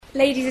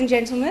Ladies and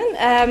gentlemen,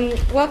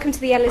 welcome to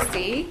the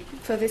LSE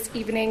for this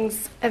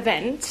evening's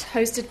event,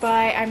 hosted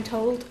by, I'm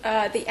told,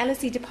 the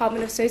LSE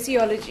Department of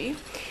Sociology.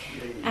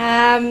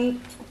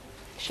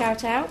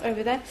 Shout out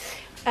over there.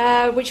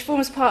 Which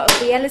forms part of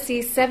the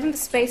LSE's 7th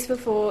Space for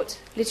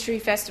Thought Literary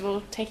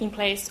Festival, taking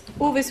place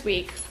all this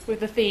week with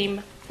the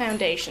theme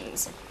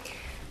Foundations.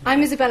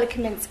 I'm Izabella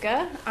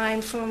Kaminska.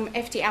 I'm from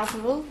FT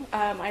Alphaville.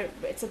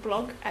 It's a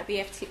blog at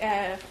the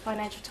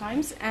Financial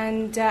Times,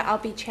 and I'll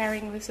be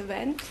chairing this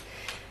event.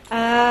 So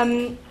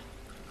I'm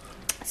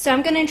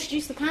going to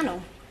introduce the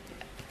panel.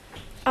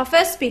 Our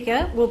first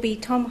speaker will be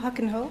Tom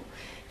Hockenhull,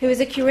 who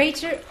is a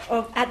curator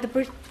at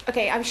the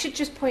Okay, I should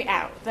just point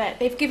out that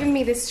they've given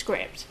me this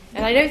script,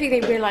 and I don't think they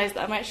realise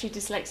that I'm actually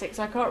dyslexic,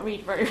 so I can't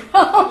read very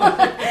well.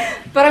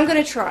 But I'm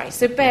going to try,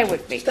 so bear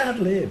with me. Just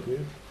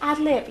ad-lib.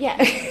 Ad-lib, yeah.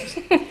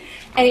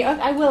 Anyway,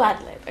 I will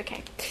ad-lib,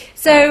 okay.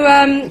 So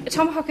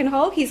Tom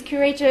Hockenhull, he's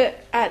curator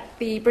at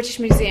the British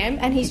Museum,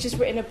 and he's just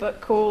written a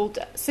book called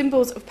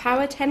Symbols of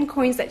Power, 10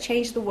 Coins That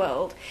Changed the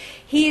World.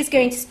 He is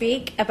going to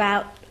speak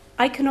about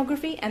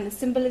iconography and the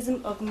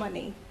symbolism of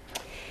money.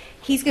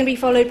 He's going to be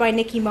followed by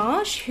Nicky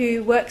Marsh,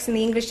 who works in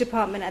the English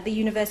department at the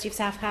University of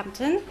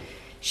Southampton.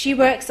 She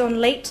works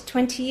on late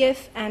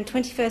 20th and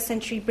 21st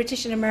century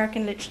British and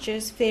American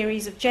literature's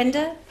theories of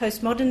gender,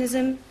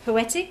 postmodernism,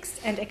 poetics,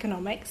 and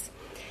economics.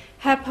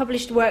 Her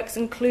published works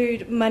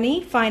include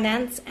Money,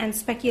 Finance, and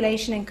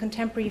Speculation in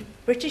Contemporary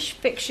British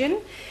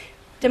Fiction,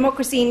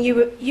 Democracy in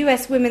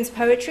U.S. Women's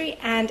Poetry,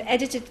 and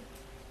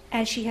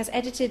she has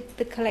edited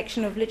the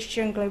collection of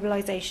Literature and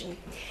Globalization.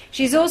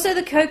 She's also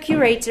the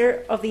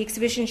co-curator of the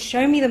exhibition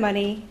Show Me the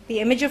Money, The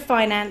Image of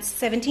Finance,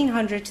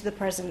 1700 to the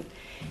Present,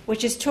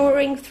 which is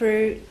touring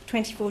through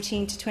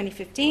 2014 to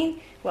 2015,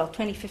 well,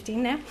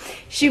 2015 now.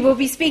 She will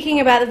be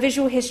speaking about the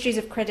visual histories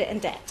of credit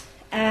and debt.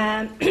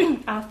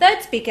 Our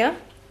third speaker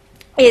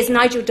is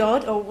Nigel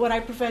Dodd, or what I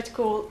prefer to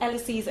call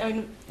LSE's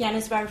own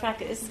Yanis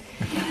Varoufakis,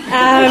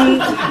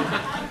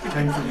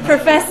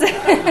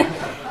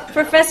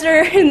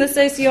 professor in the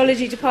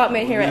Sociology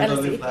Department here at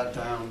LSE. Live that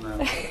down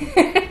now.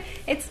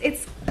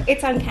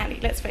 It's uncanny,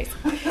 let's face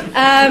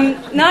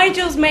it.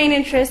 Nigel's main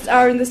interests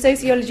are in the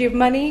sociology of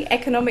money,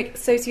 economic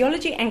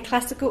sociology, and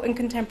classical and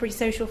contemporary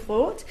social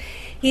thought.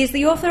 He is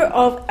the author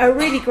of a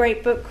really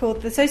great book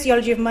called The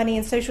Sociology of Money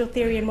and Social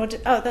Theory and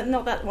Modern... Oh,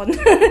 not that one.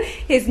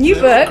 His new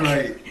book,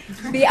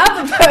 the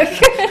other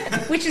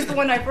book, which is the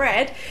one I've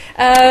read,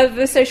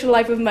 The Social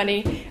Life of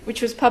Money,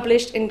 which was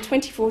published in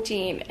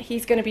 2014.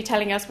 He's going to be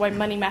telling us why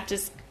money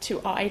matters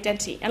to our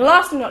identity. And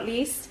last but not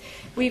least,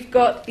 we've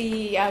got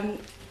the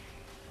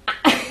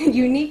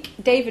unique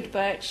David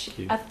Birch,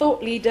 a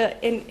thought leader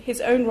in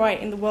his own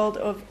right in the world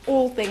of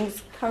all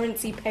things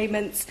currency,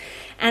 payments,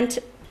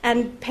 and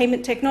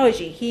payment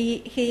technology.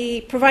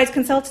 He provides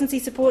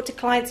consultancy support to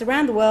clients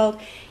around the world,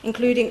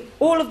 including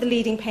all of the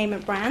leading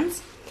payment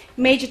brands,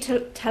 major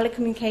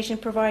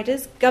telecommunication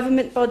providers,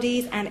 government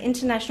bodies, and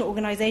international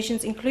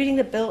organizations, including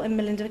the Bill and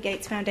Melinda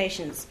Gates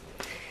Foundations.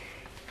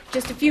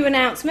 Just a few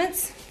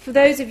announcements. For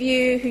those of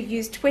you who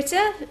use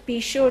Twitter,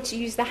 be sure to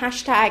use the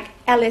hashtag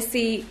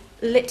LSE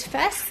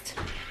Litfest.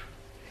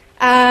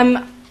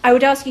 I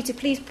would ask you to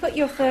please put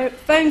your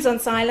phones on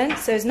silent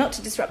so as not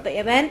to disrupt the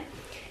event.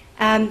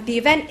 The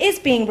event is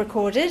being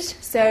recorded,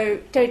 so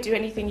don't do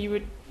anything you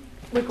would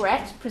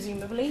regret,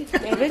 presumably,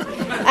 David.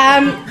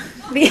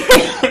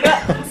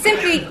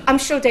 Simply, I'm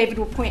sure David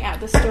will point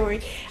out the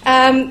story.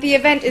 The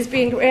event is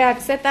being...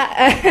 I've said that.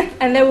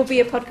 And there will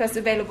be a podcast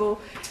available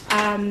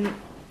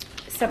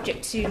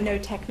subject to no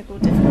technical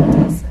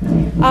difficulties.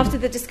 After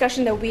the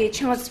discussion, there will be a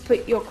chance to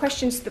put your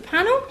questions to the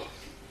panel.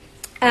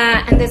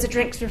 And there's a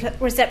drinks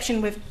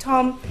reception with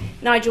Tom,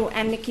 Nigel,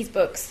 and Nicky's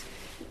books.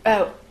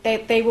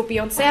 They will be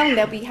on sale, and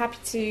they'll be happy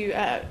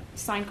to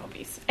sign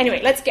copies.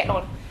 Anyway, let's get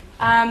on.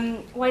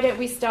 Why don't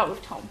we start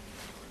with Tom?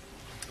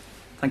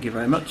 Thank you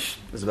very much,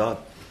 Isabella.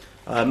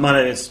 My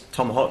name is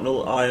Tom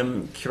Hockenhull. I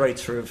am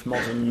curator of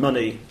modern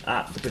money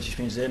at the British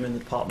Museum in the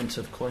Department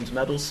of Coins and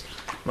Medals.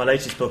 My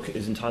latest book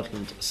is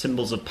entitled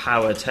Symbols of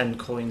Power, 10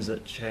 Coins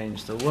That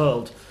Changed the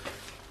World.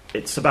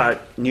 It's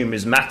about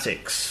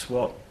numismatics,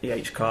 what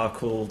E.H. Carr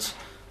called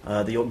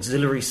the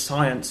auxiliary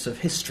science of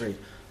history,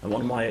 and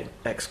one of my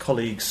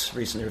ex-colleagues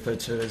recently referred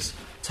to as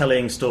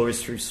telling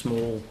stories through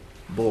small,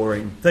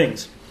 boring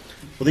things.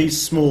 Well,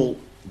 these small,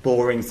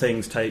 boring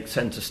things take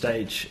centre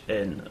stage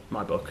in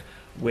my book,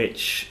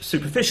 which,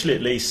 superficially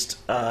at least,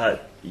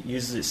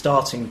 uses its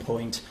starting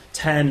point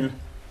 10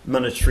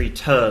 monetary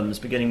terms,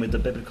 beginning with the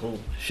biblical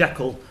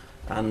shekel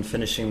and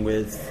finishing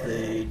with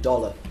the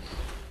dollar.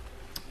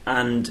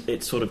 And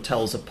it sort of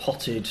tells a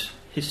potted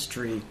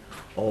history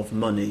of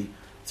money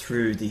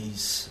through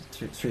these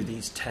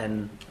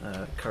 10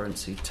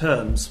 currency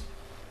terms.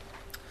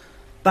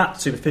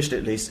 That, superficially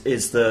at least,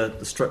 is the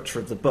structure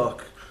of the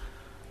book.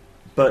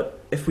 But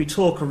if we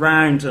talk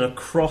around and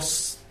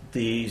across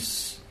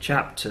these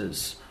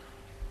chapters,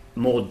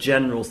 more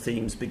general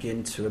themes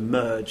begin to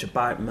emerge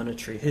about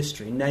monetary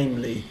history,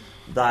 namely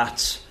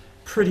that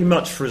pretty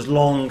much for as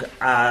long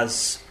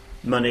as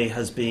money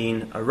has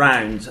been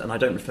around, and I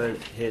don't refer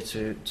here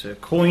to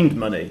coined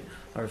money,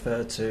 I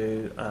refer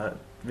to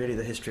really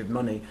the history of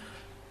money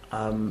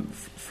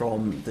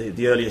from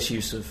the earliest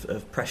use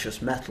of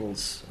precious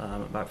metals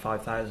about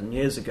 5,000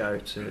 years ago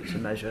to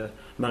measure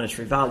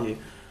monetary value.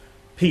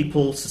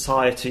 People,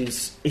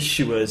 societies,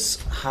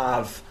 issuers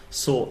have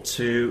sought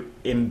to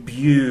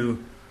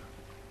imbue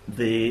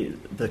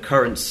the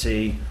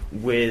currency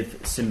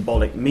with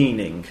symbolic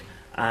meaning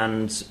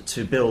and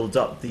to build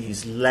up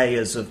these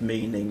layers of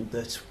meaning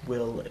that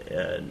will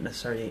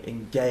necessarily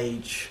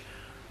engage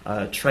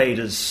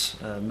traders,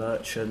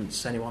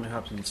 merchants, anyone who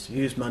happens to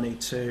use money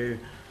to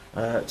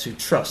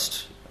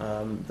trust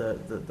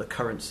the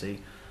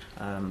currency.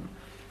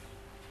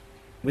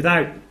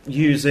 Without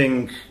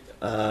using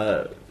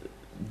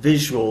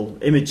visual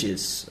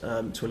images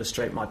to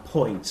illustrate my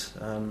point,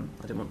 I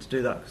didn't want to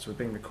do that because we're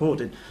being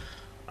recorded.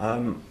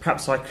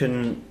 Perhaps I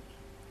can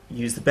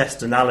use the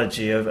best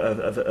analogy of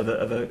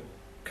a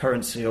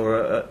currency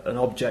or an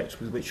object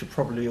with which you're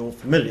probably all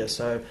familiar.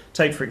 So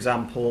take, for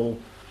example,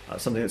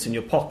 something that's in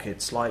your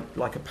pockets,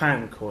 like a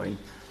pound coin.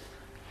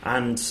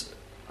 And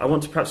I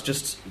want to perhaps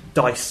just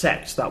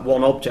dissect that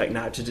one object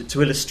now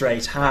to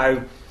illustrate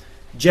how,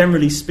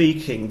 generally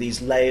speaking, these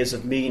layers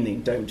of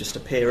meaning don't just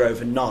appear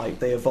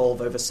overnight. They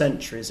evolve over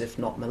centuries, if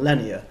not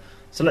millennia.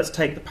 So let's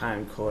take the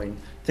pound coin.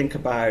 Think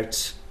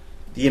about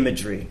the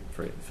imagery,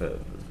 for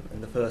in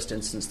the first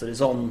instance, that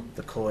is on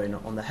the coin.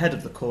 On the head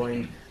of the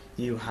coin,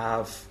 you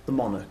have the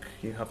monarch,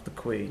 you have the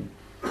queen.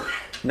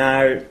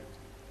 Now,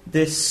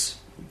 this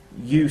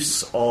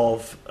use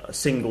of a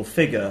single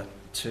figure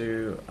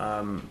to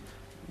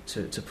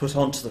put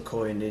onto the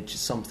coinage is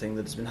something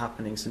that has been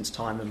happening since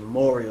time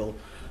immemorial.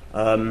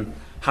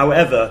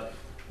 However,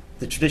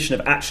 the tradition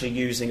of actually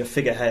using a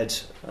figurehead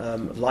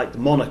like the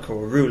monarch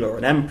or a ruler or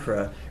an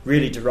emperor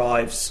really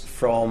derives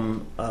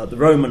from the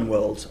Roman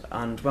world.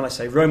 And when I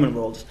say Roman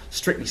world,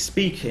 strictly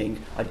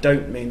speaking, I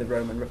don't mean the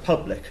Roman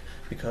Republic,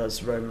 because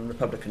the Roman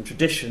Republican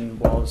tradition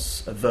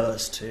was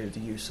averse to the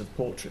use of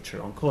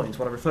portraiture on coins.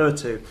 What I refer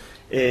to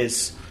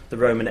is the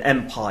Roman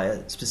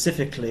Empire,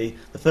 specifically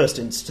the first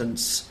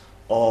instance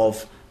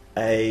of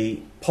a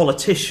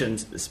politician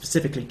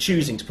specifically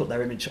choosing to put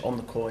their image on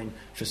the coin,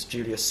 which was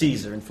Julius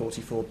Caesar in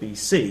 44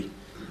 BC.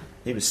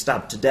 He was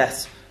stabbed to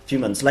death a few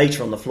months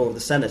later on the floor of the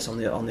Senate on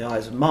the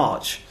Ides of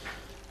March,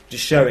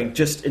 just showing,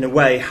 just in a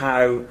way,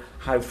 how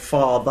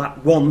far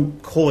that one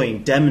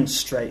coin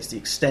demonstrates the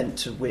extent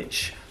to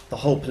which the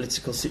whole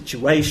political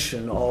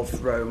situation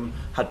of Rome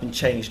had been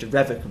changed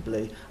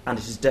irrevocably, and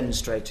it is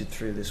demonstrated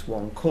through this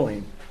one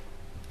coin.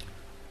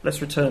 Let's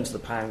return to the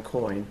pound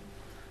coin.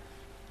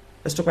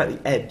 Let's talk about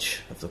the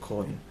edge of the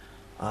coin.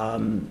 A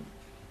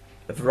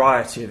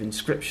variety of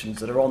inscriptions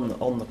that are on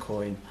the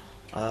coin.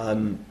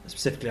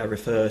 Specifically, I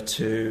refer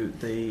to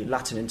the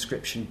Latin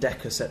inscription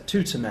Decus et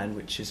Tutamen,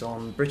 which is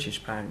on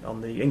British pound,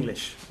 on the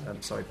English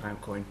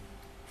pound coin.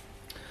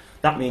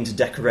 That means a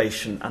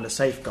decoration and a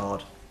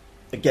safeguard.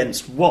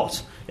 Against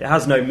what? It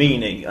has no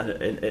meaning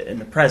in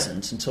the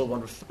present until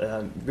one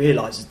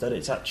realises that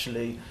it's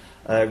actually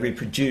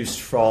reproduced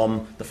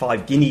from the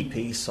 5 guinea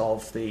piece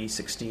of the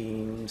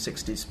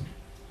 1660s.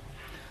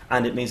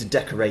 And it means a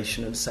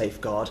decoration and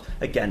safeguard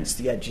against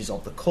the edges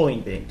of the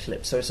coin being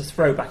clipped. So it's a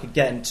throwback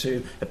again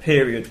to a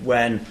period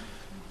when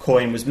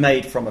coin was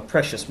made from a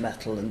precious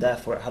metal and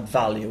therefore it had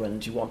value,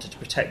 and you wanted to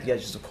protect the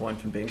edges of coin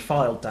from being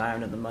filed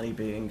down and the money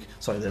being,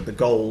 the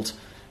gold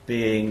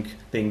being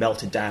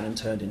melted down and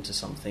turned into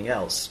something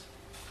else.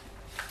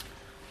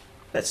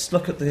 Let's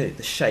look at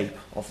the shape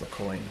of the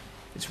coin.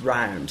 It's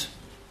round.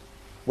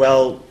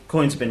 Well,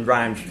 coins have been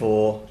round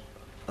for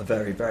a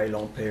very, very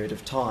long period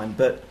of time,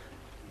 but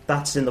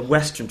that's in the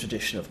Western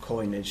tradition of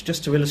coinage,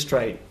 just to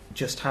illustrate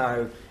just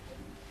how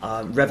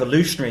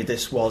revolutionary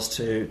this was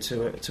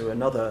to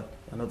another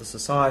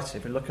society.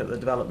 If we look at the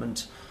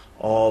development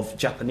of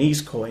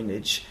Japanese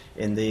coinage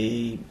in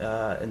the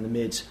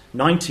mid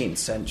 19th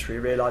century,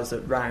 we realise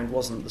that round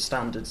wasn't the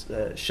standard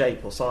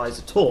shape or size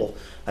at all.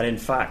 And in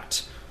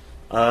fact,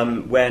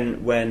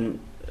 when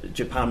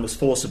Japan was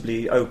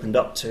forcibly opened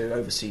up to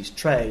overseas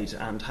trade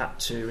and had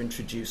to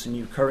introduce a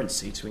new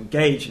currency to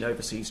engage in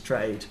overseas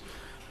trade,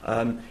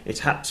 it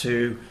had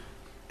to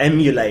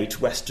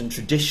emulate Western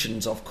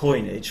traditions of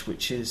coinage,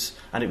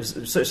 and it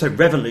was so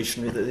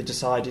revolutionary that they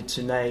decided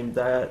to name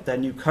their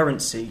new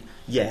currency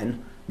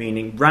yen,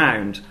 meaning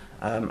round,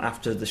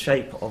 after the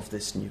shape of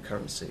this new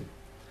currency.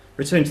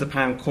 Returning to the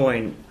pound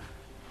coin,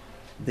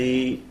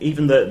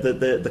 even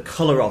the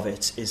colour of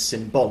it is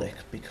symbolic,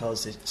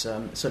 because it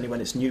certainly when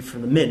it's new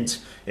from the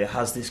mint, it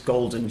has this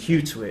golden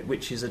hue to it,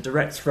 which is a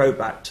direct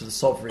throwback to the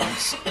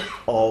sovereigns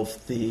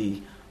of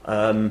the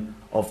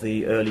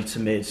early to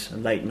mid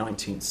and late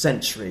 19th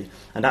century.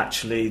 And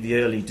actually,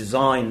 the early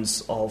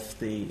designs of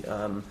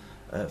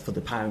for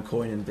the pound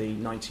coin in the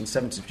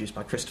 1970s, produced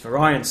by Christopher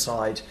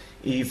Ironside,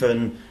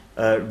 even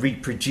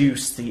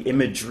reproduce the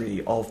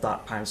imagery of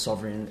that pound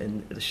sovereign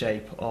in the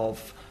shape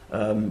of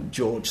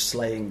George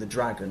slaying the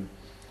dragon.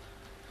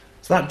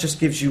 So that just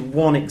gives you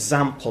one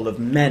example of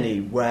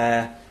many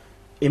where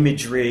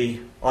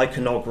imagery,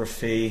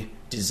 iconography,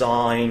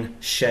 design,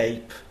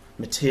 shape,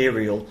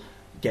 material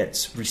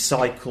gets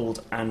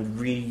recycled and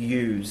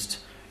reused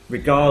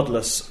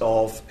regardless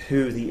of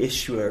who the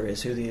issuer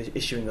is, who the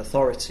issuing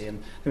authority. And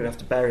I think we have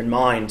to bear in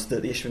mind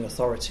that the issuing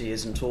authority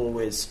isn't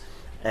always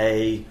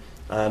a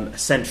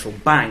central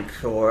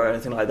bank or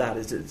anything like that.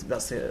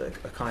 That's a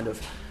kind of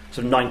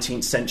sort of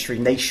 19th century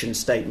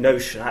nation-state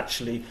notion.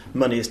 Actually,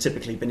 money has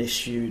typically been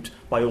issued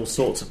by all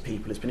sorts of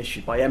people. It's been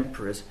issued by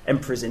emperors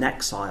in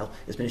exile.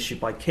 It's been issued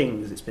by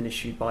kings. It's been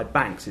issued by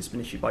banks. It's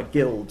been issued by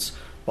guilds,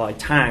 by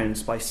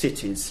towns, by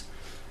cities,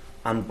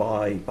 and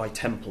by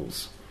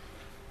temples.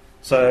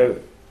 So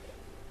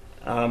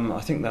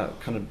I think that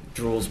kind of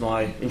draws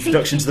my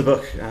introduction to the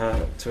book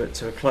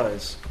to a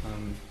close.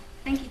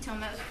 Thank you, Tom.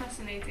 That was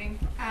fascinating,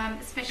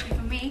 especially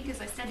for me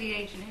because I studied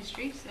Asian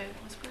history, so it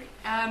was great.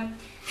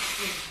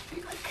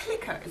 You've got a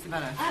clicker,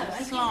 Izabella.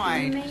 I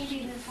slide. think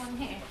maybe there's one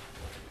here.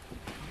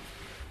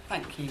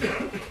 Thank you.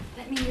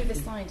 Let me move the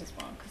slide as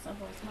well, because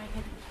otherwise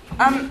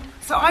my head.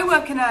 So I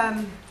work in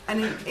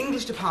an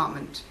English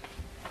department.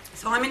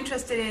 So I'm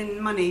interested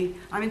in money.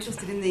 I'm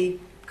interested in the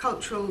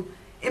cultural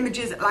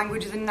images,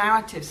 languages, and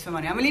narratives for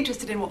money. I'm really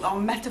interested in what our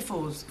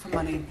metaphors for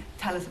money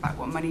tell us about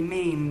what money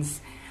means.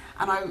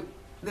 And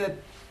the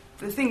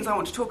things I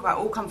want to talk about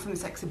all come from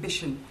this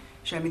exhibition,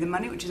 Show Me the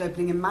Money, which is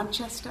opening in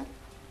Manchester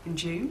in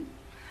June,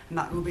 and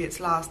that will be its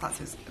last. That'll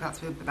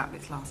be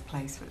its last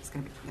place where it's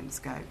going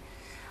to go.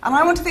 And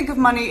I want to think of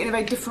money in a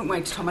very different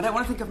way to Tom. I don't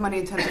want to think of money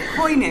in terms of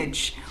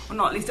coinage, or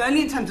not at least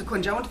only in terms of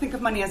coinage. I want to think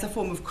of money as a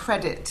form of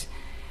credit.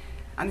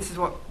 And this is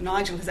what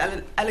Nigel has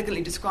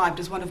elegantly described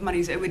as one of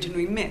money's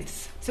originary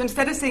myths. So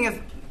instead of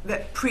seeing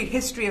the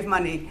prehistory of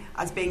money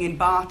as being in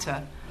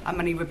barter and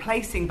money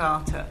replacing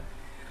barter,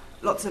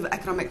 lots of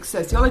economic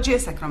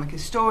sociologists, economic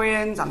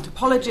historians,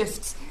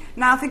 anthropologists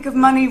now think of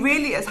money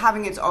really as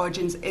having its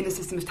origins in a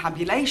system of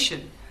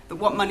tabulation. That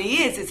what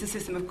money is, it's a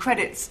system of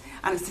credits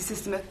and it's a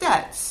system of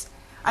debts.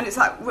 And it's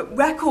like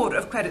record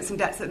of credits and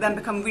debts that then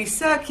become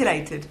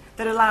recirculated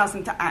that allows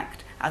them to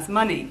act as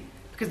money,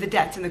 because the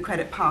debt and the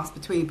credit pass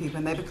between people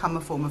and they become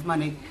a form of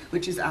money,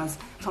 which is, as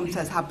Tom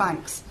says, how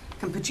banks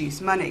can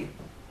produce money.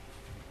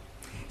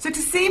 So to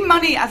see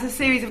money as a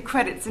series of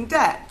credits and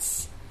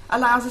debts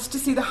allows us to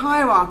see the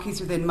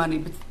hierarchies within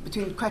money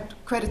between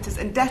creditors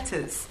and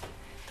debtors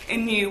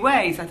in new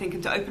ways, I think,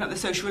 and to open up the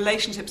social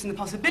relationships and the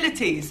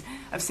possibilities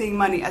of seeing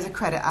money as a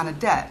credit and a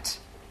debt.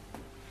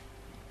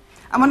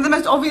 And one of the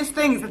most obvious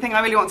things, the thing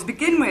I really want to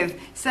begin with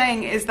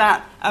saying, is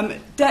that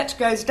debt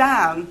goes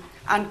down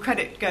and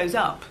credit goes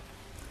up.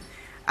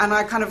 And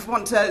I kind of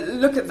want to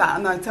look at that,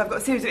 and so I've got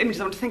a series of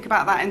images. I want to think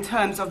about that in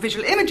terms of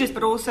visual images,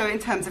 but also in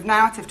terms of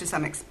narrative to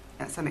some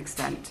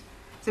extent.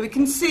 So we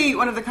can see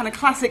one of the kind of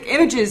classic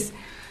images,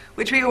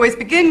 which we always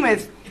begin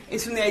with,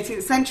 is from the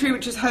 18th century,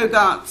 which is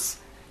Hogarth's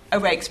A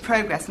Rake's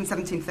Progress from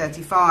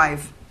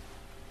 1735.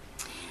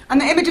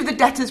 And the image of the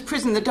debtor's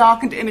prison, the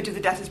darkened image of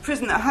the debtor's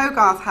prison that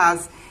Hogarth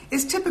has,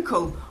 is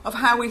typical of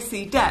how we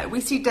see debt.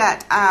 We see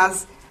debt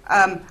as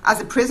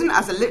a prison,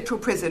 as a literal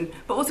prison,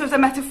 but also as a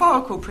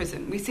metaphorical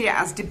prison. We see it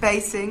as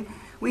debasing.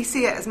 We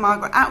see it, as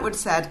Margaret Atwood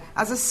said,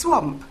 as a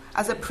swamp,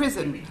 as a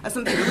prison, as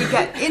something that we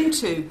get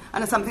into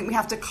and as something we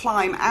have to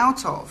climb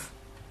out of.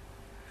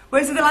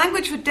 Whereas the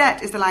language for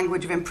debt is the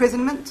language of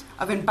imprisonment,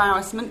 of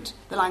embarrassment,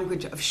 the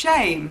language of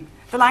shame.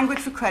 The language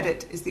for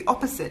credit is the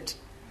opposite.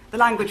 The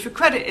language for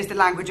credit is the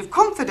language of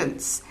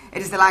confidence.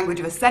 It is the language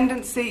of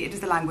ascendancy. It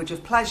is the language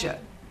of pleasure.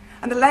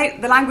 And the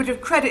language of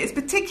credit is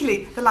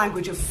particularly the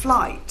language of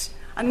flight.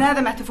 And they're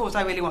the metaphors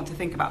I really want to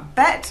think about.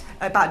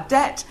 About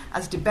debt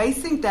as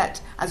debasing,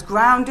 debt as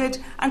grounded,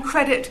 and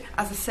credit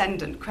as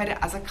ascendant, credit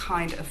as a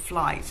kind of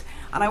flight.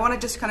 And I want to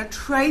just kind of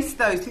trace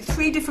those through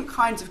three different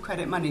kinds of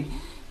credit money,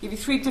 give you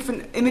three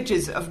different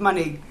images of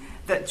money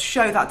that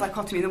show that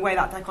dichotomy and the way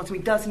that dichotomy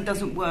does and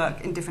doesn't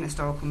work in different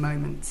historical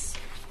moments.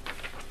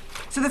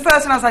 So the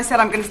first one, as I said,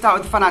 I'm going to start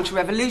with the financial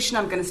revolution.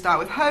 I'm going to start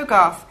with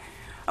Hogarth.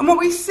 And what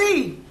we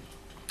see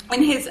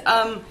in his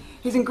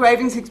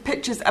engravings, his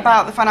pictures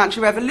about the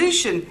financial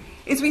revolution,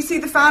 is we see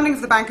the founding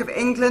of the Bank of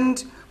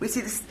England, we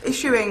see the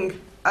issuing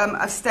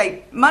of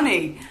state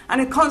money,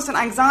 and constant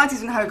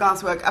anxieties in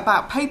Hogarth's work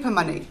about paper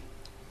money.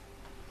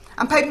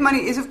 And paper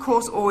money is, of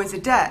course, always a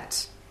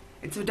debt.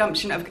 It's a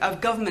redemption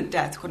of government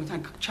debt, according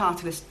to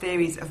chartalist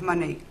theories of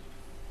money.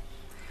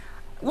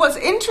 What's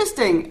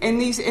interesting in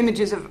these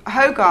images of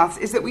Hogarth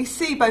is that we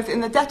see both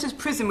in the debtor's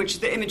prison, which is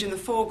the image in the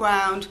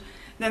foreground,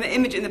 then the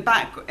image in the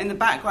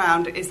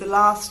background is the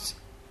last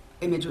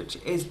image, which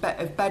is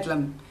of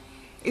Bedlam,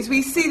 is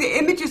we see the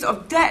images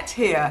of debt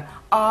here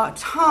are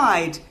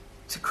tied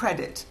to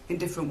credit in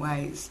different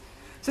ways.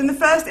 So in the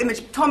first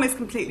image, Tom is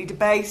completely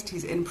debased.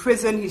 He's in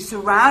prison. He's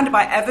surrounded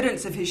by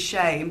evidence of his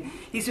shame.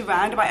 He's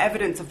surrounded by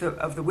evidence of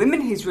the women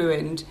he's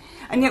ruined.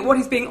 And yet what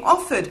he's being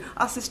offered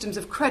are systems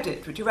of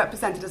credit, which are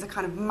represented as a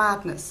kind of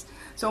madness.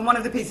 So on one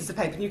of the pieces of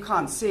paper, and you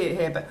can't see it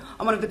here, but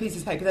on one of the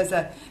pieces of paper there's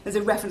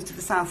a reference to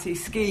the South Sea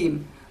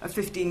scheme of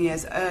 15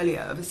 years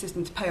earlier of a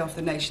system to pay off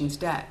the nation's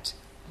debt.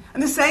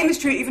 And the same is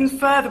true even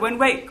further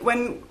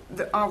when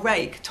our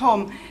rake,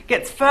 Tom,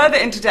 gets further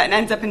into debt and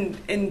ends up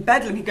in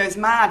Bedlam. He goes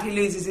mad, he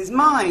loses his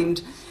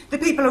mind. The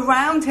people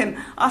around him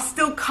are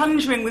still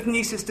conjuring with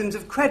new systems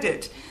of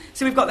credit.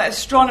 So we've got that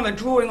astronomer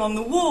drawing on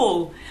the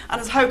wall. And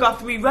as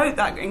Hogarth rewrote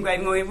that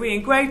engraving, or he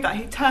re-engraved that,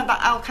 he turned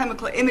that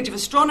alchemical image of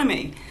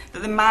astronomy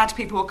that the mad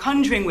people were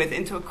conjuring with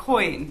into a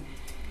coin.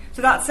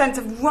 So that sense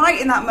of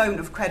right in that moment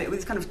of credit, with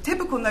these kind of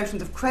typical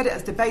notions of credit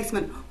as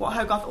debasement, what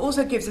Hogarth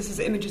also gives us is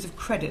images of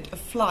credit, of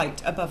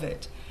flight above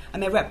it.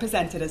 And they're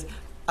represented as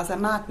a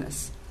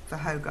madness for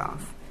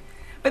Hogarth.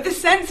 But the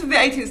sense of the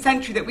 18th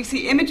century that we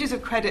see images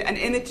of credit and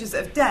images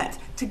of debt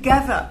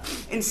together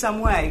in some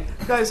way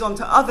goes on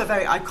to other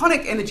very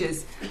iconic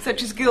images,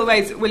 such as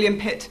Gilray's William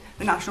Pitt,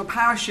 the National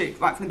Parachute,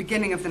 right from the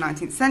beginning of the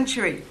 19th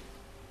century.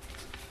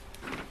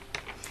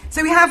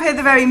 So we have here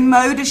the very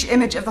modish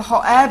image of the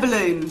hot air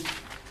balloon,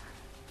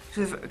 which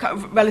was a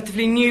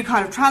relatively new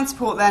kind of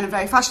transport then and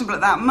very fashionable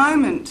at that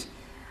moment.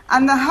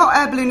 And the hot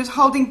air balloon is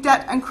holding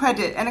debt and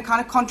credit in a kind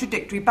of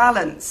contradictory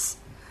balance.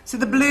 So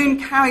the balloon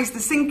carries the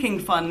sinking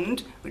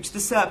fund, which is the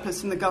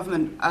surplus from the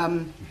government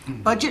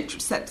budget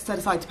set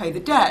aside to pay the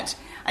debt,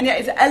 and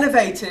yet is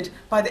elevated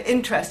by the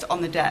interest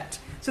on the debt.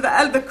 So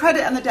the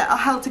credit and the debt are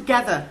held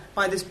together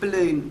by this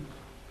balloon.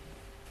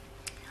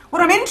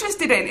 What I'm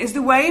interested in is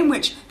the way in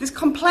which this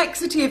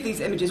complexity of these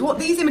images, what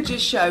these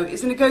images show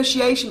is a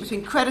negotiation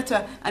between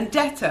creditor and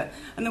debtor,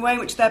 and the way in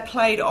which they're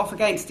played off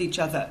against each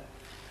other.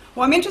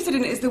 What I'm interested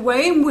in is the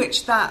way in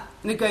which that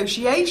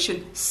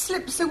negotiation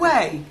slips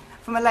away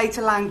from a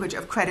later language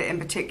of credit in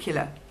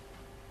particular.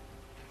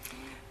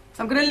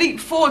 So I'm going to leap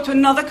forward to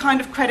another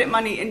kind of credit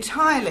money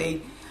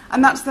entirely,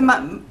 and that's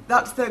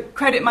the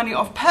credit money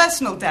of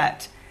personal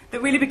debt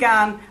that really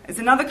began as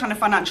another kind of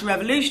financial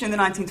revolution in the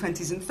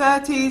 1920s and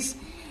 30s,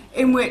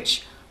 in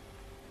which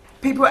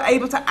people were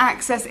able to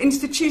access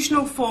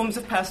institutional forms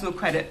of personal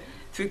credit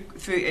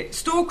through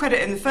store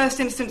credit in the first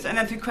instance, and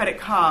then through credit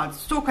cards.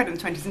 Store credit in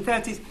the 20s and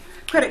 30s,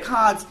 credit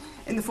cards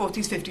in the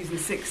 40s, 50s and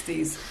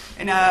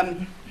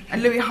 60s.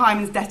 And Louis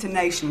Hyman's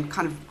Detonation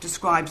kind of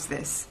describes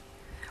this.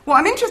 What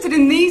I'm interested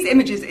in these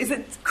images is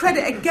that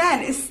credit,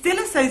 again, is still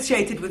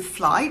associated with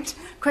flight.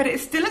 Credit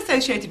is still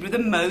associated with a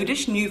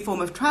modish new form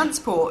of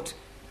transport.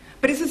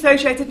 But it's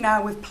associated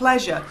now with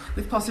pleasure,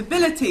 with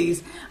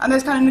possibilities. And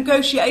those kind of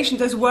negotiations,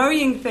 those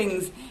worrying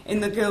things in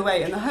the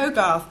Gilray and the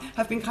Hogarth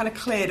have been kind of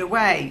cleared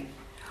away.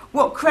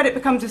 What credit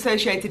becomes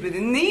associated with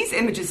in these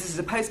images, this is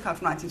a postcard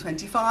from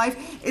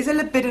 1925, is a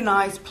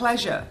libidinized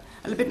pleasure.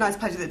 A libidinized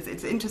pleasure.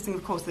 It's interesting,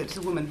 of course, that it's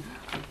a woman,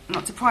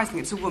 not surprising,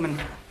 it's a woman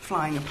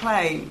flying a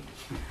plane.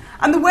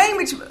 And the way in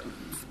which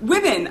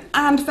women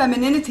and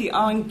femininity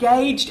are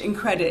engaged in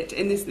credit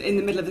in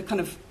the middle of the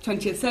kind of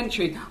 20th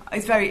century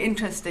is very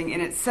interesting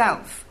in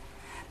itself.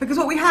 Because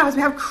what we have is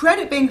we have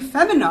credit being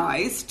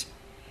feminized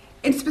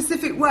in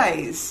specific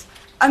ways,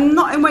 and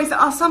not in ways that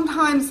are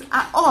sometimes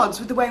at odds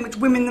with the way in which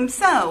women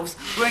themselves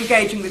were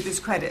engaging with this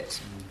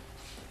credit.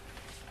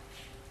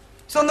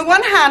 So on the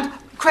one hand,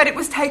 credit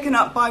was taken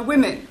up by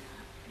women.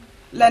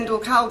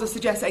 Lendl Calder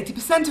suggests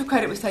 80% of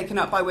credit was taken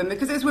up by women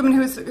because it was women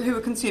who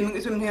were consuming, it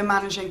was women who were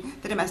managing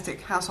the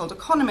domestic household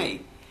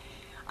economy.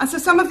 And so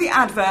some of the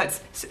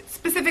adverts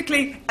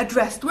specifically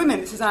addressed women.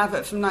 This is an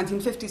advert from the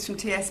 1950s from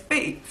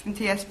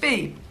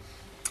TSB.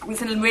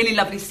 It's in a really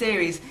lovely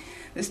series.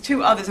 There's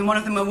two others, and one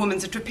of them, a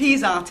woman's a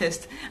trapeze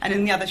artist, and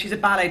in the other she's a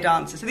ballet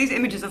dancer. So these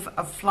images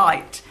of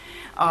flight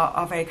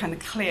are very kind of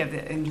clear,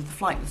 the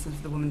flightlessness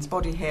of the woman's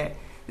body here.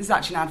 This is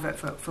actually an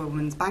advert for a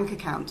woman's bank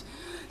account.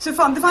 So the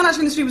financial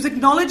industry was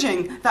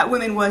acknowledging that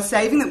women were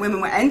saving, that women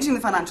were entering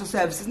the financial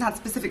services and had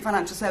specific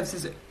financial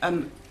services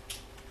kind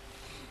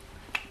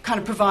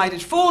of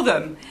provided for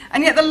them.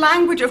 And yet the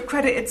language of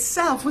credit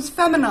itself was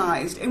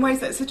feminized in ways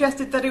that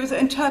suggested that it was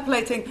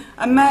interpolating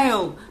a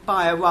male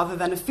buyer rather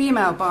than a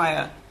female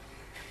buyer.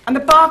 And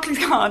the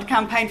Barclaycard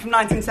campaign from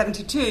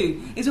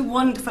 1972 is a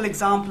wonderful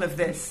example of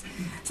this.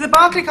 So the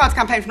Barclaycard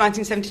campaign from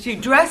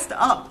 1972 dressed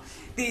up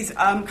these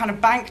kind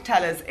of bank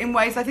tellers in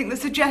ways I think that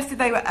suggested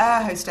they were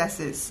air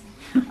hostesses,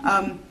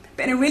 but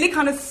in a really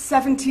kind of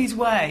 70s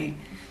way.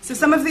 So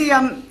some of the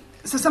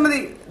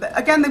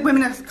again, the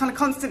women are kind of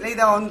constantly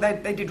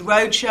they did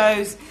road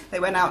shows, they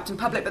went out in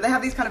public, but they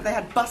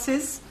had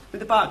buses with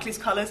the Barclays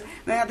colours, and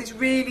they had these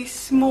really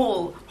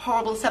small,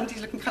 horrible 70s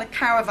looking kind of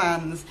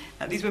caravans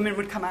that these women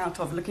would come out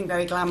of, looking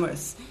very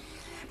glamorous.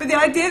 But the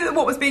idea that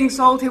what was being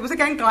sold here was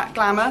again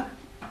glamour,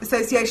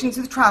 associations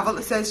with travel,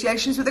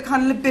 associations with a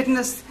kind of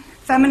libidinous,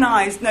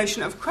 feminized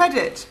notion of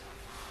credit,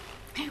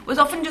 was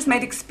often just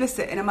made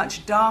explicit in a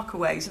much darker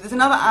way. So there's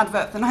another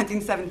advert from the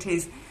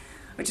 1970s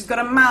which has got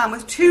a man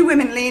with two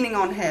women leaning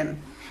on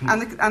him,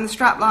 and the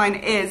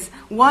strapline is,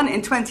 1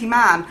 in 20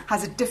 man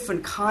has a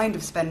different kind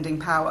of spending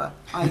power,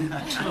 i.e.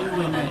 2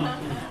 women.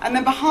 And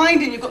then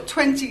behind him you've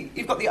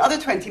got the other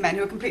 20 men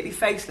who are completely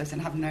faceless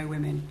and have no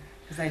women,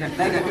 because they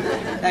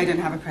don't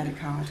have a credit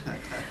card.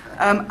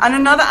 And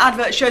another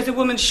advert shows a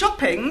woman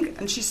shopping,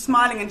 and she's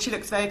smiling and she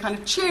looks very kind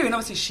of cheery, and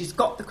obviously she's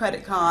got the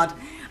credit card,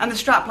 and the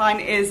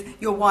strapline is,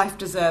 your wife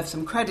deserves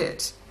some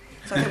credit.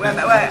 So I think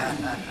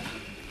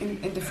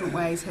in different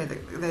ways here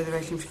that the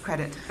relationship to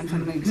credit and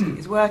fundamentality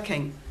is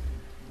working.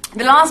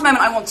 The last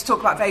moment I want to talk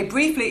about very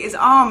briefly is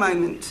our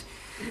moment.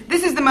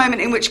 This is the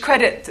moment in which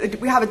credit,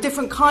 we have a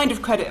different kind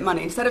of credit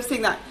money. Instead of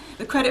seeing that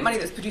the credit money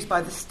that's produced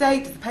by the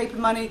state, the paper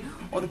money,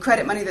 or the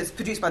credit money that's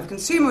produced by the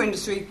consumer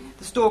industry,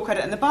 the store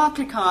credit and the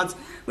Barclaycards,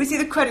 we see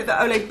the credit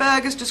that Ole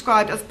Berger's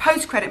described as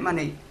post-credit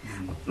money.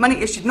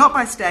 Money issued not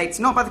by states,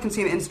 not by the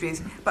consumer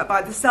industries, but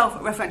by the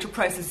self-referential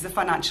processes of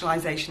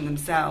financialisation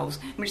themselves,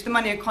 in which the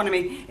money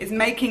economy is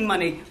making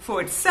money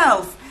for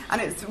itself,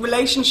 and its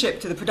relationship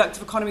to the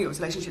productive economy or its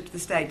relationship to the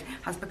state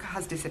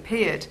has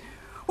disappeared.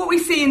 What we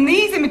see in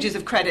these images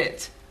of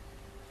credit,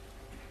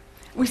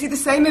 we see the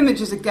same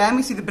images again.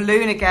 We see the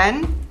balloon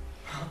again.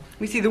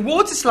 We see the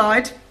water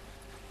slide,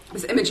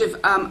 this image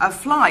of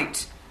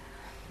flight.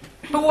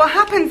 But what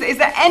happens is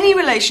that any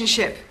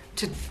relationship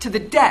to the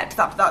debt,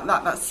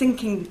 that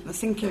sinking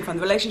fund,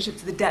 the relationship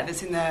to the debt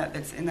that's in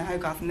the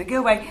Hogarth and the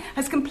Gilway,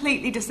 has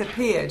completely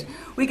disappeared.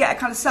 We get a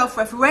kind of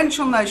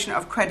self-referential notion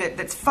of credit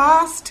that's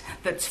fast,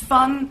 that's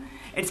fun,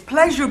 it's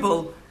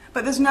pleasurable,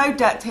 but there's no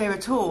debt here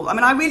at all. I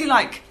mean, I really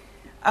like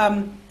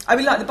the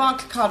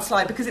Barclaycard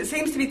slide because it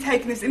seems to be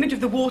taking this image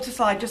of the water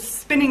slide just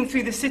spinning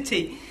through the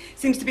city. It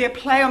seems to be a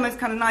play on those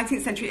kind of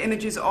 19th century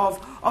images of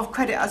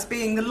credit as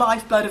being the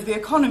lifeblood of the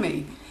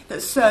economy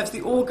that serves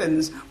the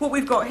organs. What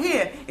we've got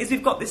here is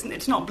we've got this,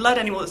 it's not blood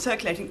anymore that's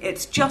circulating,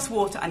 it's just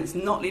water, and it's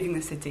not leaving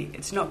the city.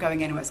 It's not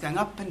going anywhere. It's going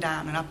up and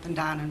down and up and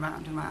down and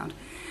round and round.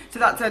 So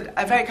that's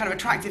a very kind of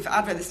attractive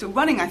advert that's still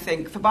running, I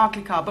think, for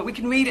Barclaycard, but we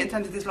can read it in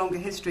terms of this longer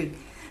history,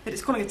 that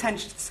it's calling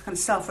attention to this kind of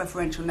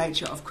self-referential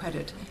nature of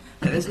credit,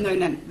 that there's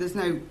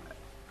no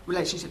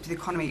relationship to the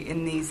economy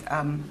in these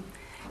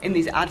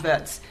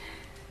adverts.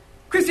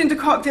 Christian de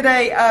Kock did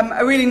a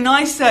really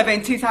nice survey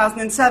in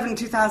 2007,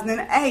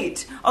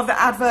 2008 of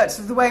the adverts,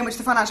 of the way in which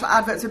the financial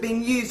adverts are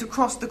being used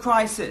across the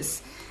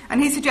crisis.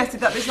 And he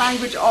suggested that this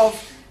language of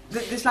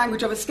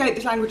escape,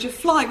 this language of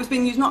flight, was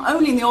being used not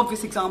only in the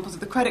obvious examples of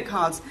the credit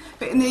cards,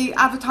 but in the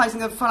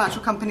advertising of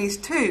financial companies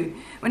too,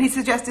 when he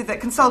suggested that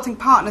consulting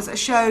partners are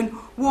shown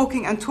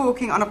walking and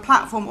talking on a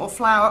platform or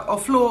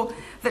floor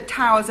that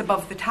towers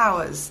above the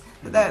towers.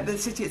 That the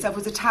city itself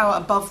was a tower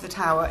above the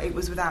tower. It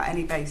was without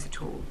any base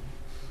at all.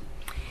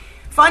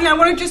 Finally, I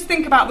want to just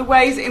think about the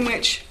ways in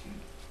which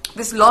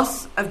this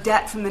loss of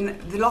debt from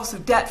the loss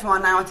of debt from our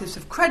narratives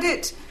of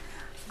credit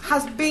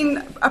has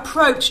been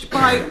approached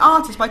by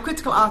artists, by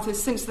critical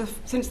artists, since the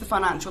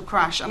financial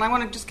crash. And I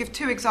want to just give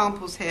two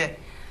examples here,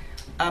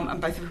 and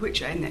both of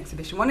which are in the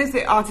exhibition. One is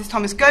the artist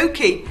Thomas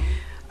Goki.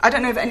 I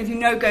don't know if any of you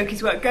know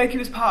Goki's work. Goki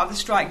was part of the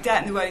Strike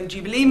Debt and the Rolling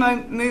Jubilee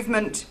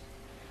movement.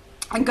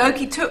 And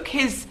Goki took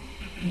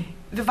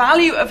the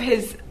value of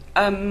his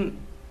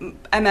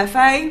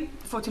MFA,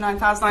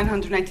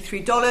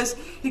 $49,983.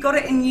 He got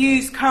it in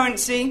used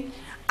currency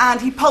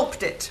and he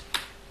pulped it,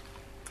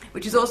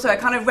 which is also a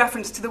kind of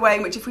reference to the way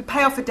in which if we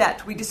pay off a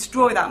debt, we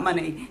destroy that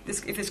money.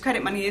 If this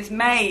credit money is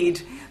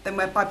made, then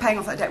by paying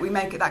off that debt, we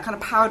make it that kind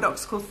of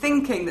paradoxical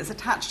thinking that's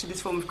attached to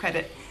this form of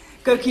credit.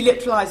 Goki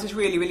literalises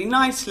really, really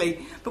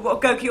nicely. But what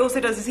Goki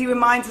also does is he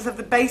reminds us of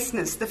the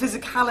baseness, the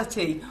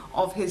physicality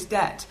of his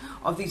debt,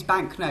 of these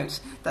banknotes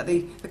that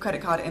the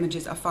credit card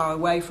images are far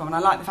away from. And I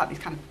like the fact that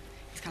he's kind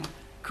of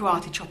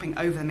karate chopping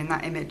over them in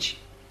that image.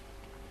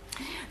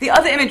 The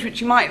other image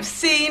which you might have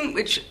seen,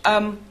 which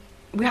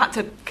we had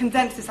to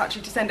condense this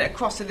actually to send it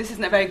across, so this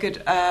isn't a very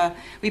good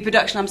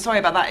reproduction, I'm sorry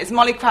about that, is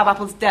Molly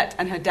Crabapple's Debt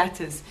and Her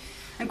Debtors.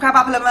 And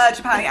Crabapple emerged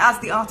apparently as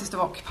the artist of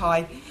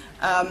Occupy,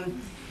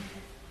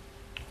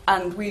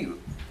 and we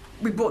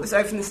brought this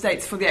over from the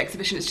States for the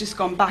exhibition. It's just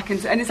gone back,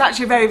 and it's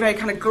actually a very, very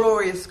kind of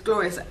glorious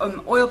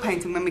oil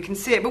painting when we can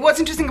see it. But what's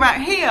interesting about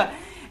here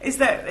is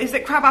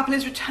that Crabapple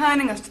is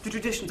returning us to the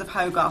traditions of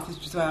Hogarth,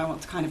 which is where I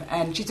want to kind of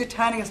end. She's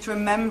returning us to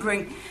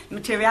remembering the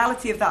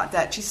materiality of that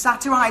debt. She's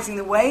satirising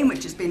the way in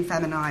which it's been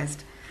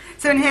feminised.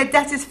 So in here,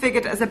 debt is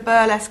figured as a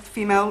burlesque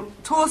female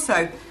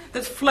torso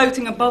that's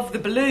floating above the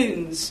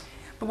balloons.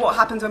 But what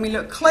happens when we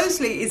look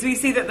closely is we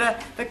see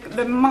that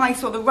the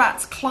mice or the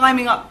rats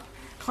climbing up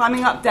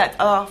debt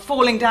are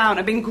falling down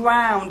and being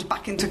ground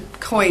back into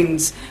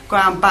coins,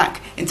 ground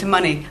back into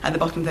money at the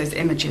bottom of those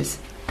images.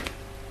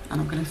 And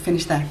I'm going to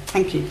finish there.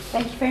 Thank you.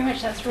 Thank you very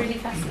much. That's really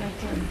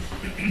fascinating.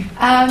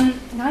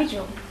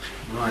 Nigel.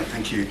 Right,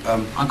 thank you.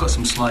 I've got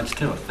some slides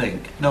too, I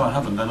think. No, I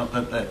haven't. They're not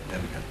there. There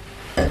we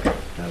go.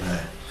 They're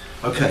there.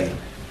 Okay.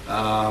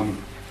 I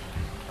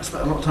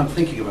spent a lot of time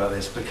thinking about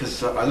this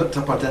because I looked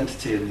up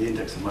identity in the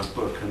index of my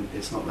book and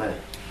it's not there.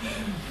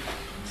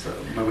 So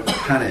a moment of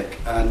panic.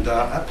 And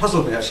it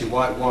puzzled me actually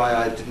why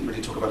I didn't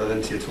really talk about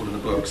identity at all in the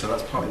book. So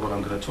that's partly what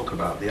I'm going to talk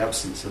about, the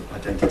absence of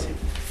identity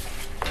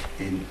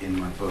in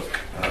my book,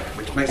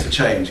 which makes a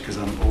change because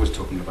I'm always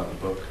talking about the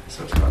book,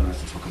 so it's quite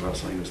nice to talk about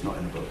something that's not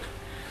in the book.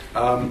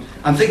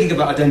 And thinking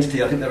about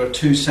identity, I think there are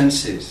two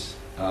senses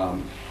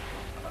of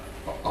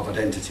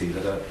identity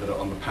that are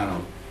on the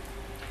panel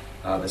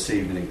this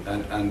evening,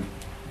 and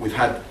we've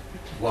had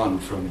one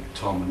from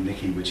Tom and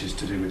Nicky, which is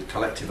to do with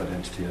collective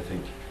identity, I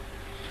think.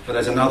 But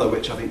there's another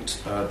which I think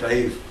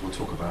Dave will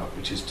talk about,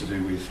 which is to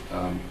do with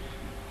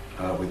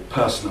with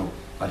personal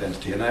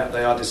identity, and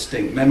they are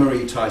distinct.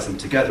 Memory ties them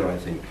together, I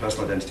think.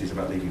 Personal identity is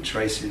about leaving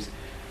traces.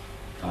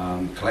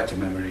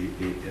 Collective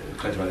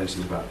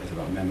identity is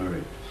about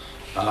memory.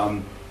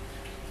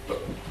 But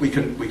we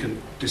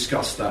can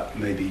discuss that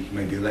maybe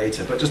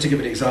later. But just to give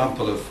an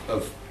example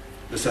of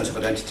the sense of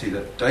identity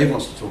that Dave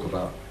wants to talk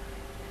about,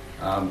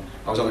 I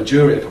was on a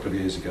jury a couple of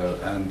years ago,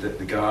 and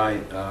the guy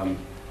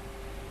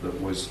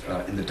that was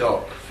in the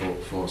dock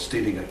for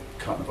stealing a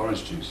carton of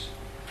orange juice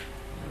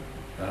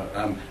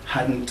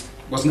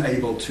wasn't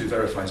able to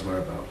verify his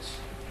whereabouts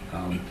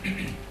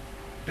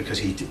because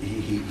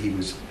he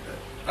was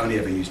only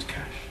ever used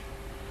cash.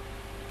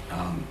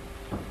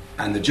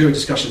 And the jury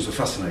discussions were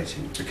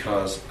fascinating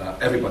because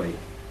everybody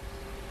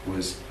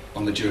was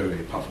on the jury,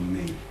 apart from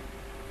me,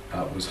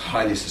 was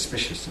highly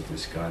suspicious of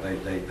this guy.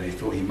 They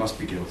thought he must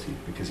be guilty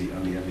because he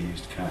only ever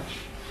used cash,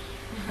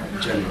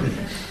 generally.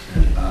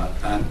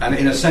 And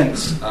in a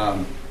sense,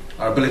 our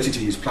ability to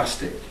use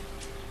plastic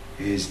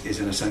is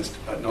in a sense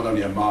not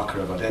only a marker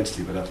of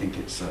identity, but I think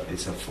it's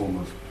a form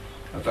of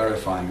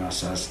verifying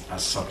us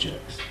as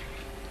subjects.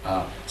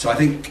 So I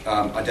think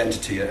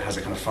identity has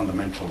a kind of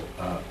fundamental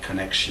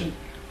connection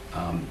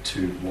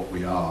to what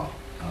we are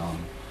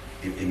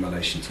in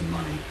relation to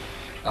money.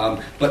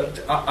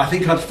 But I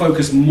think I'd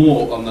focus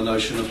more on the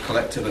notion of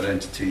collective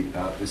identity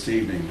this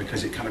evening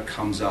because it kind of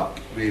comes up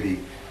really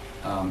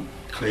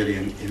clearly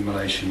in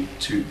relation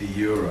to the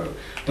euro.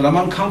 But I'm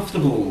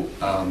uncomfortable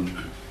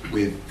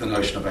with the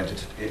notion of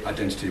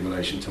identity in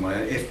relation to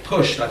money. If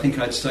pushed, I think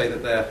I'd say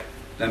that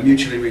they're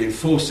mutually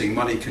reinforcing.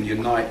 Money can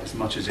unite as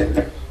much as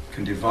it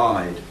can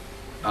divide.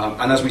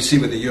 And as we see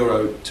with the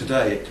euro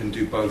today, it can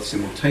do both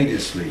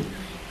simultaneously.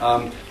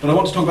 But I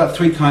want to talk about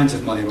three kinds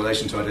of money in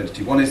relation to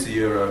identity. One is the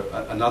euro,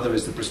 another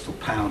is the Bristol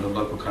pound and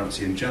local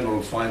currency in general,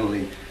 and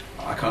finally,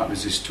 I can't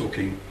resist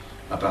talking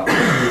about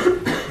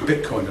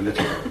Bitcoin a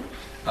little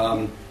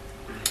bit.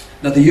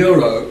 Now, the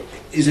euro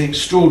is an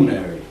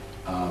extraordinary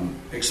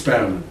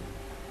experiment.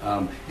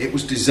 It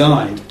was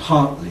designed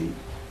partly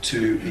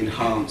to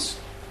enhance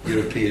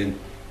European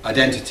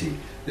identity.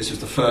 This was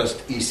the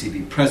first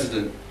ECB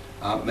president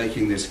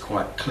making this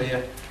quite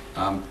clear.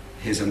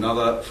 Here's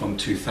another from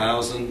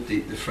 2000,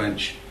 the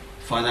French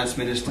finance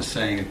minister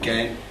saying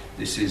again,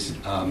 this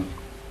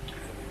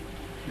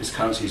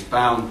currency is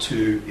bound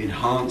to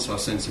enhance our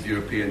sense of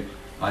European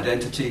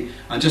identity.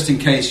 And just in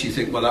case you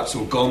think, well, that's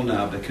all gone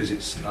now because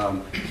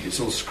it's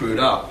all screwed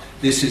up,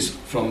 this is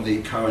from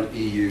the current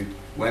EU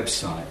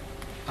website.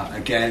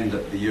 Again,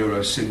 that the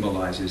euro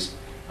symbolises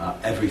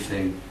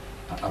everything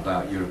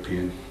about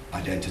European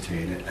identity,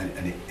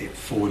 and it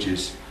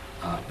forges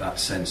that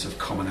sense of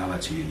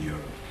commonality in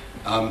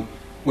Europe.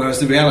 Whereas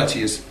the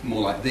reality is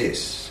more like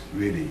this,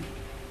 really,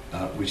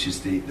 which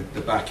is the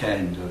back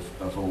end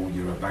of all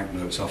euro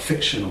banknotes are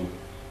fictional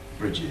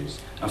bridges.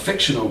 And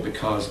fictional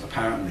because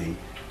apparently,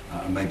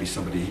 and maybe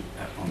somebody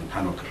on the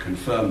panel could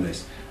confirm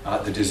this,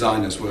 the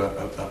designers were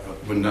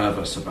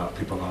nervous about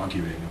people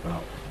arguing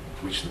about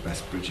which the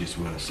best bridges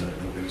were. So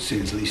it was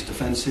seen as least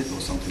offensive or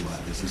something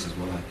like this. This is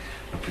what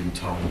I've been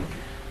told.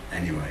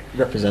 Anyway,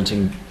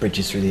 representing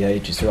bridges through the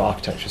ages, through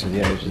architecture through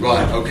the ages.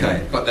 Right.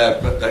 Okay. But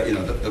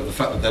the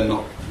fact that they're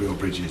not real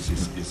bridges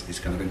is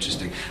kind of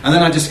interesting. And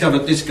then I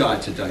discovered this guy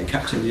today,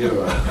 Captain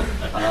Euro,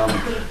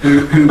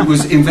 who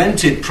was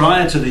invented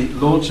prior to the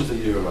launch of the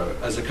euro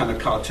as a kind of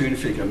cartoon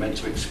figure meant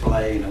to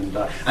explain,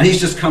 and he's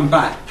just come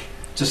back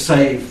to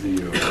save the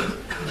euro.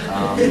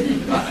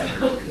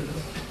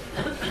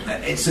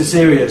 It's a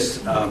serious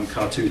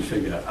cartoon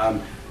figure.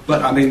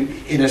 But, I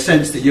mean, in a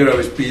sense, the euro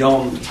is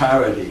beyond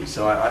parody,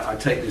 so I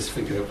take this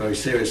figure very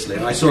seriously.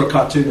 And I saw a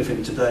cartoon of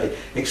him today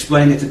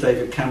explaining to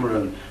David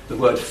Cameron the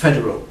word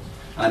federal.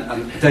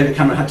 And David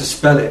Cameron had to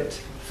spell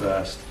it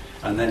first,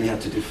 and then he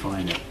had to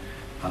define it.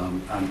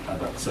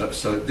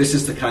 So this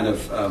is the kind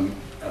of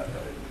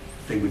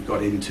thing we've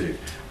got into.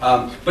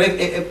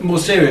 But more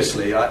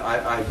seriously,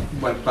 I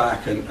went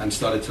back and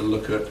started to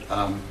look at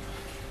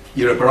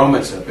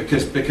Eurobarometer,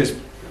 because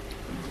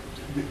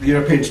the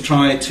Europeans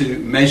try to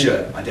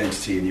measure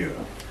identity in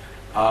Europe.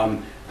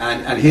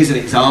 And here's an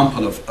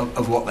example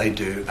of what they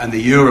do. And the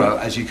euro,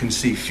 as you can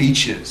see,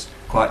 features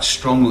quite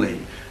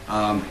strongly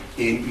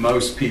in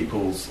most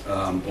people's,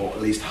 or at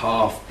least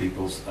half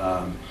people's,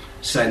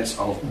 sense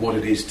of what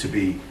it is to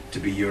be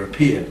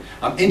European.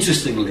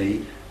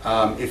 Interestingly,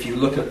 if you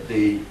look at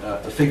the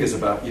figures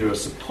about euro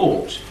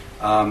support,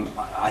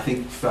 I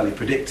think fairly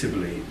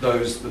predictably,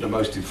 those that are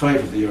most in favour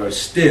of the euro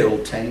still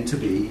tend to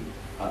be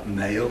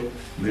male,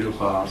 middle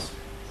class,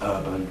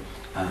 urban,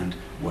 and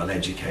well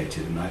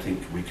educated. And I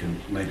think we can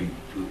maybe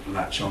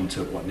latch on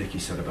to what Nicky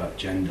said about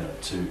gender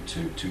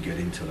to get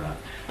into that.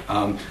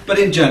 But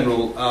in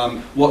general,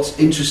 what's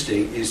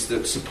interesting is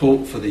that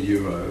support for the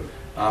euro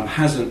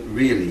hasn't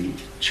really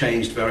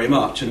changed very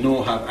much, and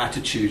nor have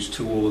attitudes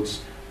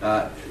towards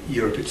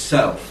Europe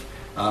itself.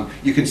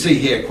 You can see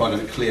here quite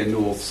a clear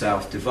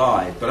north-south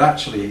divide, but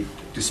actually,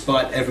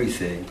 despite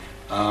everything,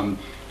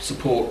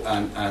 support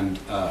and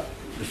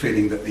the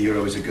feeling that the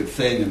euro is a good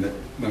thing and that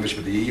membership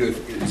of the EU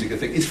is a good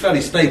thing. It's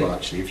fairly stable,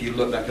 actually. If you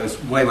look, that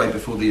goes way, way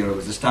before the euro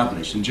was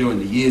established. And during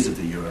the years of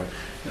the euro,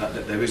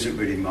 there isn't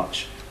really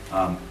much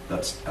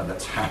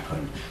that's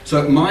happened.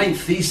 So my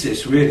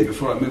thesis, really,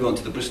 before I move on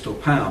to the Bristol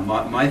pound,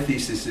 my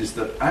thesis is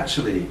that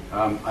actually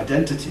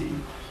identity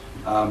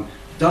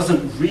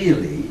doesn't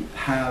really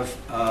have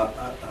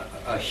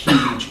a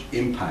huge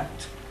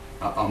impact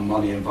on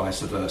money and vice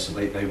versa.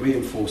 They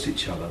reinforce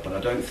each other, but I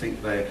don't think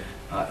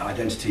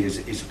identity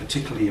is a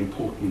particularly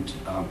important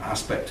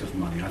aspect of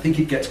money. I think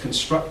it gets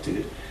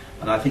constructed,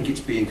 and I think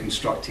it's being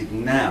constructed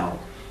now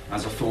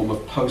as a form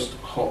of post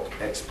hoc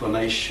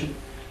explanation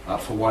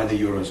for why the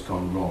euro's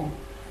gone wrong.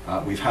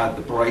 We've had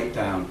the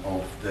breakdown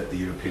of the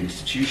European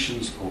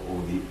institutions,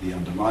 or the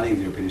undermining of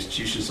the European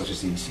institutions, such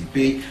as the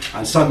ECB,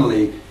 and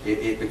suddenly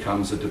it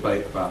becomes a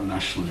debate about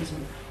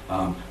nationalism.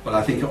 But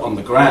I think on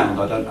the ground,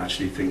 I don't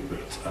actually think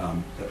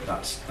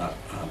that's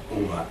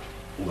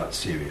all that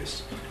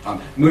serious.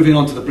 Moving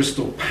on to the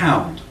Bristol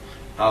pound.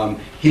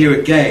 Here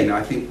again,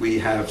 I think we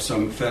have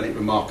some fairly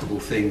remarkable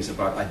things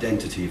about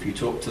identity. If you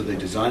talk to the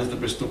designers of the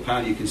Bristol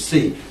pound, you can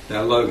see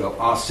their logo,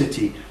 our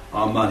city,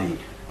 our money.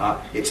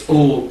 It's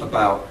all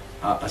about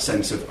a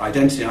sense of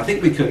identity. And I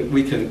think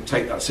we can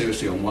take that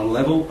seriously on one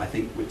level. I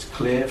think it's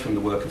clear from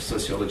the work of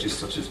sociologists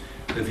such as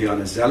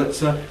Viviana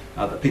Zelitzer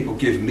that people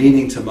give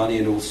meaning to money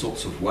in all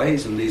sorts of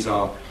ways, and these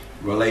are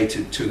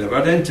related to their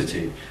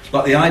identity.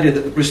 But the idea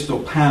that the Bristol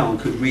pound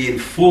could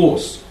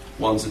reinforce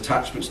one's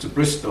attachments to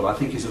Bristol, I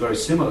think, is a very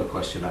similar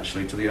question,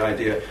 actually, to the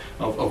idea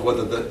of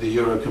whether the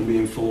euro can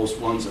reinforce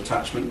one's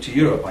attachment to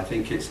Europe. I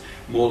think it's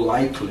more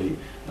likely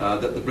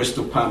that the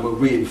Bristol pound will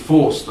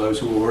reinforce those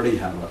who already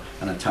have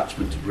an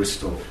attachment to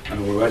Bristol and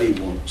already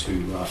want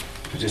to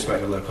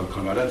participate in the local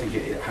economy. I don't think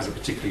it has a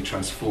particularly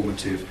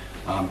transformative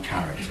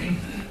character.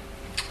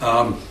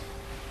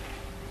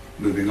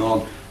 Moving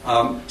on.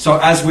 So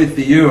as with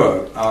the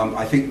euro,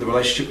 I think the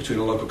relationship between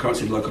a local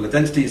currency and local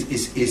identity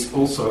is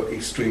also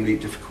extremely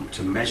difficult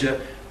to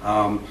measure,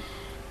 and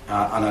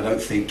I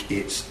don't think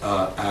it's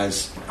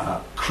as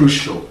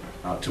crucial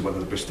to whether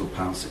the Bristol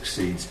pound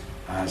succeeds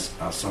as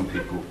some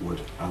people would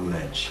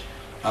allege.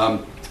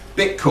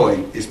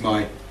 Bitcoin is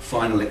my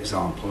final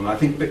example, and I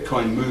think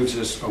Bitcoin moves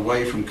us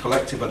away from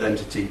collective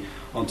identity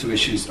onto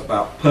issues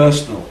about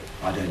personal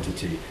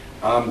identity.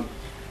 And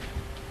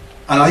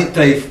I think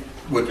Dave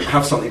would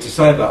have something to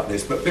say about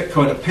this, but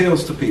Bitcoin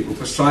appeals to people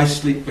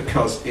precisely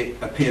because it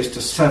appears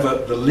to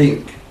sever the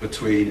link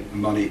between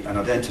money and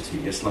identity.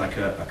 It's like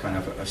a kind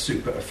of a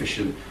super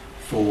efficient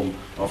form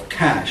of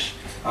cash.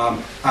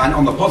 And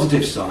on the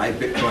positive side,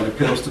 Bitcoin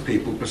appeals to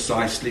people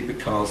precisely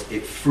because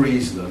it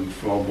frees them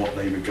from what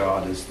they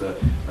regard as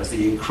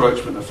the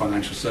encroachment of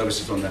financial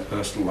services on their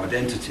personal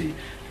identity.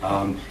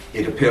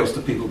 It appeals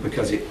to people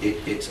because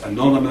it's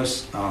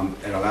anonymous.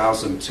 It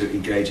allows them to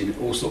engage in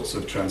all sorts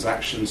of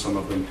transactions, some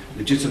of them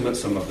legitimate,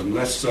 some of them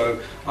less so,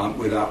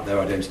 without their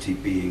identity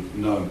being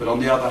known. But on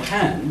the other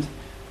hand,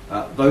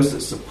 those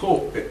that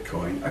support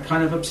Bitcoin are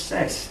kind of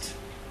obsessed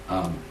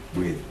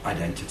with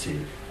identity.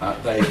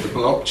 The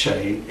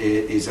blockchain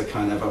is a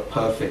kind of a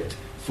perfect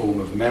form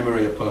of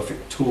memory, a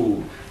perfect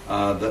tool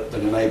that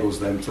enables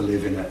them to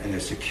live in a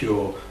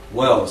secure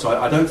world. So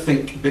I don't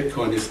think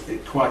Bitcoin is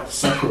quite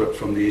separate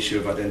from the issue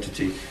of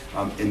identity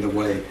in the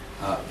way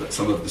that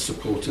some of the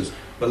supporters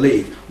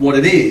believe. What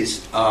it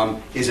is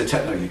a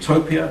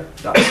techno-utopia.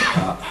 That's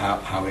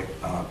how it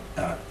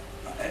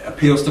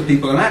appeals to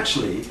people. And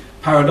actually,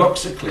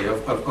 paradoxically,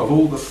 of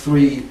all the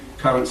three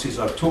currencies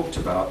I've talked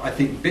about, I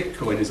think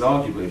Bitcoin is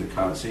arguably the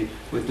currency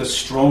with the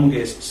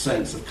strongest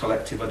sense of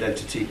collective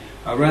identity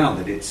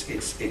around it.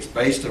 It's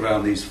based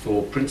around these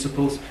four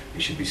principles.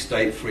 It should be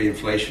state-free,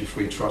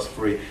 inflation-free,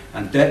 trust-free,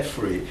 and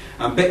debt-free.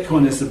 And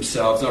Bitcoiners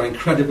themselves are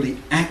incredibly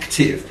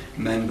active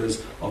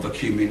members of a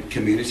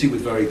community with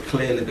very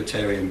clear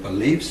libertarian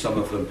beliefs, some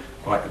of them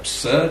quite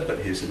absurd, but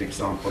here's an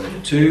example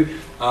of two.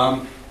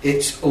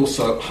 It's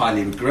also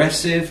highly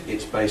regressive.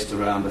 It's based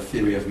around a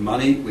theory of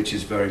money, which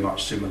is very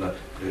much similar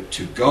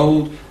to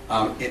gold.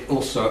 It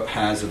also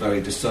has a very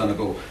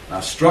discernible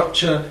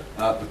structure.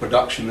 The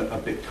production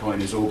of Bitcoin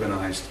is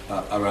organized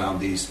around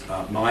these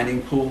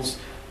mining pools.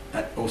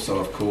 It also,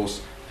 of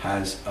course,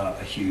 has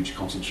a huge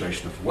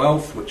concentration of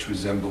wealth, which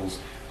resembles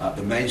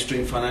the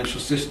mainstream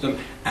financial system.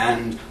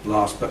 And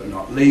last but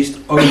not least,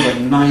 over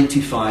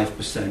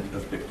 95%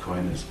 of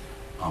Bitcoiners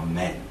are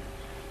men.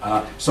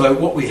 So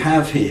what we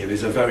have here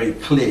is a very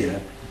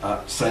clear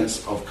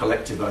sense of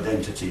collective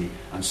identity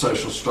and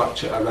social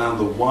structure around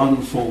the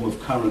one form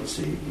of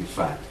currency, in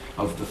fact,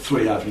 of the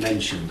three I've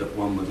mentioned, that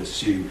one would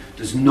assume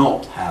does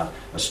not have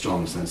a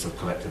strong sense of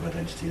collective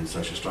identity and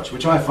social structure,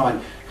 which I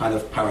find kind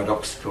of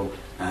paradoxical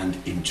and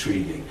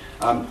intriguing.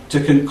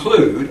 To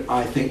conclude,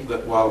 I think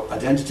that while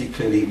identity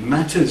clearly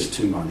matters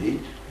to money,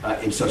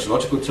 In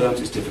sociological terms,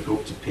 it's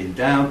difficult to pin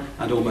down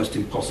and almost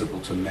impossible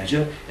to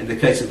measure. In the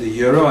case of the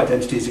euro,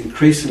 identity is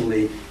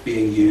increasingly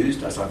being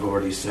used, as I've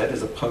already said,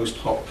 as a post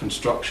hoc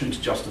construction to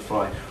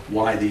justify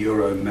why the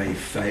euro may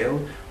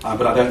fail.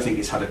 But I don't think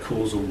it's had a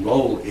causal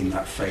role in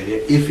that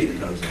failure, if it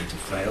goes on to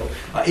fail.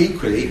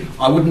 Equally,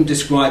 I wouldn't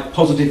describe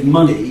positive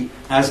money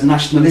as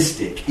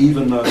nationalistic,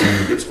 even though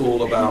it's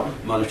all about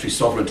monetary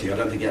sovereignty. I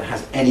don't think it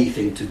has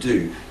anything to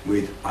do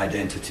with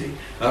identity.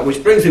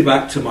 Which brings me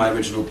back to my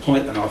original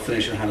point, and I'll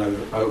finish and hand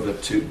over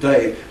to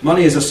Dave.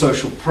 Money is a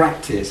social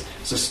practice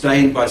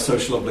sustained by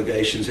social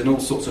obligations in all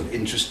sorts of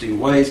interesting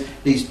ways.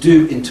 These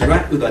do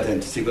interact with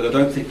identity, but I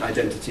don't think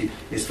identity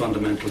is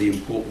fundamentally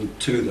important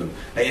to them.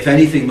 If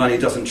anything, money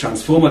doesn't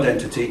transform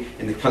identity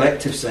in the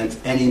collective sense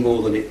any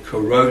more than it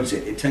corrodes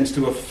it. It tends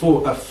to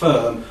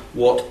affirm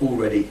what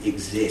already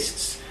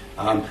exists.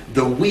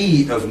 The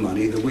we of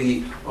money, the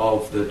we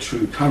of the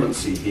true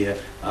currency here,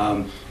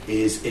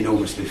 is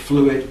enormously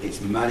fluid,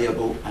 it's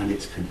malleable, and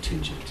it's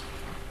contingent.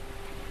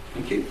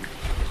 Thank you.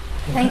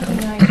 Thank you,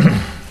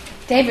 Nigel.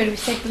 David, we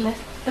saved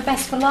the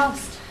best for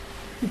last.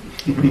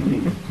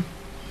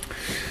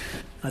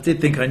 I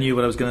did think I knew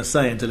what I was going to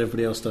say until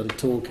everybody else started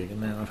talking,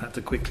 and now I've had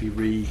to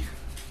quickly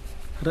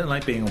I don't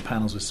like being on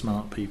panels with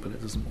smart people.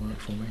 It doesn't work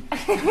for me.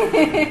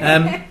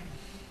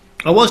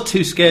 I was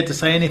too scared to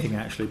say anything,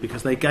 actually,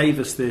 because they gave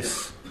us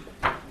this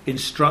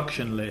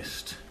instruction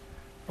list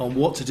on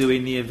what to do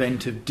in the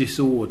event of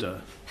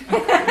disorder, which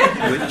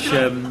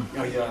oh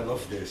yeah, I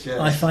love this. Yes.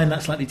 I find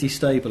that slightly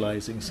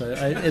destabilising. So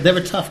they're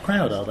a tough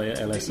crowd, are they, at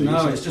LSE?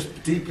 No, it's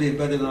just deeply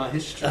embedded in our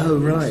history. Oh,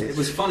 right. It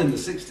was fun in the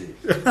 60s.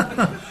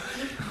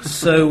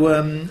 So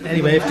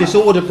anyway, if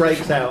disorder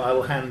breaks out, I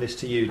will hand this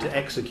to you to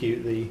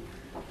execute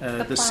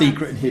the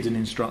secret and hidden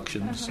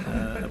instructions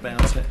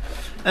about it.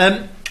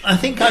 I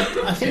think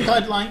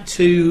I'd like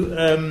to,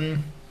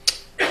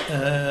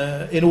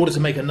 in order to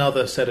make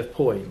another set of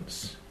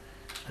points.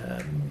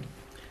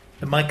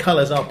 And my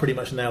colours are pretty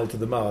much nailed to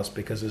the mast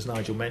because, as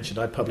Nigel mentioned,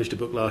 I published a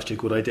book last year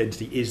called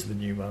 "Identity is the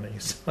New Money,"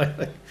 so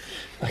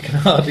I can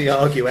hardly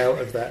argue out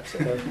of that.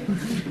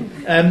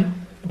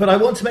 But I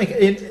want to make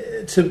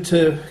it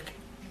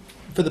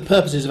for the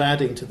purposes of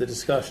adding to the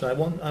discussion. I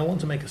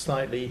want to make a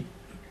slightly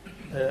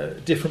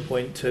different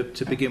point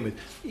to begin with.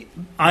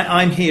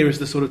 I'm here as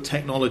the sort of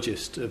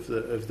technologist of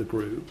the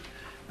group,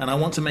 and I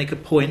want to make a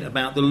point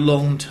about the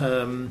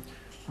long-term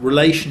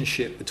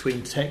relationship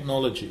between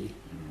technology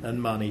and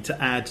money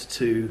to add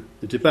to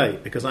the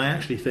debate, because I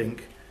actually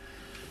think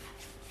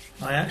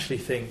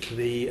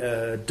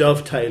the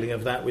dovetailing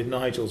of that with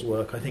Nigel's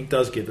work, I think,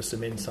 does give us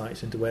some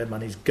insights into where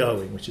money's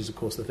going, which is, of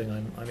course, the thing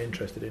I'm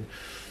interested in.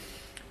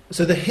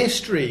 So the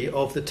history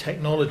of the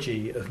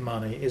technology of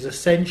money is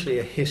essentially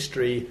a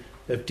history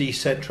of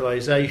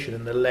decentralisation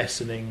and the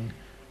lessening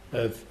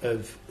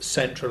of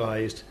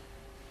centralised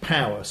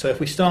power. So if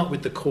we start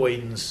with the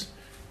coins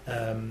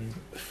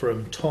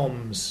from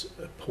Tom's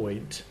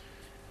point,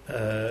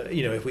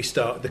 if we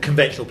start the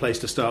conventional place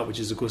to start, which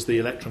is of course the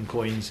electrum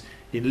coins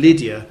in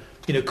Lydia,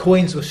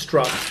 coins were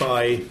struck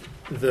by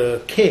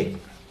the king.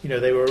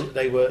 They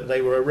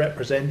were a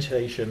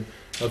representation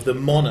of the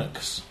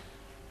monarch's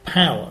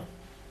power.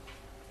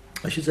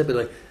 I should say,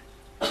 but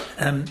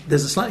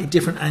there's a slightly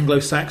different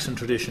Anglo-Saxon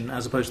tradition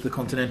as opposed to the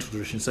continental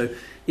tradition. So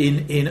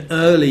in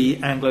early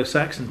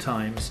Anglo-Saxon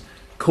times,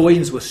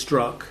 coins were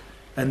struck,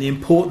 and the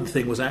important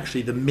thing was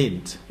actually the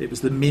mint. It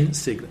was the mint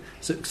signet.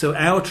 So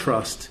our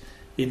trust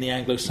in the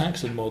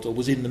Anglo-Saxon model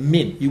was in the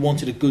mint. You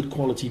wanted a good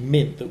quality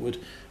mint that would,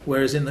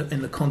 whereas in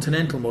the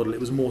continental model, it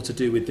was more to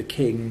do with the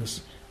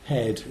king's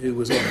head who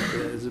was on it.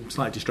 There's a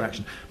slight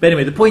distraction. But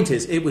anyway, the point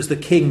is, it was the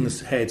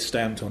king's head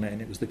stamped on it,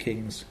 and it was the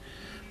king's.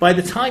 By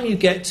the time you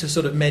get to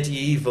sort of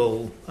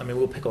medieval,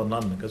 we'll pick on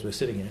London because we're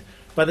sitting here.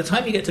 By the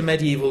time you get to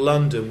medieval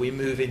London, we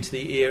move into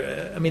the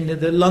era.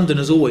 London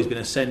has always been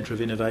a centre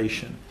of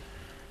innovation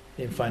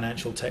in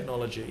financial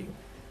technology.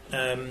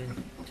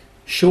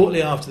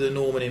 Shortly after the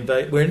Norman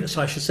invasion,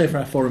 so I should say for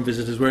our foreign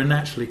visitors, we're a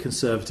naturally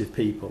conservative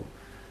people.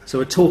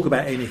 So a talk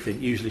about anything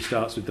usually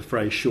starts with the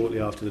phrase "shortly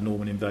after the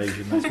Norman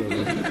invasion."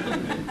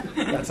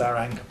 That's our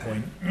anchor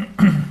point.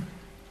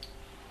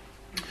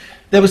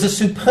 There was a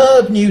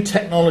superb new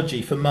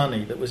technology for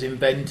money that was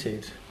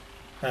invented,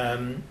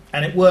 and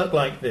it worked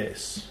like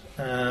this.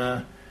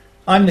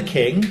 I'm the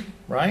king,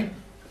 right?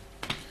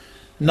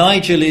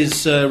 Nigel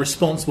is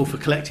responsible for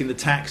collecting the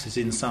taxes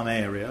in some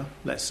area,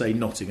 let's say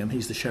Nottingham.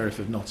 He's the Sheriff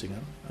of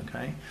Nottingham,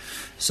 okay?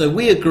 So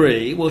we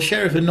agree, well,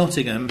 Sheriff of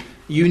Nottingham,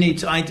 you need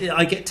to... I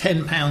get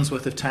 £10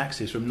 worth of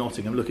taxes from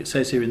Nottingham. Look, it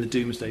says here in the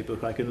Doomsday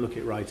Book, I can look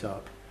it right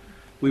up.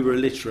 We were a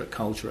literate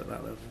culture at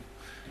that level.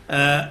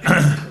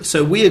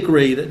 So we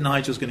agree that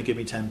Nigel's going to give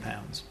me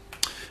 £10.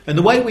 And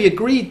the way we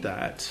agreed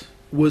that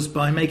was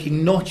by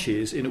making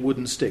notches in a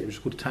wooden stick, which is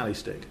called a tally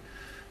stick.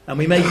 And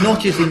we made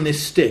notches in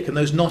this stick, and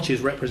those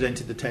notches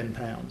represented the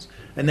 £10.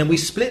 And then we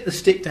split the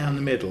stick down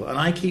the middle, and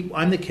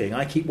I'm the king,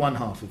 I keep one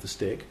half of the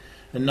stick,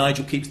 and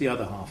Nigel keeps the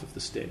other half of the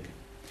stick.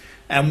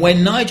 And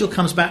when Nigel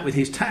comes back with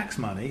his tax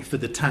money for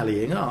the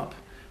tallying up,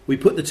 we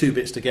put the two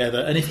bits together,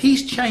 and if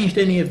he's changed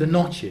any of the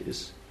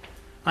notches,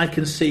 I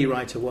can see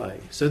right away.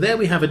 So there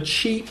we have a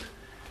cheap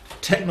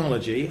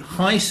technology,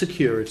 high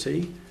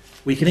security.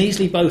 We can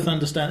easily both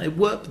understand it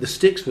worked. The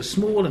sticks were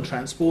small and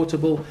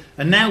transportable,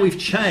 and now we've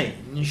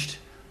changed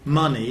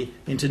money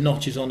into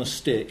notches on a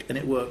stick, and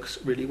it works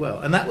really well.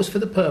 And that was for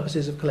the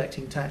purposes of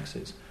collecting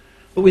taxes.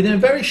 But within a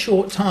very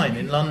short time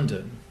in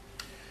London,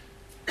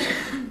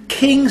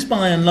 kings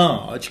by and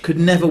large could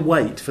never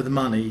wait for the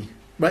money.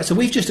 Right, so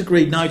we've just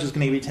agreed Nigel's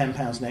going to give me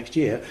 £10 next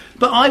year,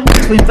 but I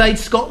want to invade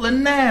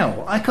Scotland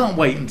now. I can't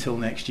wait until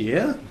next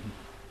year.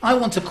 I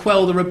want to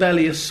quell the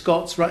rebellious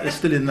Scots. Right, they're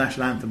still in the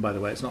national anthem, by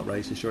the way. It's not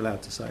racist. You're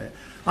allowed to say it.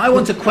 I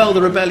want to quell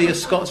the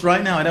rebellious Scots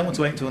right now. I don't want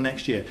to wait until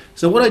next year.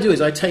 So what I do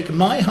is I take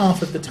my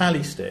half of the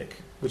tally stick,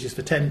 which is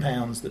for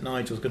 £10 that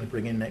Nigel's going to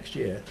bring in next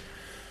year,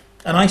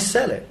 and I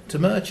sell it to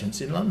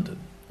merchants in London.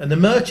 And the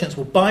merchants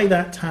will buy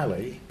that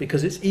tally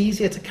because it's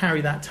easier to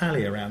carry that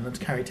tally around than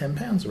to carry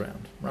 £10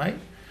 around, right?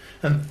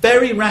 And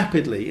very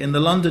rapidly in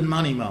the London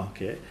money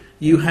market,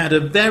 you had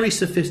a very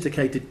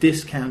sophisticated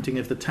discounting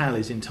of the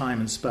tallies in time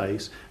and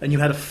space, and you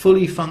had a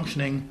fully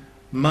functioning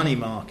money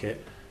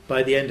market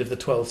by the end of the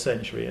 12th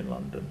century in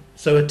London.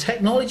 So a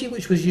technology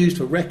which was used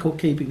for record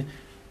keeping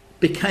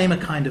became a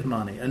kind of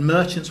money, and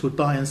merchants would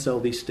buy and sell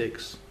these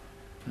sticks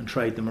and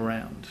trade them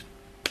around.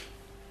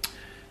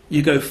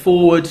 You go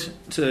forward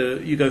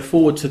to you're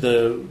referring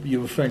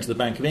to the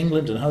Bank of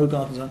England and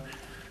Hogarth and so on.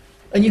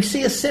 And you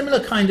see a similar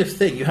kind of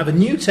thing. You have a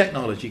new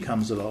technology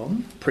comes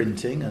along,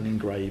 printing and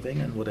engraving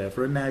and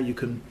whatever, and now you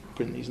can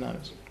print these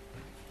notes.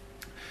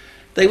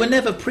 They were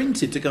never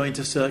printed to go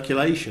into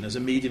circulation as a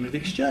medium of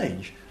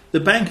exchange. The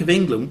Bank of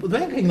England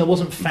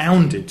wasn't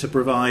founded to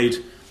provide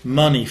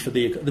money for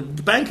the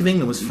Bank of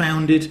England was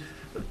founded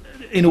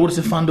in order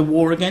to fund a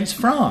war against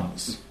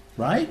France,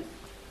 right?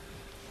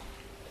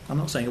 I'm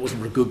not saying it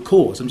wasn't for a good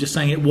cause. I'm just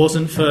saying it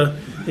wasn't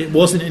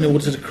in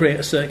order to create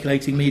a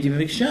circulating medium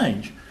of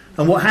exchange.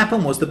 And what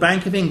happened was the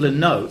Bank of England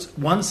notes,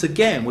 once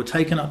again, were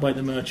taken up by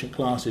the merchant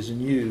classes and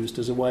used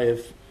as a way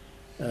of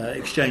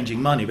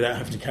exchanging money without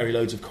having to carry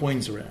loads of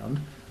coins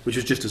around, which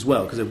was just as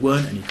well, because there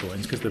weren't any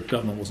coins, because the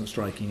government wasn't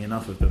striking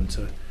enough of them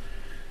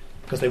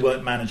because they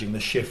weren't managing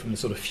the shift from the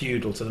sort of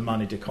feudal to the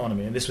moneyed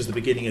economy. And this was the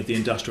beginning of the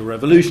Industrial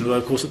Revolution, although,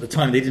 of course, at the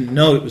time they didn't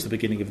know it was the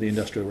beginning of the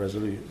Industrial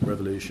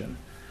Revolution.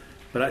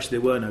 But actually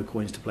there were no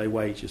coins to pay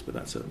wages, but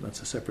that's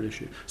a separate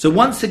issue. So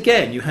once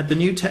again, you had the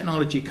new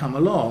technology come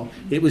along.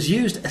 It was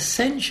used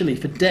essentially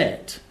for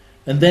debt,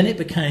 and then it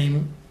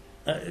became,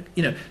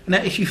 Now,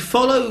 if you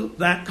follow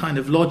that kind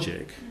of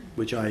logic,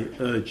 which I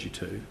urge you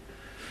to,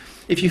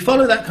 if you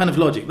follow that kind of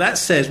logic, that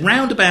says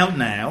round about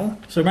now,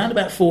 so round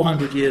about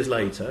 400 years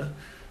later,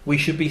 we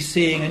should be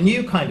seeing a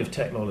new kind of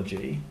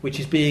technology which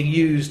is being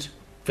used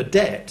for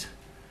debt,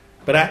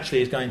 but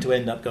actually is going to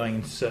end up going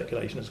into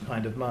circulation as a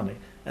kind of money.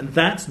 And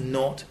that's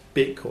not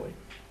Bitcoin.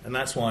 And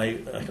that's why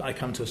I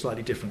come to a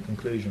slightly different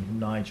conclusion from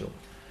Nigel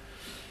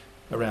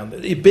around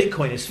that.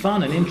 Bitcoin is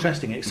fun and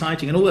interesting,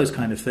 exciting, and all those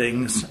kind of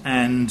things.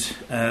 And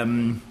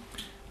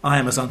I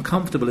am as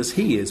uncomfortable as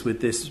he is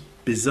with this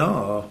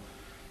bizarre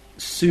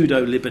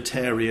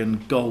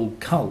pseudo-libertarian gold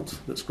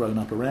cult that's grown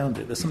up around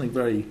it. There's something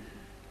very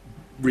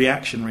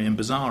reactionary and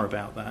bizarre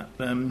about that.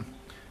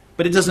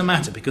 But it doesn't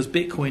matter, because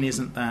Bitcoin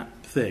isn't that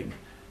thing.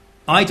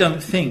 I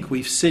don't think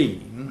we've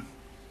seen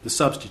the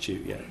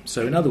substitute yet.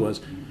 So in other words,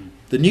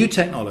 the new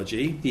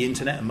technology, the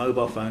internet and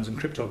mobile phones and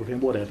cryptography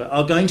and whatever,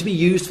 are going to be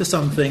used for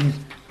something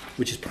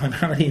which is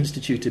primarily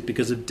instituted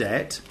because of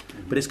debt,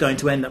 but it's going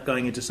to end up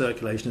going into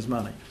circulation as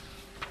money.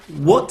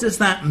 What does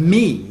that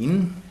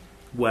mean?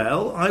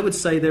 Well, I would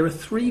say there are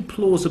three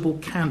plausible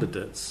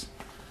candidates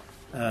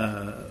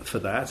for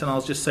that, and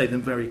I'll just say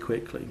them very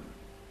quickly.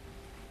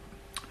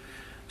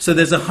 So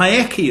there's a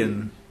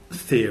Hayekian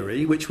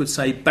theory which would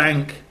say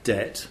bank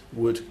debt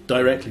would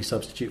directly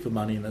substitute for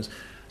money in those.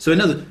 So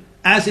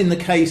as in the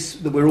case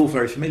that we're all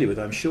very familiar with,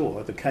 I'm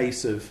sure, the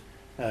case of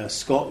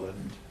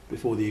Scotland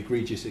before the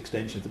egregious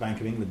extension of the Bank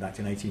of England Act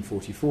in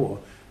 1844,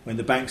 when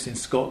the banks in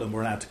Scotland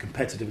were allowed to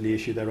competitively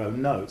issue their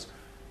own notes.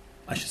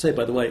 I should say,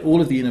 by the way, all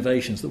of the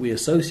innovations that we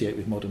associate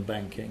with modern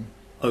banking,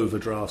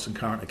 overdrafts and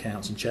current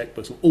accounts and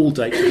checkbooks, all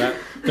date to that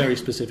very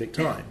specific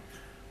time,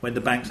 when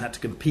the banks had to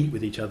compete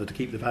with each other to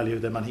keep the value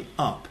of their money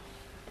up.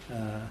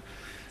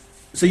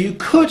 So you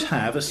could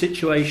have a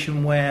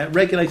situation where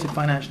regulated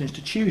financial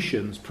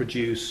institutions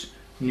produce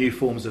new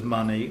forms of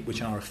money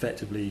which are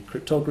effectively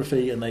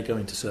cryptography, and they go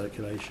into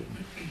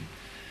circulation.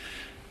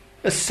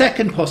 A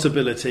second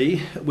possibility,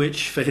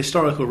 which for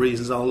historical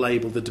reasons I'll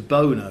label the de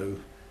Bono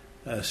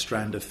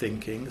strand of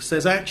thinking,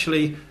 says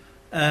actually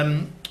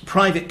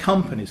private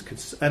companies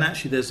could, and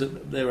actually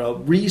there are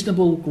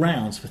reasonable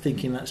grounds for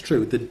thinking that's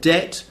true. The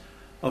debt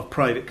of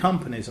private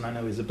companies, and I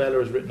know Izabella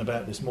has written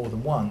about this more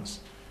than once,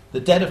 the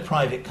debt of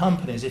private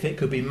companies, if it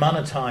could be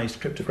monetized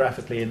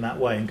cryptographically in that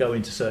way and go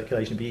into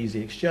circulation and be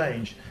easily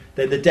exchanged,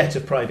 then the debt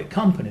of private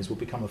companies will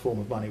become a form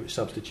of money which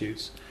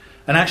substitutes.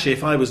 And actually,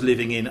 if I was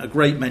living in a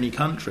great many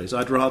countries,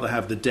 I'd rather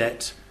have the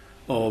debt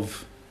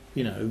of,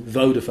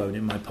 Vodafone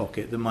in my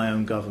pocket than my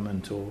own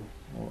government or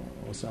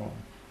so on.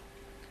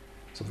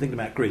 So I'm thinking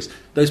about Greece.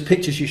 Those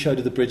pictures you showed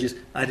of the bridges,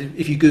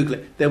 if you Google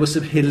it, there were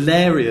some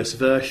hilarious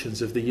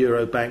versions of the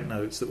euro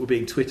banknotes that were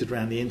being twittered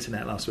around the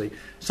internet last week.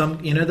 Some,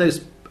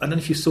 those, I don't know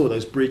if you saw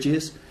those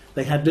bridges.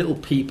 They had little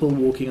people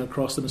walking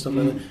across them and stuff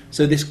like that.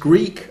 So this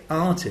Greek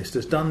artist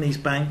has done these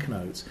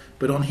banknotes,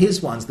 but on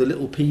his ones, the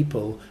little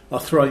people are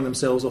throwing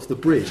themselves off the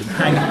bridge and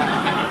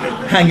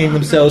hanging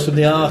themselves from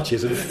the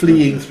arches and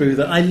fleeing through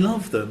the... I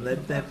love them.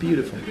 They're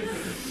beautiful.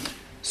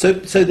 So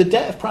the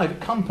debt of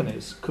private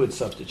companies could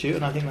substitute,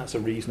 and I think that's a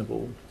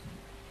reasonable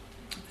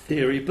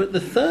theory. But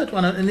the third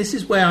one, and this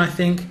is where I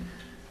think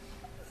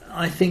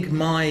my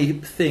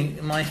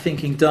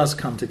thinking does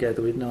come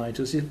together with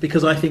Nigel's,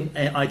 because I think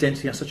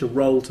identity has such a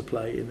role to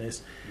play in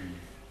this,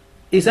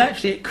 is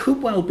actually it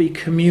could well be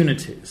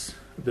communities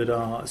that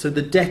are... So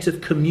the debt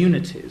of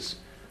communities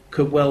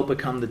could well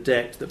become the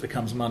debt that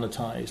becomes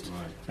monetised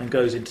and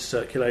goes into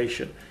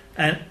circulation.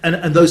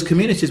 And those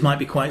communities might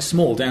be quite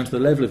small, down to the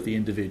level of the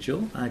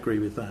individual. I agree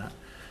with that.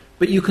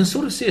 But you can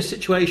sort of see a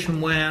situation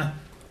where...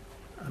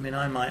 I mean,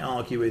 I might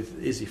argue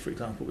with Izzy, for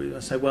example. I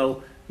say,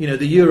 well,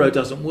 the euro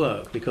doesn't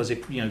work because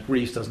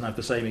Greece doesn't have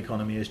the same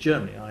economy as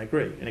Germany. I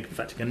agree. And in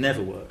fact, it can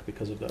never work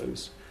because of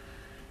those.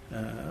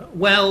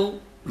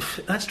 Well,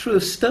 that's true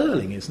of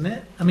sterling, isn't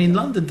it? I mean,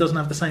 London doesn't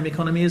have the same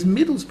economy as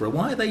Middlesbrough.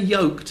 Why are they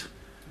yoked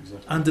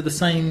under the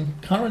same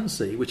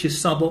currency, which is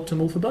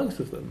suboptimal for both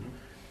of them?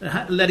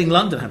 Letting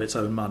London have its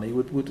own money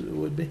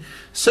would be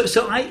so.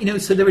 So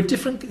there are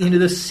different.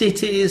 The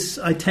cities.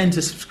 I tend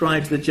to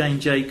subscribe to the Jane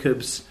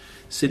Jacobs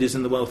cities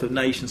and the wealth of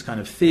nations kind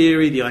of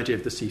theory, the idea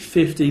of the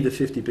C50, the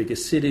 50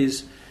 biggest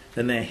cities,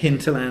 and their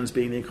hinterlands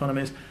being the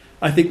economies.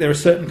 I think there are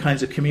certain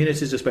kinds of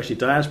communities, especially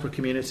diaspora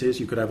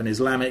communities. You could have an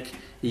Islamic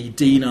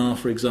dinar,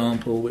 for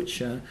example,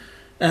 which...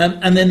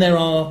 and then there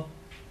are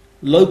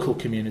local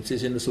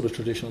communities in the sort of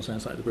traditional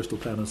sense, like the Bristol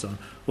Town and so on.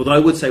 Although I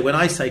would say, when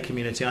I say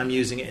community, I'm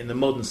using it in the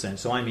modern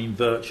sense, so I mean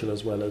virtual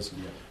as well as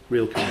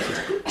real communities.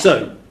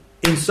 So...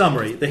 in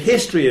summary, the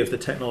history of the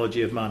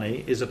technology of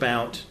money is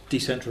about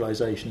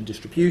decentralisation and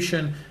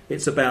distribution.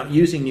 It's about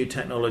using new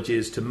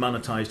technologies to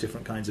monetise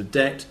different kinds of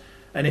debt.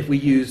 And if we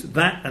use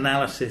that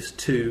analysis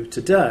to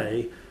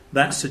today,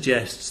 that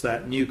suggests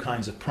that new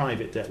kinds of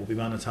private debt will be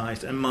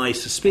monetised. And my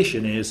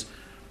suspicion is,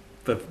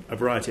 for a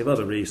variety of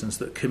other reasons,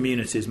 that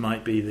communities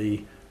might be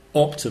the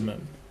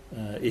optimum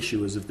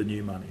issuers of the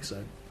new money.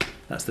 So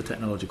that's the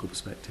technological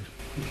perspective.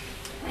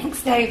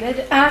 Thanks,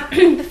 David.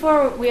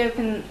 Before we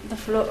open the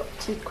floor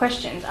to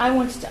questions, I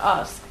wanted to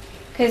ask,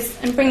 because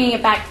I'm bringing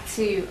it back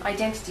to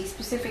identity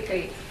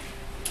specifically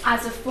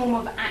as a form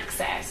of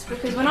access,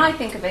 because when I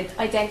think of it,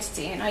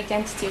 identity and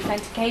identity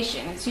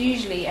authentication, it's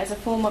usually as a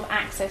form of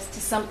access to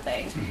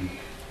something.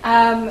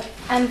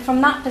 And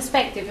from that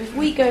perspective, if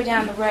we go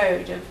down the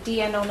road of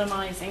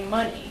de-anonymising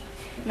money,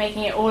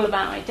 making it all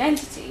about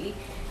identity,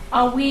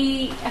 are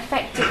we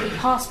effectively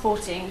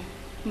passporting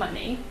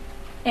money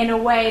in a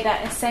way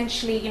that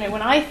essentially,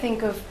 when I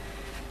think of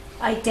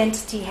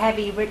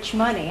identity-heavy, rich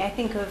money, I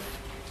think of,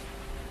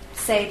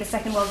 say, the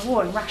Second World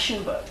War and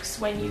ration books,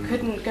 when you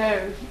couldn't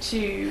go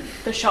to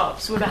the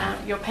shops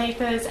without your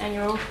papers and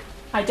your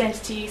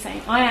identity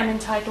saying, I am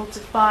entitled to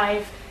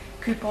 5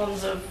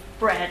 coupons of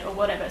bread or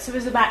whatever. So it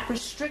was about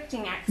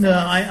restricting access. No,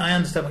 I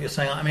understand what you're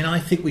saying. I mean, I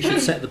think we should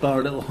set the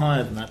bar a little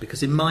higher than that,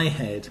 because in my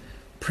head,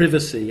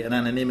 privacy and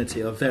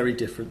anonymity are very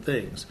different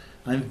things.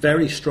 I'm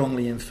very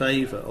strongly in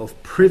favour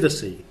of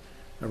privacy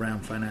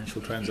around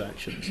financial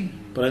transactions,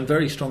 but I'm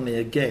very strongly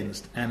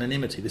against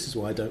anonymity. This is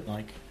why I don't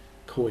like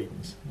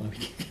coins.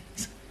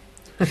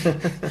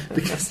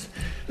 Because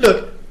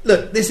look,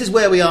 this is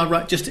where we are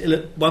right. Just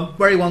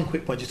one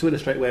quick point, just to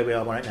illustrate where we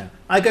are right now.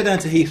 I go down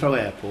to Heathrow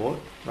Airport,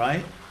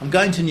 right? I'm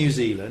going to New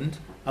Zealand.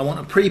 I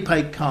want a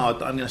prepaid card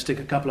that I'm going to stick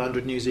a couple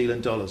 $100 New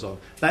Zealand dollars on.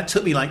 That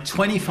took me like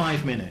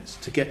 25 minutes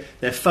to get.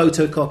 They're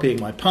photocopying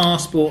my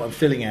passport. I'm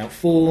filling out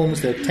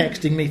forms. They're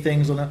texting me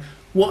things on it.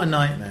 What a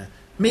nightmare.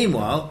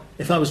 Meanwhile,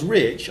 if I was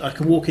rich, I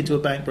can walk into a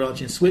bank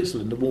branch in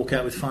Switzerland and walk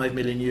out with 5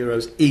 million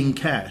euros in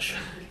cash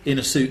in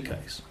a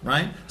suitcase,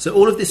 right? So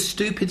all of this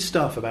stupid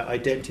stuff about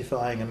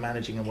identifying and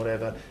managing and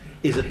whatever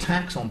is a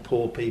tax on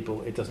poor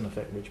people. It doesn't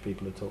affect rich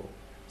people at all.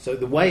 So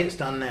the way it's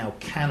done now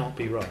cannot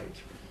be right.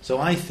 So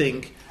I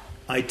think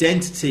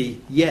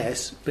identity,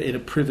 yes, but in a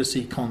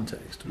privacy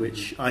context,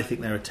 which I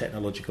think there are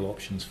technological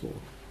options for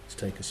to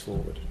take us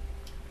forward.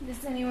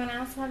 Does anyone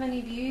else have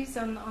any views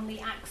on the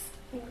access?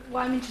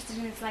 What I'm interested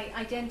in is like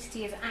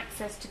identity as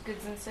access to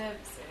goods and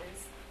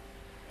services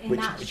in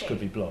that shape. Which could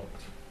be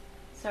blocked.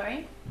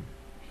 Sorry?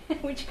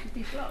 Which could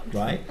be blocked.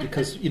 Right,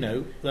 because,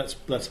 that's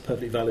a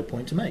perfectly valid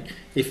point to make.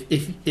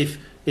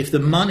 If the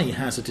money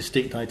has a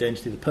distinct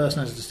identity, the person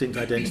has a distinct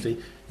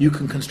identity, you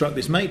can construct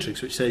this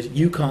matrix which says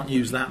you can't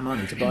use that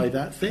money to buy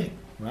that thing,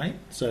 right?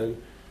 So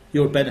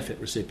you're a benefit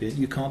recipient,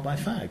 you can't buy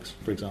fags,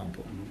 for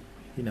example.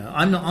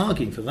 I'm not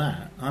arguing for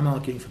that. I'm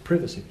arguing for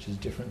privacy, which is a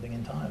different thing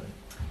entirely.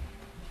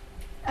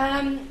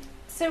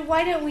 So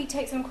why don't we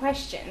take some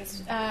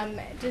questions?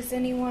 Does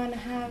anyone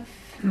have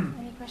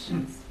any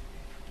questions?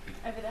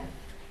 Over there.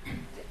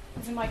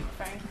 There's a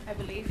microphone, I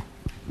believe.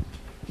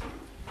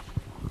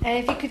 And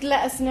if you could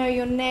let us know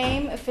your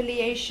name,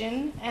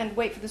 affiliation, and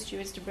wait for the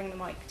stewards to bring the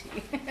mic to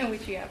you,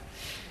 which you have.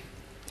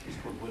 He's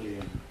called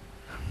William.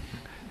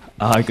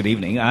 Hi, good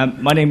evening.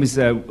 My name is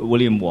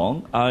William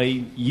Wong.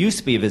 I used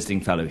to be a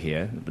visiting fellow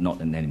here, but not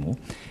anymore.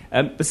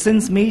 But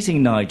since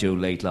meeting Nigel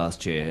late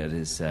last year at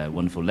his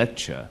wonderful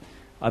lecture,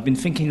 I've been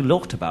thinking a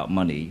lot about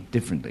money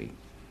differently.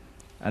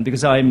 And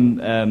because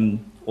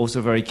I'm also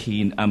a very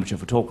keen amateur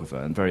photographer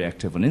and very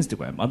active on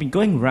Instagram, I've been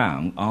going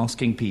around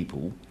asking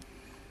people,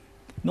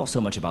 not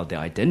so much about their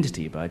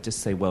identity, but I just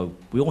say, well,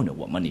 we all know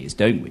what money is,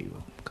 don't we?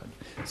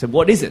 So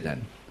what is it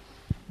then?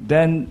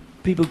 Then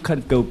people kind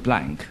of go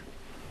blank.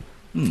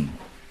 They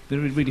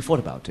really thought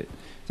about it.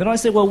 Then I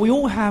say, well, we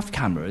all have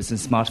cameras and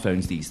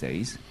smartphones these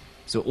days,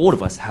 so all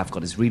of us have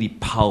got this really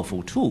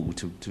powerful tool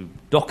to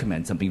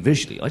document something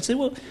visually. I say,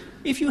 well,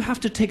 if you have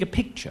to take a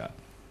picture,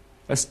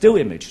 a still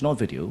image, not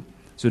video,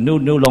 so no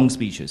long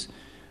speeches,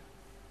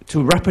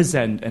 to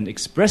represent and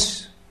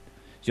express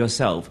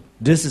yourself,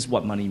 this is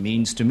what money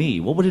means to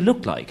me. What would it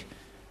look like?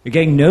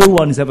 Again, no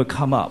one has ever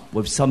come up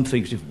with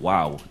something,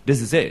 wow,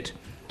 this is it.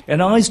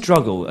 And I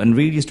struggle, and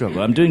really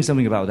struggle. I'm doing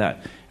something about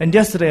that. And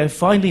yesterday I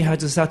finally had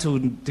to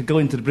settle to go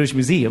into the British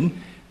Museum,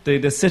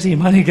 the City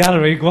Money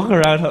Gallery, walk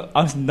around.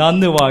 I was none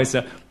the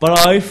wiser.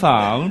 But I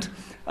found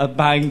a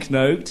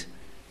banknote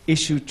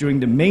issued during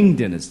the Ming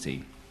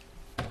Dynasty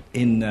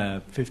in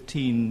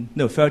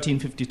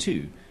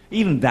 1352.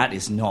 Even that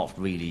is not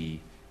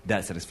really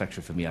that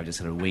satisfactory for me. I'm just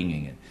sort of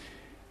winging it.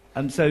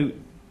 And so,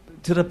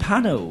 to the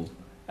panel,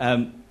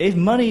 if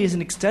money is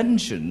an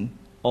extension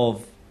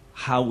of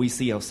how we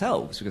see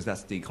ourselves, because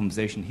that's the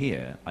conversation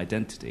here,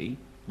 identity.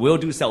 We'll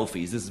do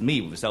selfies. This is me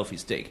with a selfie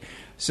stick.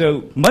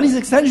 So money is an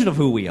extension of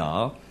who we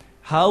are.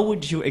 How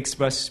would you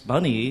express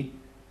money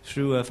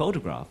through a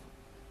photograph?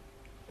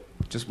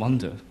 Just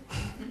wonder.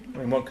 I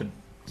mean, one could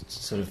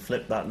sort of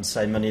flip that and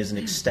say money is an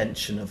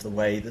extension of the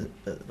way,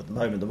 at the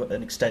moment,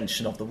 an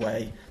extension of the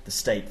way the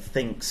state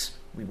thinks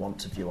we want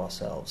to view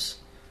ourselves.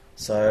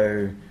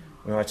 So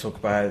when I talk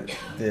about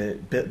the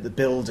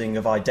building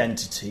of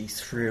identity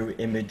through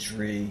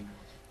imagery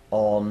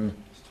on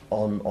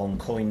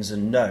coins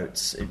and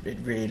notes, it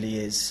really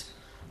is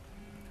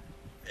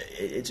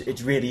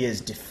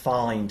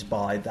defined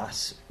by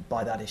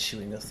that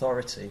issuing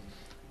authority.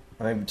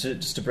 I mean,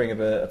 just to bring up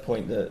a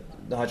point that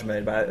Nigel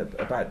made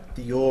about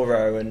the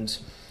euro, and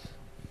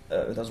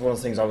that was one of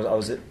the things I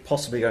was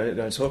possibly going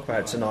to talk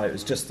about tonight. It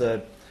was just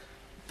the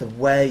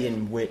way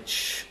in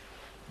which,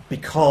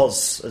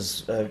 because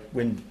as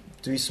when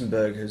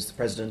Duisenberg, who's the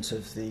president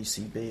of the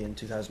ECB in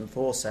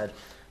 2004, said,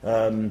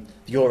 the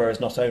euro has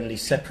not only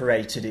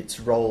separated its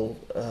role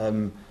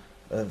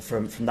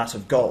from that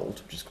of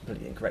gold, which is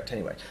completely incorrect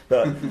anyway,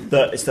 but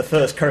it's the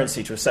first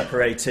currency to have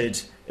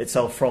separated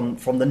itself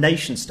from the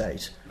nation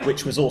state,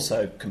 which was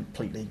also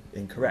completely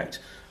incorrect.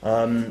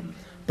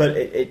 But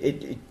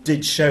it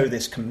did show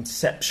this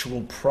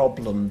conceptual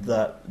problem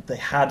that they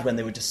had when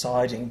they were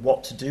deciding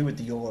what to do with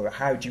the euro.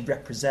 How do you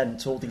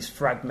represent all these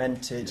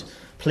fragmented,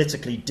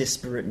 politically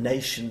disparate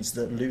nations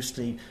that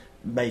loosely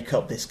make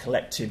up this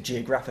collective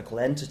geographical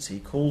entity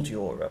called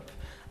Europe,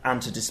 and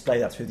to display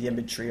that through the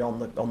imagery on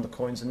the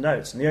coins and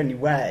notes? And the only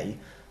way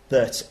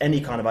that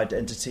any kind of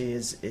identity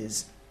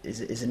is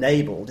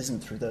enabled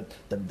isn't through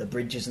the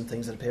bridges and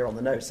things that appear on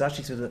the notes. It's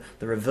actually through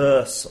the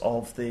reverse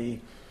of the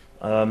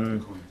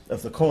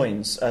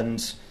coins.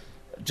 And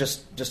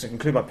just to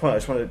conclude my point, I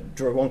just want to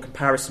draw one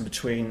comparison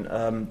between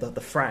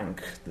the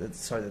franc,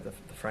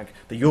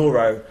 the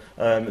euro,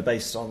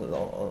 based on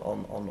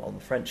the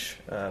French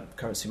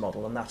currency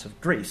model, and that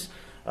of Greece.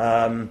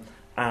 And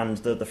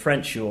the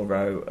French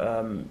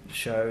euro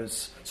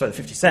the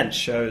 50 cents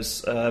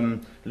shows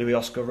Louis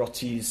Oscar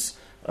Rotti's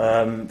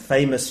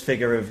famous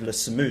figure of Le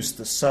Semus,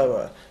 the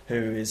sower, who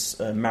is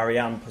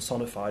Marianne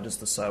personified as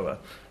the sower,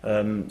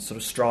 sort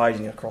of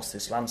striding across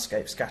this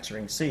landscape,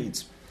 scattering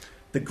seeds.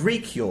 The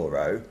Greek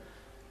euro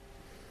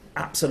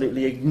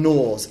absolutely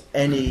ignores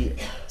any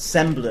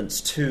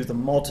semblance to the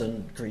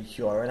modern Greek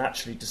euro and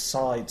actually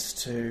decides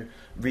to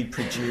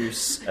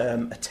reproduce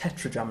a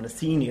tetradrachm, an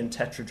Athenian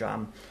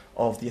tetradrachm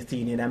of the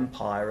Athenian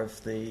Empire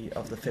of the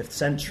 5th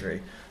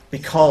century,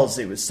 because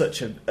it was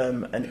such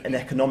an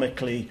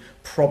economically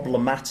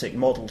problematic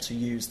model to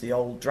use the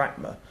old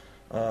drachma,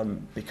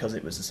 because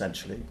it was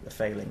essentially a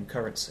failing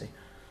currency.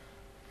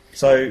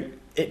 So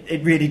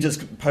it really does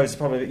pose a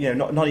problem.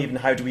 Not even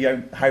how do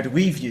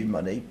we view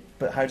money,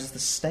 but how does the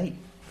state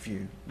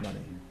view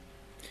money?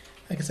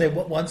 I can say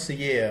once a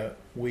year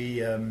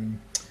we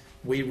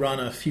run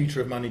a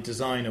Future of Money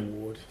Design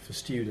Award for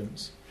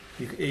students.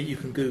 You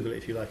can Google it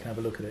if you like and have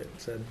a look at it.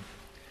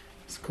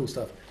 It's cool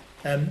stuff.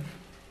 I'm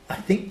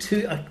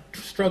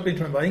struggling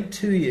to remember. I think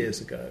 2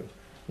 years ago,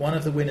 one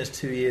of the winners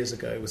 2 years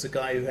ago was a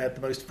guy who had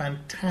the most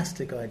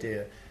fantastic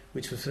idea,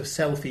 which was for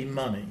selfie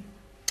money.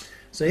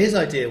 So his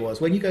idea was,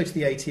 when you go to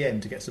the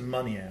ATM to get some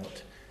money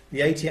out,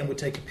 the ATM would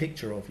take a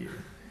picture of you,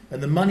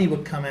 and the money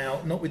would come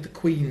out not with the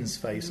Queen's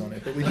face on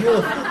it, but with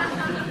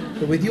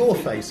your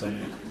face on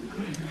it,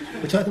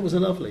 which I thought was a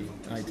lovely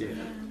idea.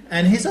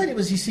 And his idea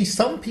was, you see,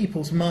 some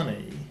people's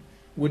money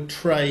would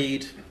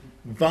trade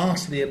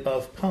vastly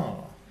above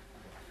par,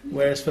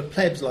 whereas for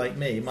plebs like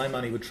me, my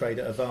money would trade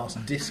at a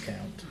vast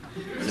discount.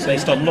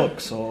 Based on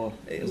looks, or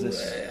is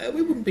this? It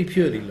wouldn't be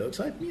purely looks.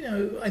 I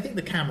think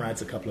the camera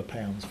adds a couple of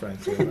pounds,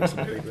 frankly.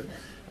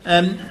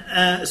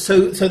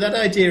 So that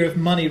idea of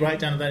money right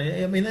down to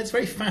that, I mean, that's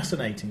very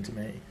fascinating to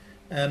me.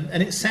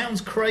 And it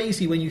sounds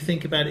crazy when you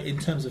think about it in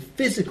terms of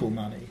physical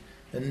money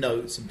and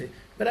notes,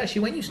 but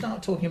actually when you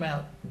start talking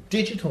about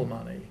digital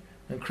money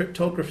and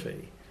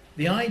cryptography,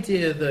 the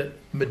idea that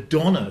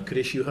Madonna could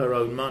issue her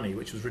own money,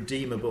 which was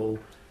redeemable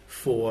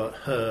for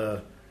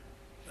her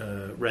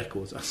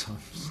records.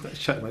 Records.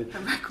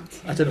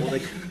 I don't know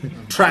what they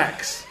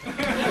tracks.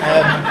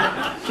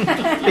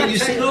 But you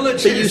see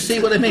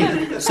what I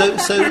mean. So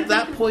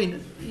that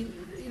point,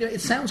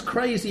 it sounds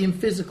crazy in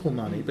physical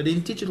money, but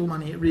in digital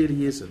money, it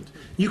really isn't.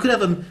 You could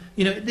have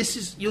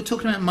you're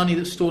talking about money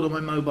that's stored on my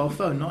mobile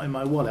phone, not in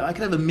my wallet. I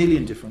could have 1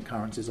 million different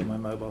currencies on my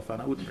mobile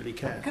phone. I wouldn't really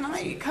care. Can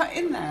I cut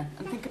in there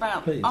and think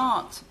about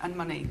art and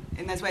money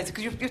in those ways?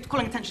 Because you're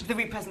calling attention to the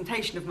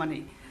representation of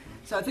money.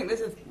 So I think this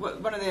is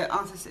one of the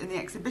answers in the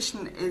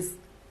exhibition is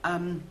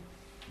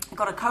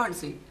got a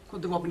currency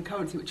called the Robin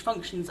currency, which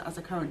functions as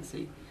a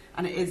currency.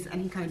 And it is, and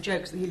he kind of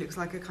jokes that he looks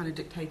like a kind of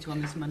dictator on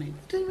this money.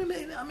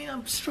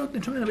 I'm struggling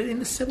to remember.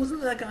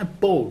 Wasn't there that guy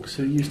Boggs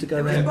who used to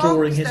go around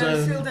drawing his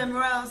own? Silde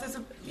Morales.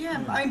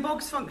 I mean,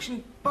 Boggs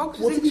functioned. Boggs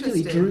was what did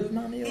interesting. He do? He drew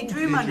money. He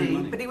drew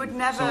money, but he would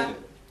never.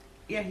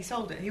 He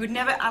sold it. He would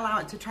never allow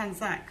it to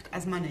transact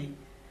as money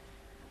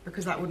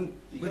because that wouldn't.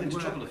 He got into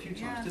trouble a few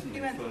times, didn't he,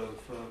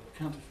 for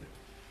counterfeit?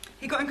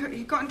 He got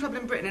in trouble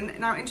in Britain, and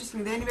now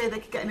interestingly, the only way they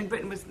could get him in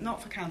Britain was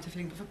not for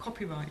counterfeiting, but for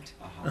copyright.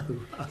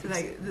 So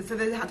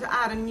they had to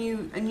add a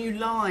new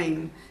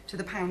line to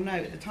the pound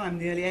note at the time, in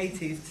the early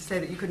 80s, to say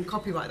that you couldn't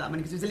copyright that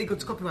money because it was illegal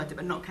to copyright it,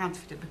 but not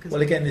counterfeit it because.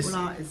 Well, again,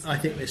 I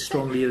think this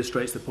strongly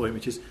illustrates the point,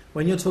 which is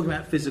when you're talking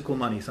about physical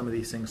money, some of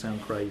these things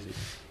sound crazy.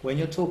 When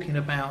you're talking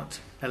about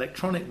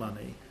electronic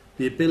money,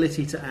 the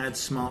ability to add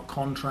smart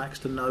contracts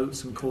to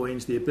notes and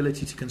coins, the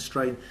ability to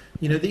constrain,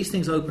 these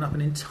things open up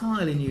an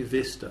entirely new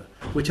vista,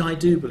 which I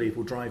do believe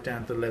will drive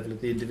down to the level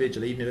of the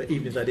individual,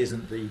 even if that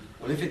isn't the.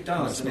 Well, if it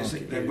does,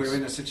 then we're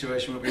in a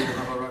situation where we all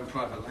have our own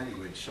private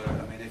language. So,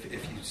 I mean, if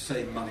you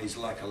say money's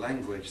like a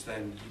language,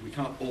 then we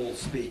can't all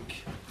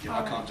speak.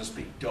 I can't just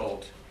speak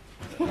Dodd.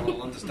 No one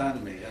will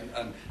understand me.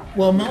 And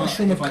well,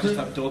 Marshall if I just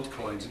have Dodd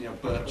coins and you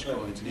have Birch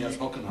coins and he has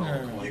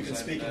Hockenhull coins. You can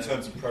speak in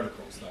terms of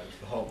protocols, though.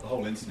 The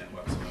whole internet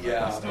works on that.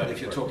 Yeah, but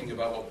if you're talking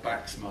about what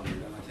backs money,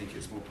 then I think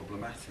it's more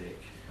problematic.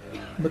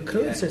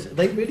 McLuhan says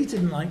they really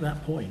didn't like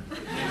that point.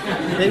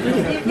 They really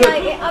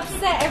it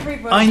upset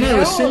everybody. I know.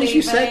 As soon as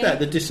you said that,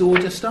 the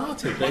disorder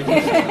started.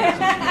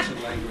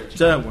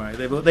 Don't worry.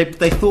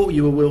 They thought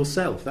you were Will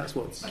Self. That's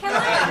what's. Can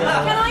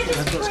I just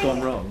that's what's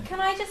gone wrong.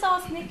 Can I just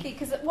ask Nicky,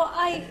 because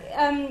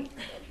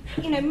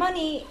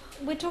money.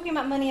 We're talking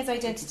about money as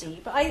identity,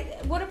 but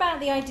what about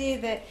the idea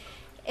that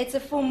it's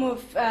a form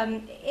of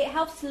it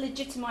helps to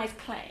legitimise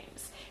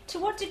claims? To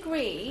what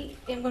degree,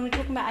 when we're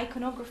talking about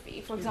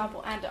iconography, for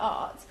example, and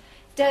art,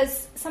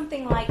 does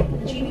something like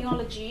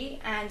genealogy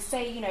and,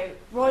 say,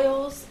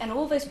 royals and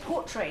all those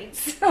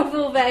portraits of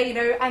all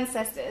their,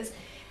 ancestors,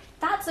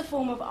 that's a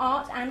form of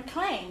art and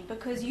claim,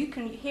 because you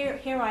can,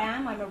 here I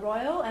am, I'm a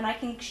royal, and I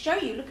can show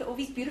you, look at all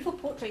these beautiful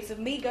portraits of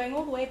me going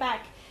all the way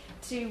back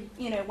to,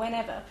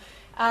 whenever.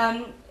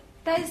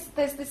 There's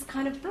this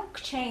kind of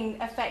blockchain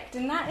effect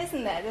in that,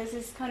 isn't there? There's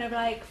this kind of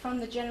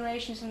from the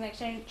generation to the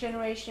next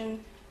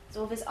generation,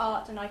 there's all this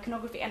art and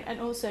iconography,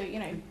 and also,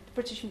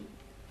 British,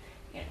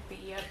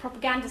 the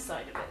propaganda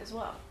side of it as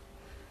well.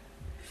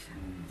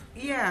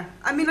 Yeah,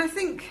 I mean, I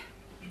think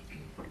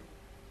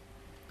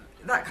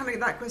that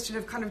question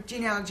of kind of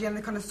genealogy and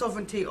the kind of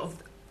sovereignty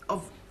of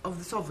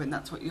the sovereign,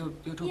 that's what you're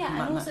talking about.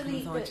 Yeah, and also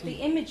the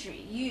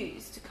imagery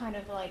used to kind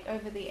of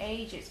over the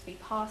ages be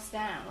passed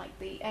down, like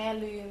the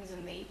heirlooms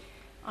and the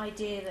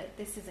idea that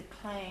this is a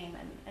claim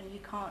and you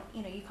can't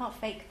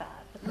fake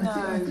that.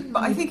 No,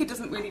 but I think it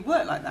doesn't really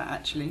work like that,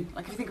 actually.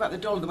 Like, if you think about the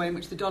dollar, the way in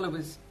which the dollar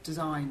was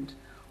designed,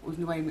 or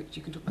the way in which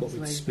you can talk about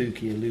the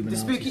spooky Illuminati. The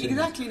spooky,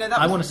 exactly. No,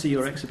 I want to see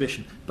your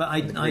exhibition. But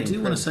I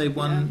do want to say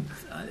one...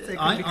 Yeah.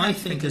 I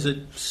think as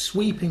a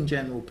sweeping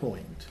general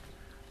point,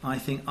 I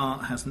think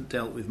art hasn't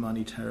dealt with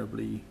money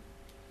terribly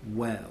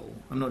well.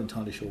 I'm not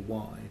entirely sure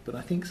why, but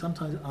I think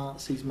sometimes art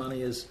sees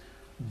money as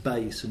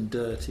base and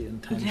dirty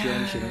and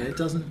tangential, and it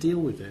doesn't deal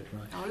with it,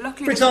 right? Oh,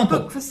 for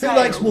example, who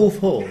likes Wolf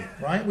Hall,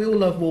 right? We all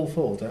love Wolf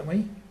Hall, don't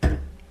we?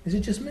 Is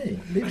it just me?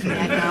 Literally.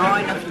 Yeah, no,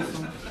 I love Wolf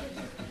Hall.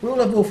 We all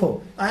love Wolf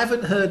Hall. I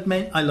haven't heard...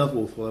 I love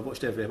Wolf Hall. I've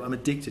watched every episode. I'm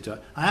addicted to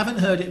it. I haven't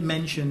heard it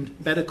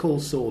mentioned... Better Call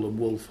Saul and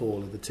Wolf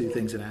Hall are the two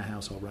things in our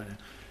household right now.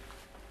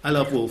 I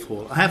love Wolf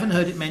Hall. I haven't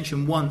heard it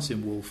mentioned once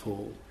in Wolf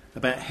Hall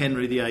about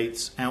Henry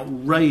VIII's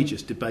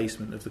outrageous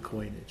debasement of the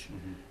coinage.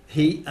 Mm-hmm.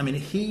 He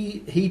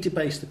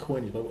debased the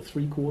coinage by,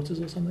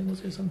 3/4 or something?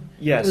 Was it something?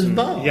 Yes, it was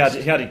vast.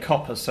 He added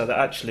copper, so that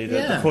actually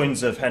the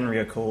coins of Henry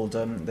are called,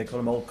 they call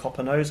them old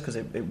copper nose, because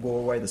it wore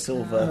away the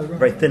silver,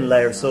 very thin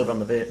layer of silver on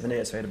the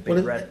veneer, so it had a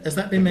big red... Has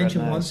that been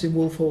mentioned once in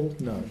Wolf Hall?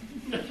 No.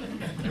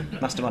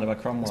 Masterminded by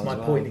Cromwell. That's my as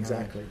well. point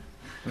exactly.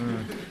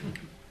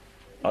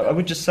 I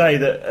would just say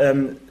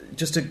that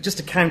just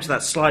to counter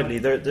that slightly,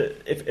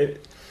 if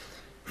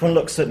one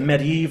looks at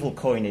medieval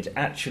coinage,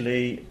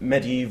 actually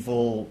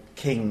medieval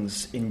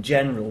kings in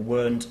general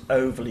weren't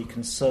overly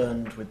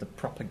concerned with the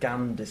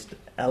propagandist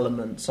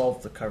elements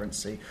of the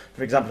currency.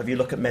 For example, if you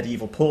look at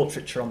medieval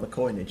portraiture on the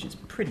coinage, it's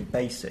pretty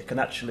basic. And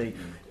actually,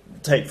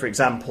 take, for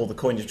example, the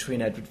coinage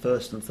between Edward I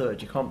and III,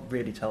 you can't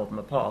really tell them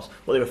apart.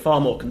 What they were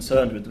far more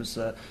concerned with was,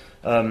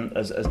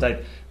 as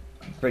Dave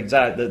brings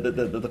out,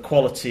 the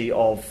quality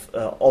of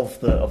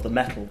the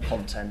metal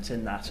content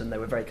in that, and they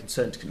were very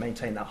concerned to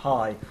maintain that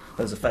high.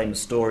 There's a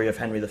famous story of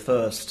Henry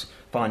I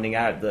finding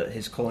out that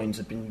his coins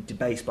had been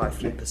debased by a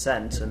few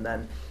percent, and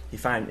then he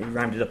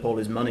rounded up all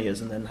his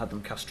moneyers and then had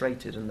them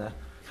castrated and their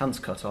hands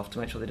cut off to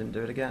make sure they didn't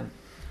do it again.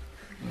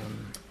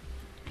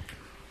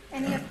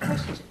 Any other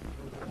questions?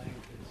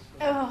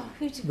 Oh,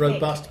 who to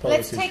Robust pick?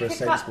 policies Let's take for a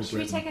sensible Should we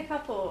Britain. take a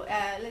couple?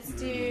 Let's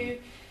do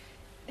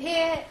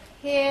here,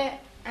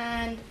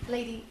 and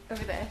lady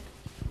over there.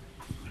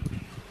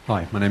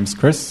 Hi, my name's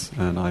Chris,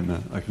 and I'm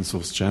an open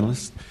source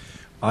journalist.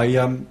 I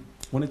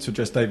wanted to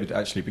address David,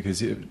 actually,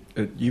 because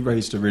you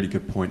raised a really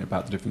good point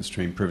about the difference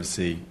between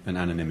privacy and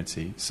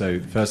anonymity. So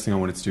the first thing I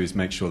wanted to do is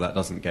make sure that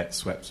doesn't get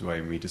swept away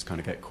and we just kind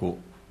of get caught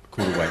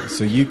away.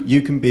 So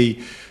you can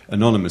be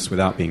anonymous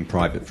without being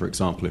private. For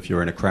example, if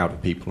you're in a crowd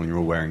of people and you're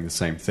all wearing the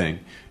same thing,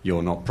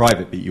 you're not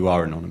private, but you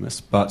are anonymous.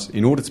 But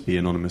in order to be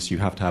anonymous, you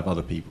have to have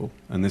other people.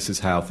 And this is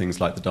how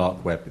things like the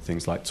dark web,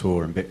 things like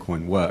Tor and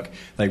Bitcoin work.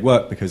 They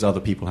work because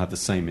other people have the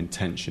same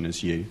intention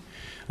as you.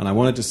 And I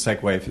wanted to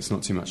segue, if it's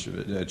not too much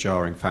of a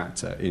jarring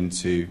factor,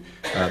 into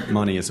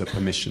money as a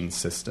permission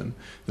system.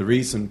 The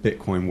reason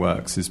Bitcoin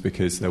works is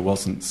because there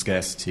wasn't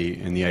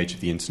scarcity in the age of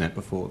the internet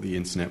before. The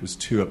internet was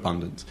too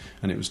abundant,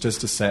 and it was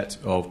just a set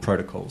of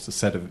protocols, a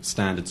set of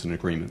standards and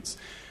agreements.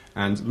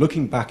 And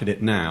looking back at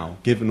it now,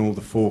 given all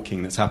the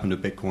forking that's happened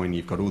with Bitcoin,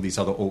 you've got all these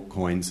other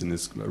altcoins, and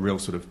there's a real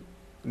sort of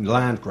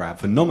land grab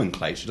for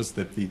nomenclature, just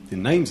the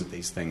names of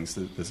these things,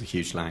 there's a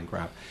huge land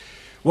grab.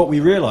 What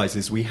we realise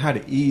is we had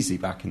it easy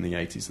back in the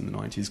 80s and the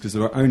 90s because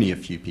there were only a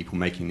few people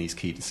making these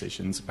key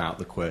decisions about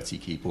the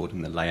QWERTY keyboard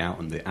and the layout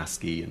and the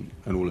ASCII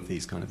and all of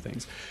these kind of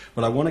things.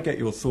 But I want to get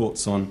your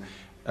thoughts on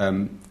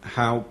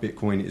how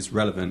Bitcoin is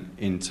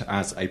relevant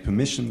as a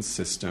permissions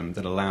system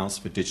that allows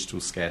for digital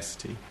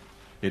scarcity.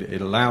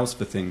 It allows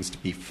for things to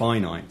be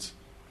finite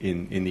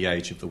in the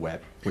age of the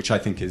web, which I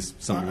think is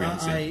something we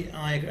haven't seen.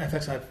 In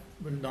fact,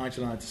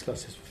 Nigel and I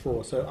discussed this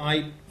before. So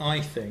I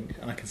think,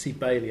 and I can see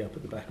Bailey up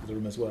at the back of the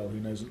room as well, who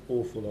knows an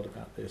awful lot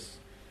about this.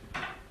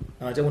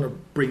 And I don't want to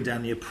bring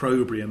down the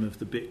opprobrium of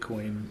the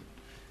Bitcoin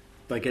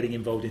by getting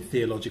involved in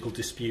theological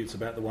disputes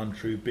about the one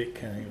true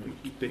Bitcoin.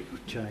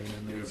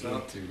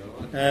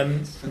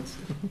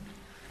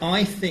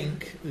 I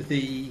think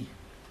the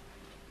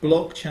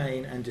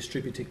blockchain and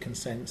distributed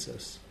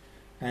consensus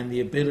and the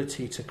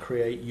ability to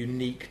create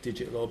unique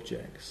digital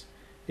objects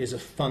is a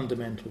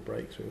fundamental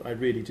breakthrough. I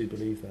really do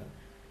believe that.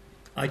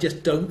 I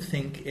just don't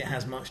think it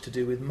has much to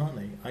do with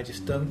money. I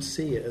just don't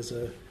see it as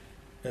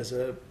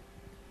a,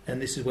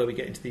 and this is where we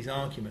get into these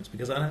arguments,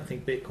 because I don't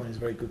think Bitcoin is a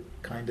very good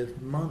kind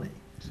of money.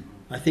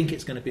 I think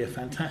it's going to be a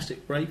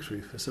fantastic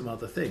breakthrough for some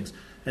other things.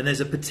 And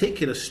there's a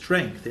particular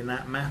strength in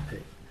that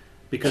mapping,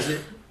 because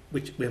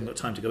which we haven't got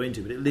time to go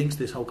into, but it links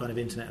this whole kind of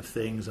Internet of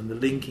Things and the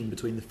linking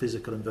between the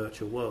physical and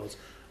virtual worlds.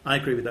 I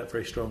agree with that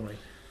very strongly.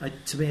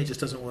 To me, it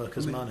just doesn't work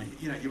as money.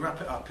 You wrap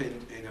it up in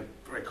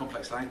a very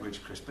complex language,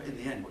 Chris, but in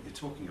the end, what you're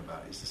talking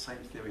about is the same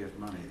theory of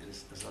money.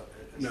 It's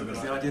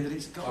the idea that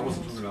it's gold. I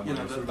wasn't talking about money,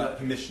 I was talking about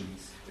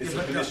permissions. It's a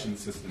permission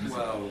system, isn't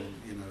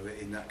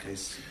it? In that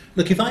case...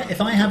 Look, if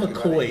I have a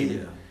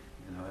coin...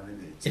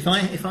 If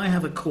I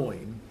have a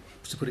coin,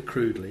 to put it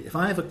crudely, if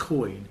I have a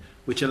coin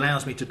which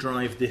allows me to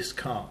drive this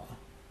car,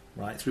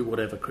 right, through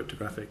whatever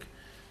cryptographic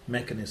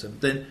mechanism,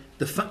 then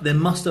there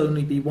must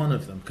only be one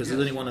of them, because there's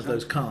only one of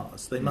those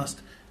cars. They must...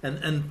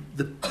 And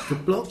the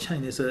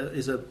blockchain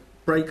is a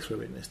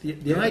breakthrough in this.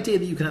 The idea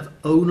that you can have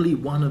only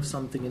one of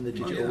something in the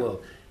digital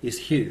world is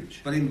huge.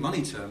 But in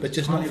money terms, but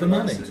just not for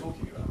money.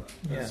 Talking about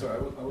that. Yeah. Sorry,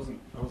 I wasn't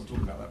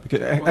talking about that.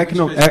 Because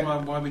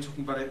why are we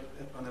talking about it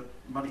on a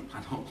money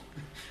panel?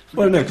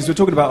 Well, no, because we're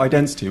talking about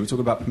identity. We're talking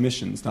about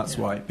permissions. That's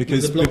why.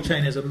 Because the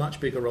blockchain has a much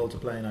bigger role to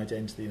play in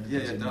identity than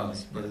it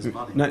does. But it's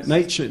money.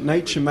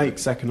 Nature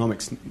makes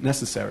economics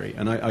necessary,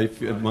 and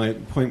my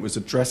point was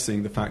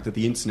addressing the fact that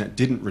the internet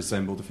didn't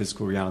resemble the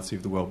physical reality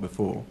of the world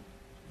before.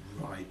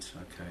 Right.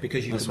 Okay.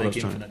 Because you can make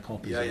infinite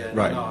copies.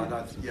 Right. Okay.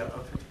 That's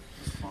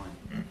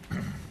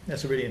fine.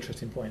 That's a really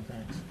interesting point.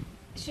 Thanks.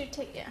 Should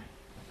take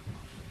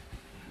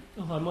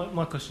Oh, hi,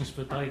 my question's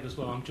for Dave as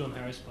well. I'm John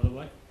Harris, by the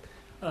way.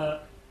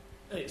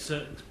 It's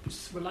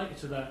related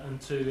to that and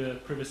to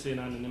privacy and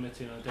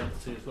anonymity and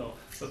identity as well.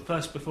 But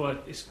first,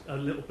 it's a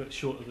little bit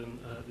shorter than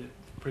the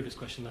previous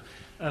question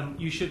there.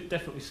 You should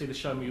definitely see the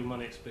Show Me Your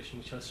Money exhibition,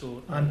 which I saw.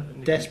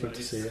 I'm desperate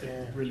to see it.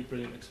 It's a really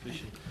brilliant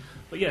exhibition.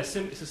 But yeah, it's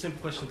a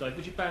simple question, Dave.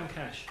 Would you ban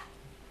cash?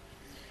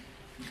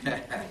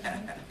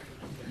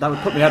 That would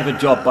put me out of a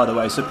job, by the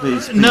way, so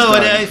please no,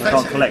 I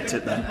can't collect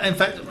it then. In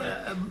fact,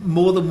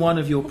 more than one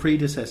of your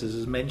predecessors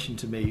has mentioned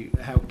to me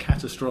how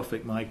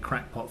catastrophic my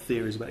crackpot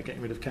theories about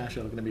getting rid of cash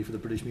are going to be for the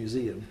British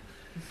Museum.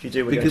 If you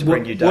do, we're because going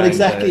to bring you down. What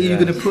exactly are you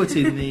going to put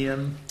in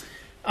the...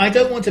 I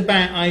don't want to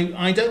ban.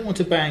 I don't want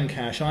to ban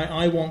cash.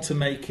 I want to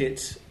make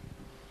it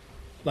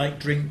like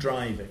drink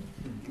driving.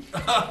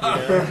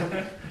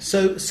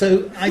 So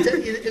I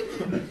don't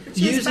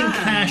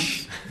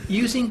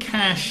using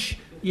cash.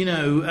 You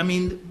know, I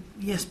mean,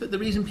 yes, but the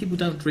reason people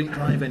don't drink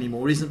drive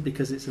anymore isn't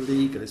because it's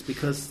illegal. It's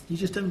because you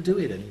just don't do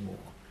it anymore.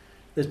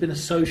 There's been a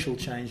social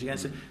change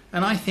against it,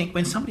 and I think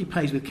when somebody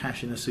pays with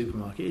cash in a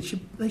supermarket,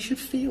 they should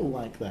feel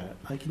like that,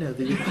 like, you know,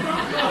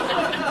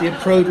 the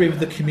opprobrium of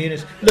the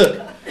community. Look,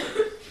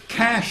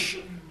 cash.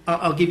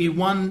 I'll give you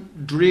one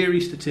dreary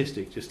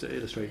statistic just to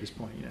illustrate this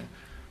point. You know,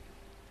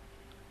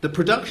 the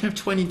production of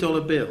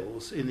 $20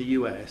 bills in the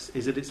US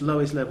is at its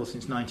lowest level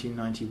since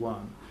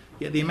 1991.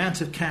 Yet the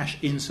amount of cash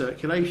in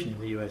circulation in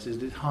the US is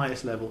at its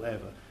highest level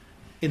ever,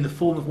 in the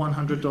form of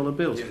 $100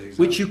 bills,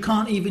 which you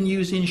can't even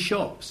use in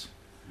shops.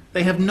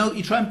 They have no.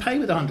 You try and pay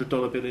with a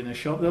 $100 bill in a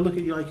shop, they'll look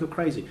at you like you're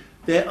crazy.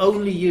 Their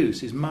only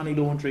use is money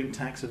laundering,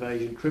 tax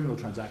evasion, criminal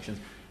transactions.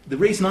 The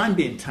reason I'm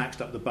being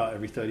taxed up the butt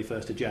every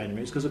 31st of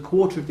January is because a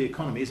quarter of the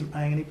economy isn't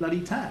paying any bloody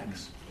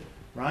tax,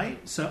 right?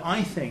 So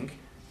I think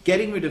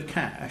getting rid of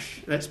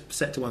cash. Let's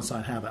set to one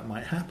side how that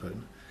might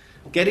happen.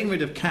 Getting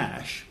rid of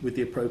cash with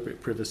the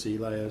appropriate privacy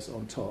layers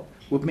on top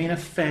would mean a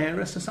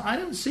fairer society. I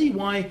don't see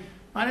why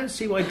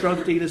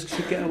drug dealers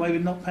should get away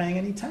with not paying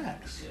any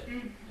tax,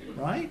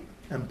 right?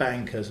 And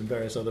bankers and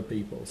various other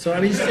people. So I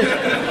mean,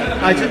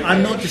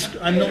 I'm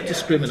not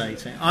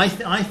discriminating. I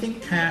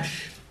think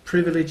cash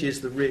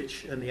privileges the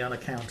rich and the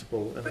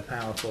unaccountable and the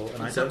powerful,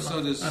 and I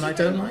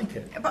don't like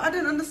it. But I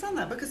don't understand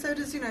that, because so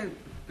does, you know,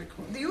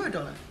 the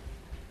Eurodollar.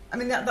 I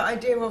mean, the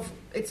idea of,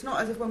 it's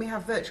not as if when we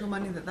have virtual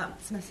money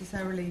that's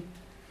necessarily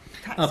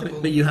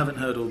taxable. But you haven't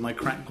heard all my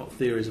crackpot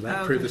theories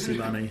about privacy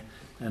money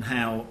and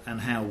how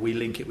we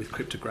link it with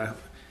cryptography.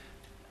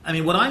 I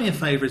mean, what I'm in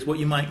favour is what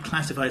you might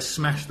classify as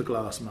smash the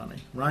glass money,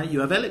 right? You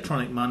have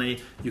electronic money,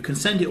 you can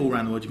send it all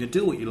around the world, you can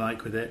do what you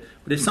like with it,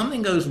 but if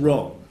something goes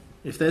wrong,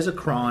 if there's a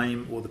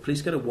crime or the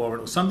police get a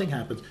warrant or something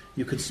happens,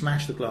 you can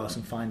smash the glass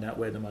and find out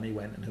where the money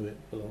went and who it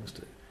belongs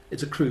to.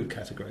 It's a crude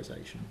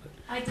categorisation. But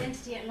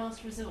identity at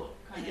last resort,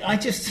 kind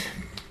of.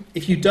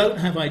 If you don't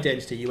have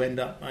identity, you end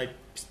up...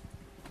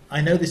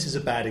 I know this is a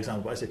bad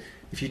example, but I said,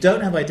 if you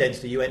don't have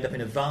identity, you end up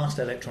in a vast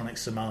electronic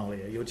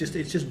Somalia.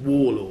 It's just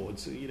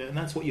warlords, you know, and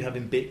that's what you have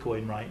in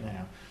Bitcoin right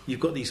now. You've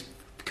got these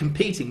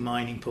competing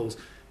mining pools.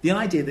 The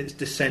idea that it's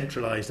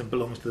decentralised and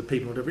belongs to the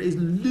people, whatever, is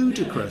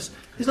ludicrous.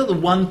 It's not the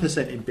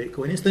 1% in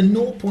Bitcoin; it's the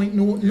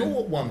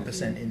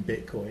 0.001% in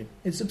Bitcoin.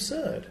 It's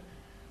absurd.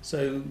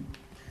 So,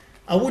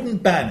 I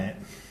wouldn't ban it.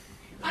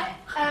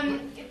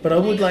 But I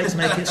would like to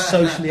make it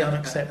socially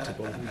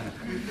unacceptable.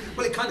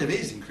 Well, it kind of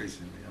is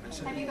increasingly.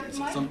 Have you got a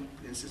mic? Some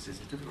instances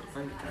it's difficult to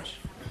favour cash.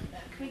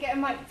 Can we get a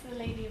mic to the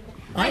lady?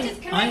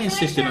 I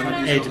insisted on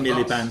an Ed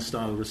Miliband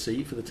style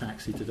receipt for the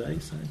taxi today.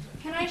 So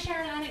can I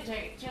share an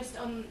anecdote just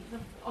on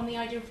the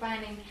idea of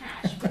banning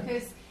cash?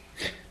 Because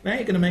now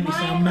you're going to make me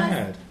sound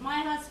mad. My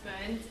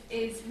husband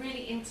is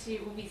really into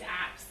all these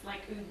apps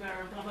like Uber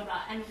and blah blah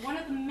blah, and one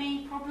of the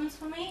main problems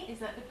for me is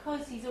that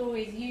because he's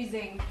always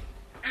using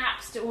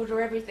apps to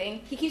order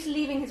everything, he keeps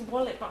leaving his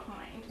wallet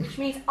behind, which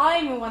means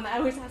I'm the one that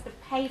always has to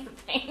pay for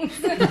things.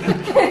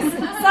 Because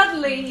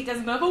suddenly he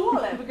doesn't have a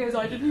wallet because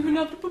I didn't even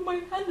have to put my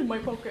hand in my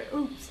pocket.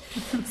 Oops.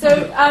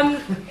 So,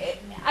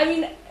 I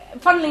mean,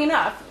 funnily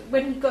enough,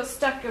 when he got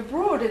stuck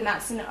abroad in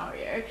that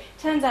scenario,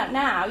 turns out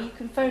now you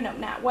can phone up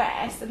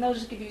NatWest and they'll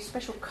just give you a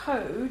special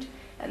code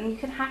and you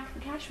can hack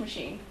the cash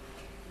machine.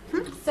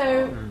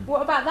 So,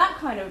 what about that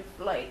kind of,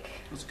 like,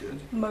 that's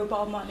good.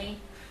 Mobile money?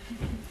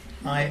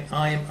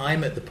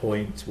 I'm at the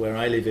point where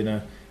I live in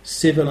a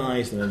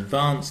civilised and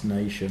advanced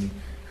nation.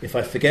 If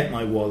I forget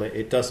my wallet,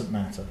 it doesn't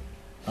matter.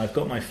 I've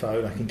got my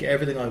phone. I can get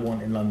everything I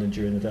want in London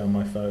during the day on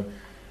my phone.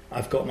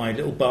 I've got my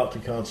little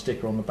Barclaycard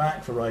sticker on the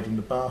back for riding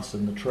the bus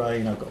and the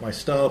train. I've got my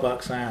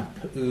Starbucks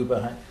app,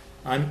 Uber.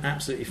 I'm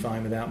absolutely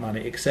fine without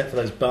money, except for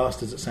those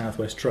bastards at South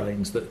West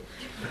Trains that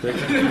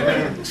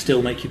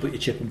still make you put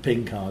your chip and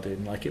PIN card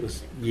in, like it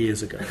was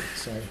years ago.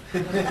 So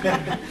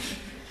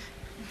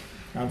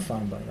I'm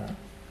fine by that.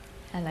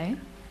 Hello.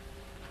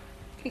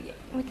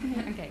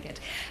 Okay, good.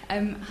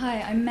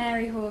 Hi, I'm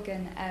Mary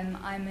Horgan.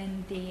 I'm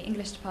in the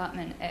English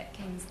department at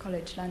King's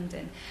College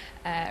London,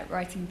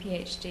 writing a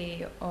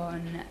PhD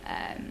on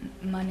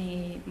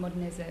money,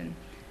 modernism,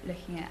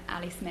 looking at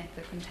Ali Smith,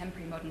 the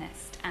contemporary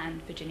modernist,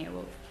 and Virginia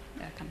Woolf,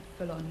 a kind of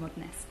full-on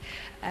modernist.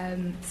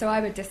 So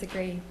I would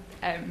disagree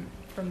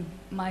from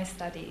my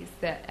studies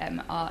that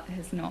art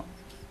has not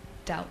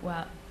dealt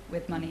well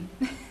with money.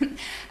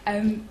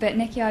 But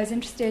Nicky, I was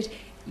interested...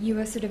 You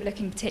were sort of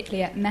looking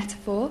particularly at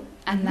metaphor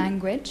and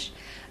language,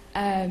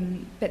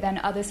 but then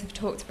others have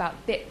talked about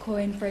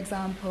Bitcoin, for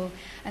example.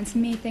 And to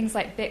me, things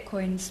like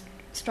Bitcoin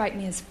strike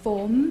me as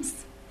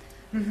forms.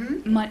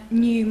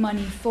 new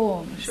money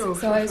forms. Sure,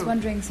 so I was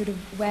wondering sort of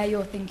where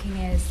your thinking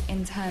is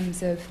in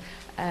terms of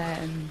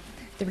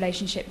the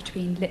relationship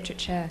between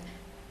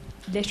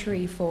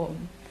literary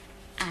form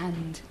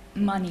and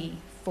money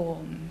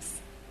forms.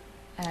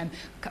 I'm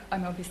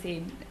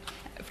obviously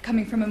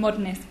coming from a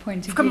modernist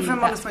point of view.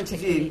 That's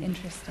particularly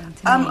interesting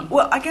to me.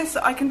 Well, I guess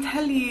I can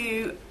tell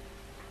you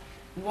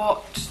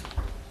what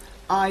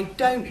I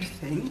don't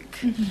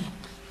think,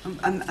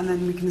 and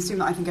then we can assume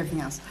that I think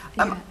everything else.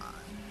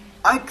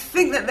 I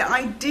think that the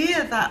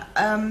idea that,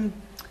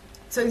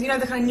 so you know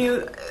the kind of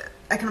new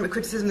economic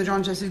criticism, the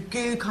John Joseph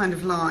Goo kind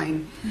of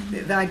line,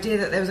 the idea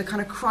that there was a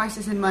kind of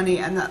crisis in money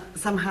and that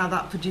somehow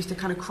that produced a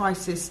kind of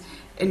crisis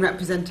in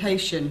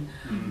representation,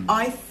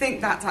 I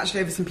think that's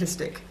actually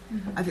oversimplistic.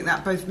 I think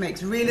that both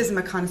makes realism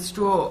a kind of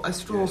straw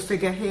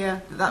figure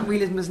here, that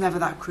realism was never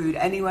that crude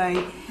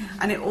anyway,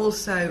 and it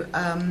also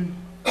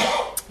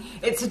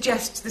it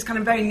suggests this kind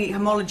of very neat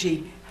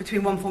homology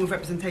between one form of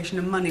representation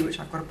and money, which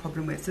I've got a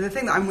problem with. So the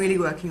thing that I'm really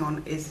working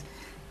on is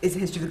the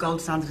history of the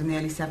gold standard in the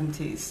early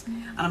 70s,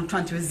 and I'm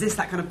trying to resist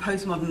that kind of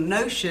postmodern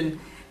notion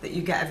that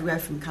you get everywhere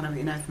from kind of,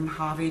 you know, from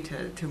Harvey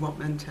to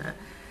Rotman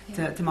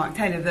to Mark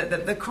Taylor,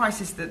 that the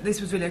crisis, that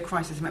this was really a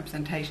crisis in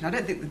representation. I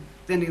don't think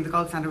the ending of the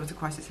gold standard was a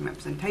crisis in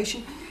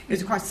representation. It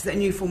was a crisis that a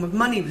new form of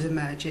money was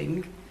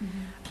emerging.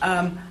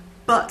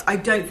 But I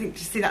don't think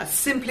to see that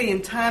simply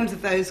in terms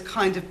of those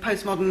kind of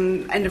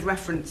postmodern end of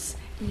reference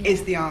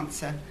is the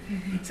answer.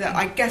 So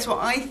I guess what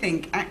I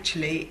think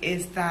actually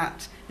is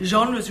that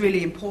genre is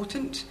really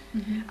important,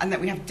 and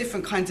that we have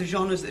different kinds of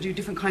genres that do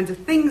different kinds of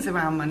things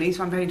around money.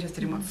 So I'm very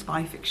interested in what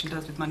spy fiction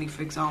does with money,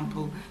 for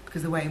example,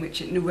 because the way in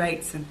which it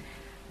narrates and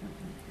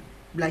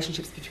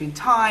relationships between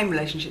time,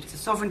 relationships to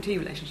sovereignty,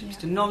 relationships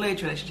to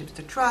knowledge, relationships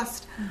to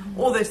trust,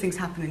 all those things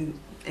happen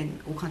in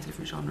all kinds of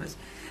different genres.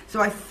 So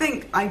I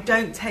think I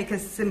don't take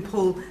that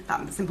simple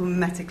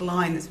mimetic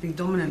line that's been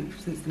dominant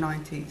since the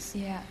 90s.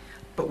 Yeah.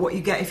 But what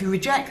you get if you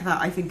reject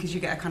that, I think, is you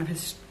get a kind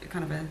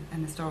of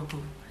an historical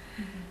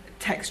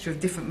texture of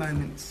different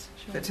moments.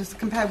 Sure. But just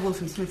compare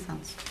Woolf and Smith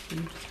sounds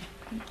really interesting.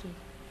 Thank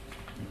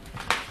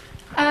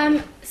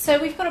you.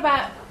 So we've got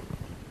about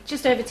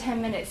just over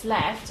 10 minutes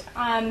left.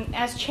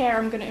 As chair,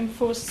 I'm going to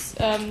enforce.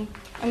 I'm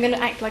going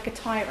to act like a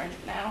tyrant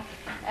now.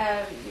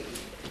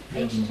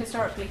 Ancient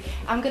historically,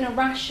 I'm going to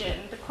ration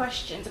the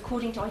questions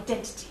according to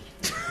identity.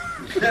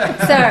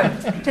 So,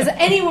 does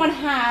anyone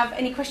have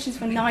any questions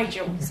for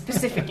Nigel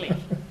specifically?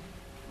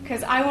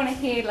 Because I want to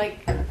hear,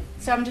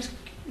 so I'm just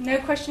no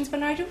questions for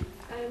Nigel.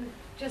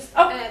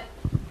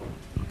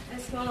 A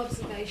small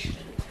observation.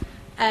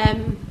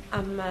 I'm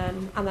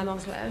an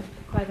Oslo,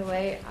 by the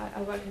way.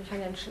 I work in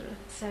financial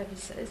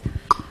services.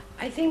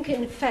 I think,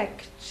 in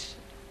fact,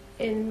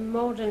 in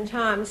modern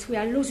times, we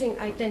are losing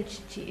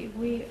identity.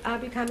 We are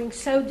becoming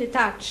so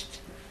detached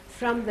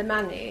from the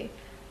money.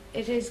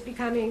 It is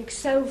becoming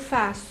so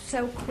fast,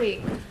 so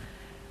quick.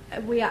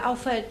 We are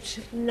offered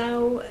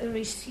no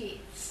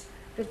receipts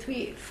that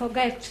we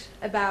forget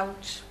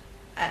about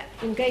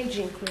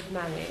engaging with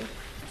money.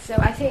 So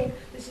I think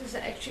this is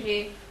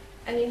actually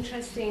an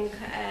interesting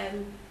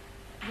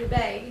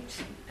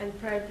debate,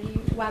 and probably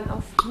one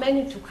of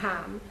many to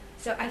come.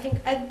 So I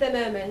think at the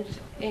moment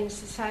in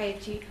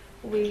society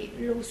we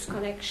lose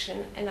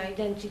connection and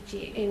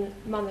identity in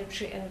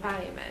monetary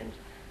environment,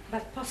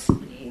 but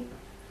possibly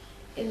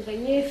in the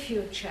near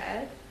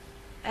future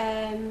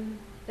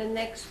the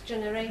next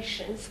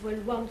generations will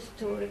want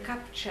to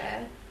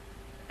recapture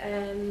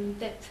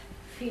that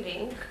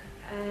feeling,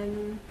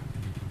 and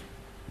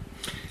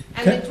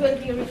it will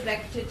be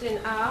reflected in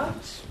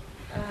art,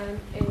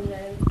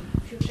 in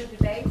future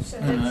debates. So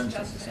that's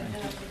just an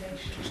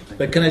observation.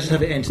 But can I just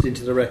have it entered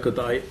into the record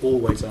that I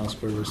always ask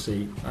for a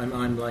receipt?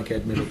 I'm like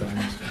Ed Miliband.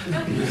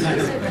 It's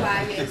so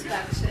quiet,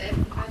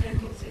 but I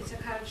think it's a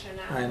culture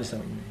now. I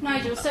understand what you mean.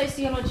 Nigel,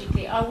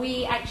 sociologically, are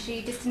we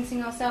actually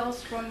distancing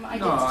ourselves from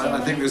identity? No,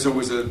 I think there's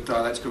always a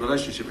dialectical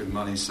relationship with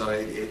money, so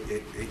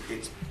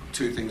it's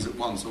two things at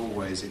once,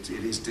 always. It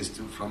is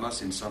distant from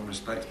us in some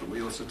respects, but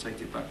we also take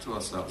it back to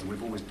ourselves, and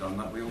we've always done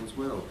that, we always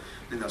will.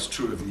 I think that's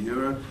true of the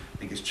euro. I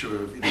think it's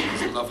true of,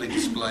 there's lovely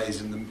displays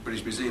in the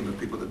British Museum of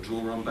people that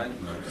draw on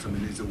banknotes. I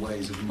mean, these are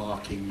ways of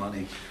marking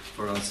money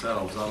for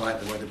ourselves. I like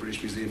the way the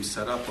British Museum's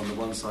set up. On the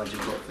one side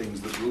you've got things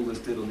that rulers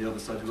did, on the other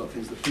side you've got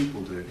things that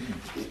people do,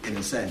 in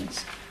a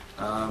sense.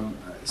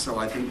 So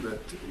I think that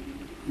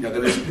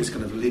there is this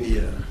kind of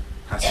linear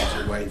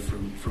passage away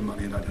from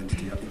money and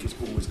identity. I think it's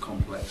always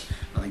complex.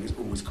 I think it's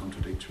always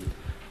contradictory.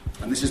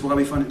 And this is why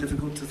we find it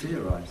difficult to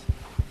theorise.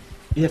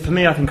 Yeah, for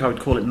me, I think I would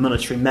call it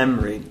monetary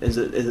memory. Is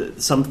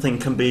that something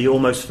can be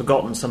almost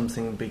forgotten,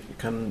 something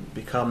can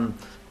become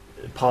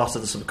part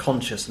of the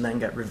subconscious and then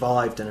get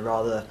revived in a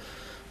rather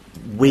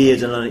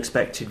weird and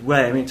unexpected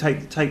way. I mean,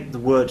 take the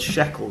word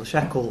shekel. The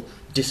shekel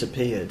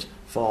disappeared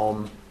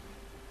from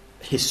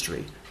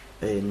history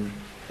in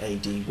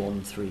AD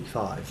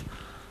 135.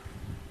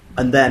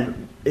 And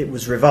then it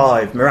was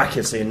revived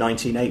miraculously in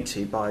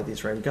 1980 by the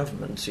Israeli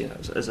government,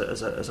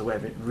 as a way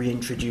of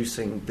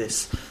reintroducing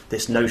this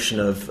notion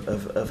of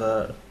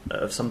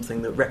of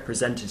something that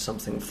represented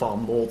something far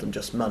more than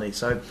just money.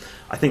 So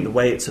I think the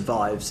way it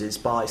survives is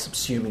by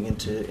subsuming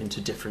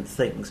into different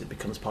things. It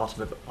becomes part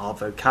of our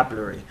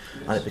vocabulary,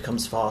 and it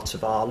becomes part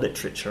of our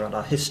literature and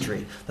our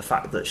history. The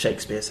fact that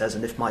Shakespeare says,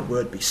 "And if my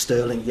word be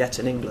sterling yet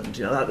in England,"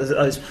 that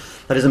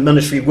is a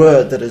monetary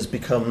word that has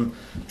become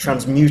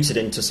transmuted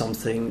into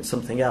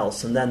something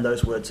else, and then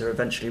those words are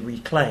eventually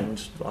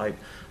reclaimed. Like,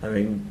 I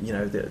mean,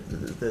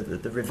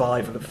 the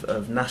revival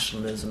of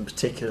nationalism,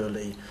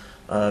 particularly,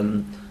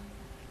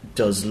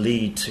 does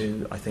lead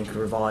to, I think, a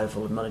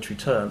revival of monetary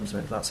terms. I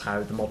mean, that's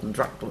how the modern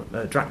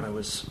drachma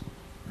was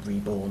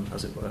reborn,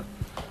 as it were.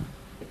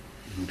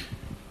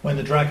 When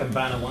the dragon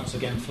banner once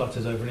again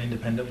flutters over an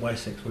independent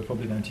Wessex, we're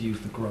probably going to use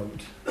the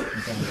groat.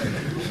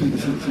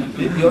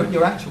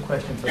 Your actual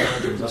question for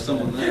Nigel was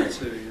someone there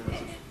too.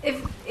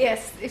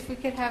 If we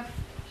could have...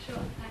 Sure,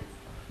 thanks.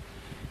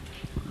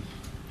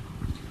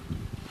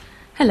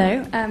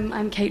 Hello,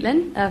 I'm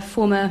Caitlin, a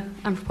former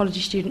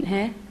anthropology student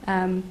here.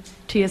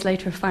 2 years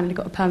later, I've finally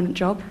got a permanent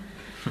job.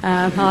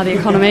 The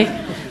economy.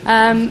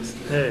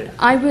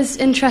 I was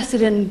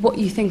interested in what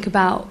you think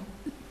about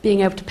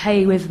being able to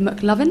pay with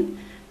McLovin,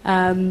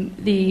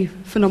 the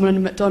phenomenon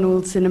of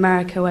McDonald's in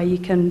America, where you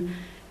can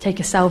take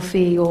a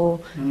selfie or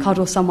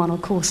cuddle someone or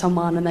call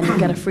someone and then you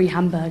get a free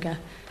hamburger.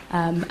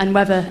 And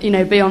whether,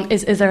 beyond,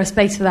 is there a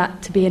space for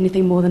that to be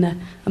anything more than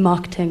a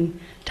marketing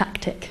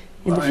tactic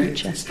in the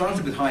future? It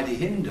started with Heidi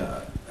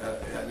Hinder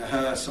and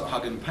her sort of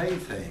hug and pay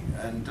thing.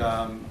 And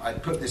I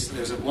put this,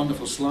 there was a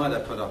wonderful slide I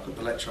put up at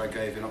the lecture I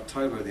gave in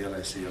October at the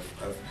LSE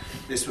of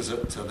this was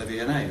at the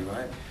V&A,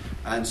 right?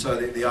 And so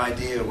the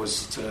idea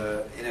was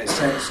to, in a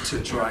sense, to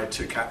try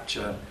to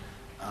capture,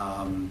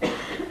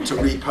 to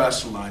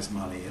repersonalise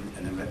money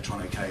in an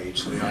electronic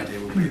age. So the idea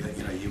would be that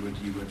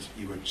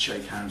you would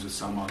shake hands with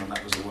someone, and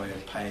that was a way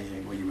of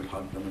paying, or you would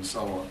hug them, and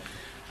so on.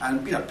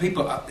 And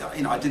people,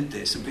 I did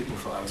this, and people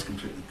thought I was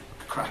completely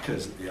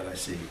crackers at the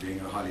LSE, being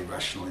a highly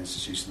rational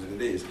institution that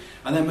it is.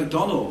 And then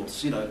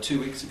McDonald's, 3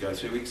 weeks ago,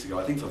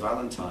 I think for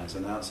Valentine's,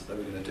 announced that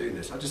they were going to do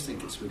this. I just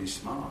think it's really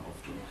smart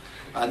of them.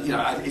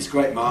 And, it's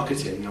great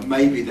marketing.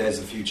 Maybe there's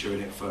a future in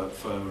it for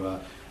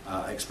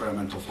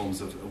experimental forms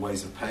of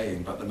ways of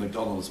paying, but the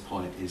McDonald's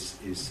point is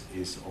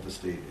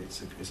obviously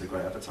it's a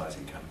great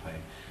advertising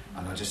campaign.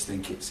 And I just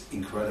think it's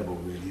incredible,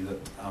 really,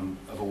 that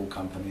of all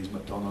companies,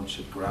 McDonald's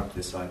should grab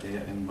this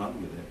idea and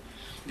run with it.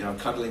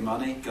 Cuddly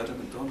money, go to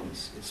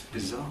McDonald's. It's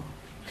bizarre.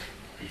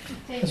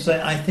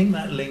 So I think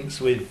that links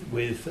with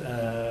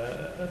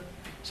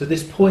so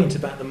this point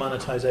about the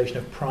monetisation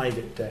of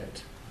private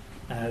debt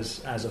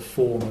as a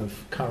form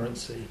of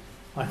currency,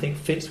 I think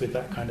fits with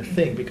that kind of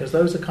thing, because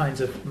those are kinds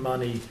of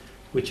money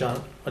which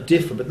are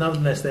different, but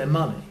nonetheless they're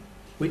money.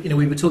 We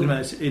were talking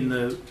about this in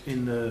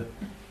the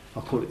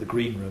I'll call it the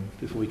green room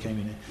before we came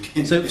in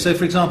here. So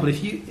for example,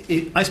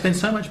 if I spend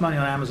so much money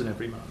on Amazon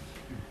every month,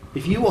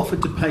 if you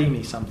offered to pay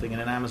me something in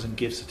an Amazon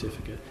gift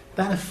certificate,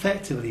 that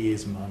effectively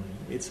is money.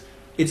 It's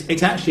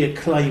actually a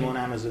claim on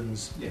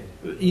Amazon's. Yeah.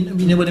 You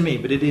know what I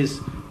mean? But it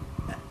is.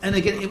 And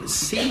again, it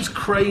seems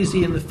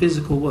crazy in the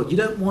physical world. You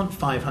don't want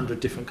 500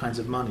 different kinds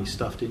of money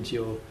stuffed into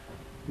your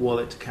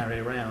wallet to carry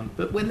around.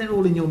 But when they're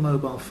all in your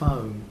mobile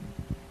phone,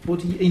 what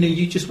do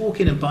you just walk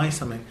in and buy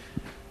something,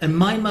 and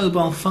my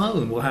mobile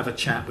phone will have a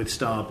chat with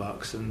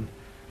Starbucks. And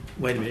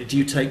wait a minute, do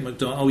you take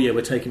McDonald's? Oh yeah,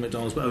 we're taking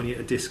McDonald's, but only at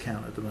a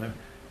discount at the moment.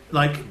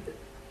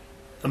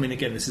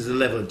 Again, this is a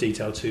level of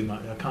detail too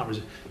much. I can't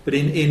resist. But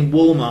in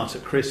Walmart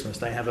at Christmas,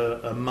 they have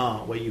a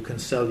mart where you can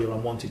sell your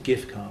unwanted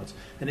gift cards.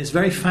 And it's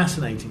very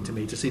fascinating to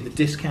me to see the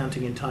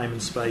discounting in time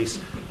and space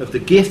of the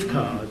gift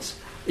cards,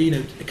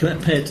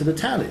 compared to the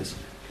tallies.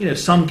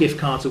 Some gift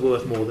cards are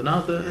worth more than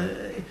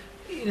others.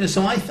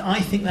 So I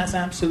think that's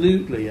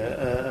absolutely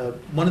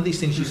one of these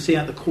things you see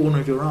out the corner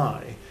of your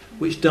eye,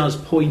 which does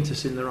point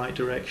us in the right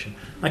direction.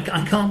 I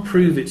can't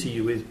prove it to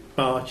you with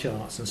bar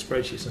charts and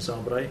spreadsheets and so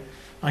on, but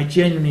I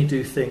genuinely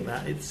do think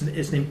that it's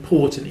an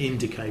important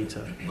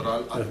indicator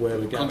of where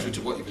we're going. Contrary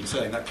to what you've been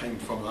saying, that came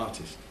from an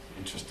artist.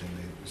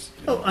 Interestingly,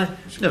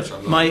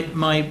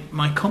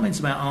 my comments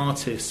about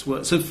artists were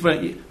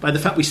by the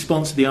fact we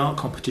sponsor the art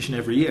competition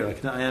every year.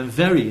 I am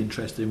very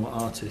interested in what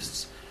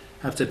artists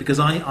have to, because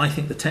I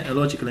think the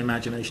technological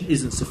imagination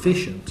isn't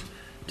sufficient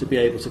to be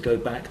able to go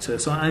back to.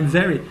 So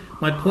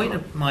my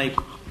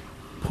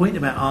point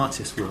about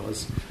artists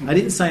was, I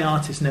didn't say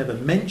artists never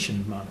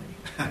mentioned money,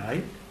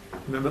 right?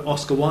 Remember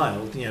Oscar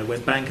Wilde,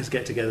 when bankers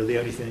get together, the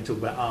only thing they talk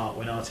about art.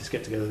 When artists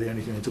get together, the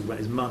only thing they talk about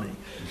is money.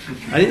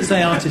 I didn't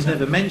say artists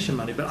never mention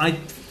money, but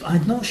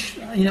I'm not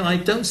I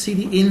don't see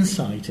the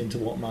insight into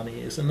what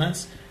money is, and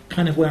that's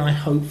kind of where I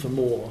hope for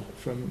more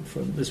from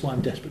that's why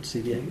I'm desperate to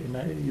see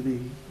the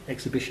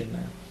exhibition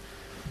now.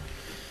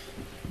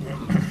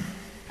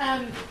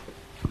 The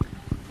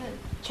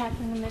chap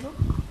in the middle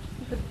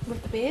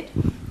with the beard.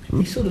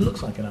 He sort of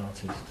looks like an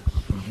artist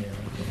from here.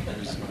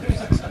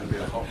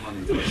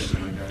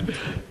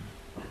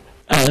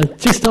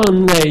 Just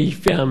on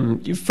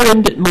you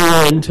framed it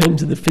more in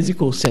terms of the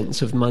physical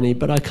sense of money,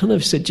 but I kind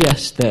of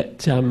suggest that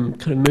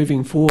kind of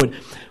moving forward,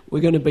 we're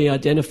going to be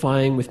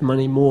identifying with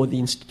money more the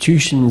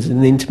institutions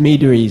and the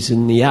intermediaries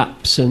and the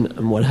apps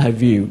and what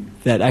have you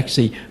that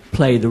actually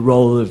play the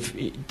role of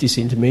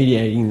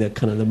disintermediating the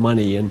kind of the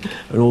money and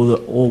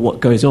all what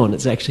goes on.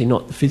 It's actually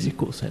not the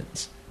physical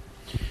sense.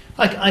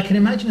 I can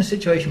imagine a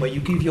situation where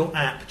you give your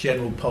app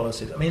general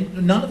policies. I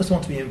mean, none of us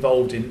want to be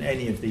involved in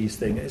any of these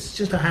things. It's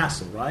just a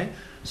hassle, right?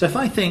 So if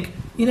I think,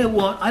 you know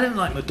what, I don't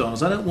like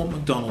McDonald's, I don't want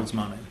McDonald's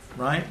money,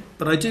 right?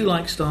 But I do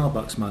like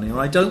Starbucks money, or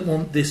I don't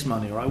want this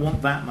money, or I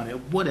want that money, or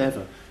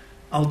whatever.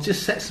 I'll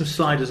just set some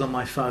sliders on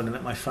my phone and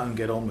let my phone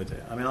get on with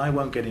it. I mean, I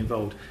won't get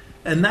involved.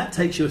 And that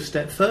takes you a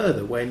step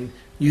further when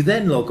you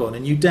then log on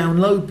and you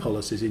download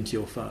policies into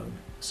your phone.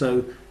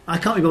 So I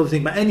can't be bothered to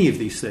think about any of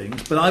these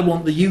things, but I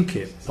want the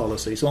UKIP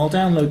policy. So I'll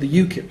download the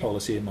UKIP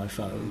policy in my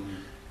phone,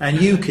 and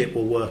UKIP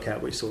will work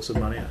out which sorts of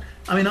money.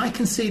 I mean, I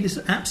can see this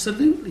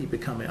absolutely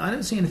becoming... I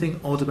don't see anything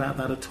odd about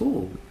that at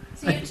all.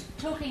 So you're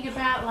talking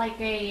about like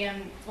a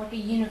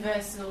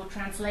universal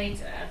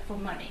translator for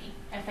money,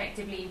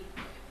 effectively...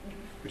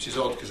 Which is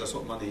odd, because that's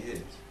what money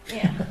is.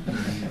 Yeah.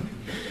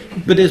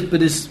 But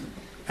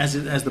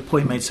as the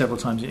point made several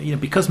times, you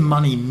know, because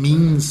money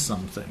means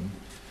something...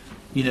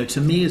 You know,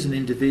 to me as an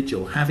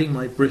individual, having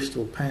my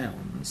Bristol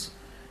pounds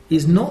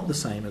is not the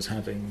same as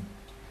having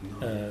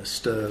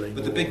sterling.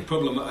 But the big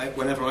problem,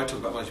 whenever I talk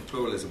about monetary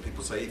pluralism,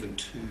 people say even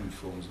two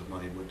forms of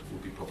money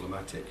would be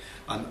problematic.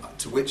 And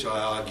to which I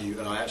argue,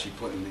 and I actually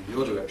point them in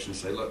your direction and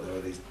say, look, there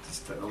are these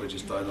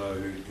technologists I know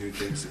who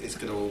thinks it's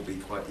going to all be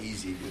quite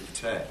easy with the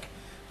tech.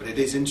 But it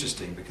is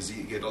interesting because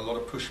you get a lot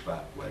of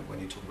pushback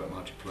when you talk about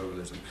monetary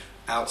pluralism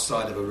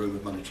outside of a room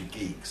of monetary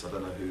geeks. I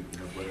don't know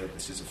whether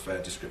this is a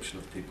fair description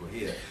of people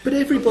here. But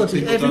everybody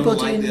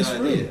in this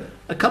room,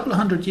 a couple of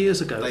hundred years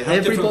ago,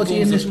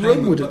 everybody in this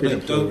room would have been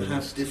a pluralist. Don't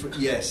have different.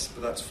 Yes,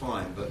 but that's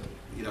fine. But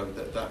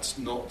that's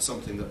not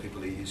something that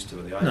people are used to.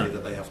 The idea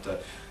that they have to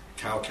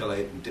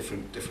calculate in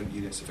different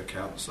units of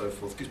account and so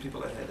forth gives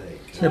people a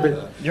headache. No,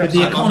 but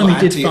the economy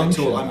did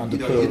function under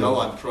pluralism.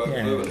 I'm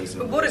pro-pluralism.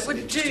 But what it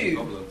would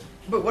do...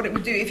 But what it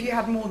would do, if you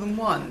had more than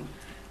one,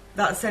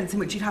 that sense in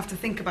which you'd have to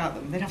think about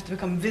them, they'd have to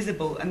become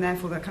visible, and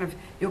therefore that kind of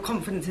your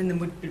confidence in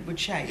them would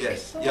shake.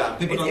 Yes, yeah.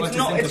 People don't like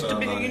to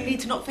think about it. You need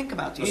to not think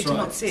about it. You need to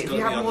not see it. If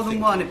you have more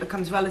than one, it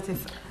becomes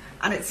relative,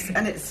 and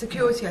its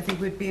security, I think,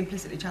 would be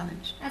implicitly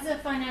challenged. As a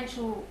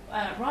financial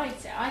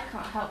writer, I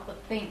can't help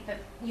but think that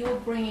you're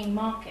bringing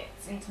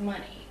markets into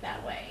money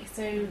that way.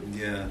 So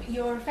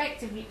you're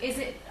effectively,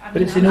 I'm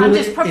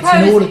just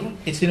proposing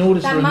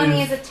that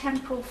money is a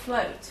temporal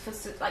float for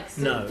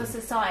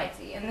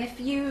society, and if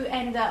you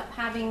end up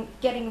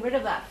getting rid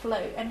of that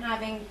float and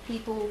having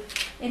people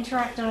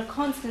interact on a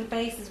constant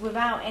basis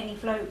without any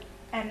float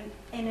and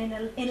in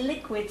a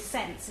liquid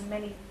sense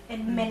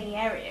in many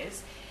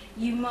areas,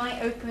 you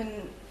might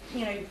open,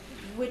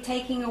 we're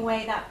taking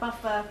away that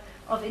buffer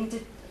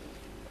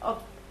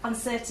of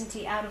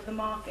uncertainty out of the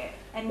market.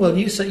 And well,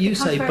 you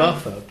say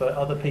buffer, but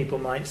other people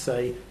might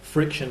say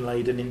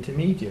friction-laden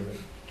intermediary.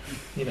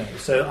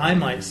 So I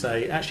might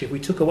say, actually, if we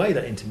took away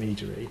that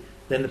intermediary,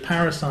 then the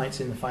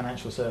parasites in the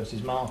financial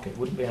services market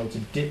wouldn't be able to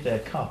dip their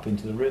cup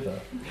into the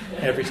river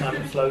every time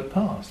it flowed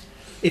past.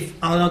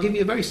 I'll give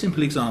you a very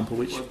simple example,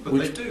 they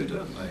do,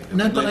 don't they?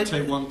 No, but they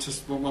take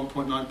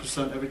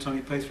 1.9% every time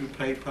you pay through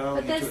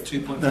PayPal. You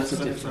do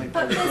 2.4% every time you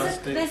pay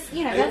plastic.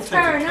 That's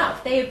fair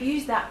enough. They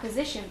abuse that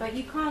position, but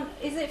you can't.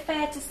 Is it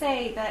fair to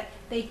say that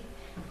they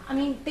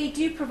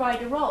do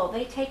provide a role?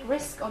 They take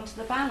risk onto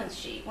the balance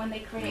sheet when they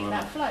create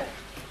that flow.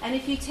 And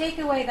if you take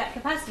away that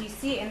capacity, you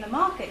see it in the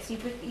markets.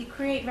 You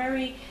create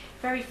very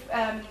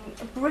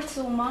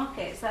brittle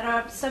markets that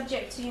are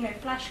subject to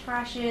flash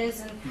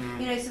crashes and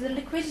so the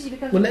liquidity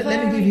becomes. Well,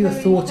 let me give you a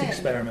thought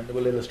experiment that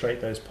will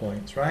illustrate those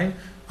points. Right,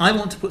 I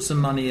want to put some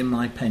money in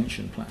my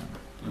pension plan.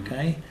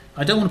 Okay,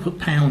 I don't want to put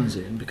pounds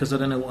in because I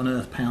don't know what on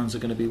earth pounds are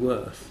going to be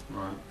worth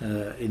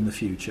in the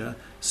future.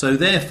 So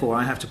therefore,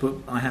 I have to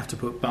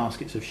put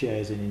baskets of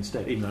shares in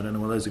instead, even though I don't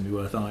know what those are going to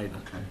be worth either.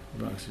 Okay.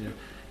 But,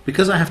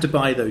 because I have to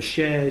buy those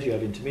shares, you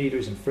have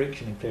intermediaries and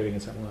friction and clearing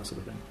and all that sort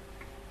of thing.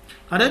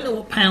 I don't know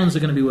what pounds are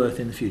going to be worth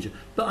in the future,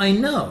 but I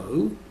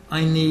know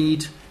I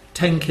need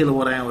 10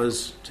 kilowatt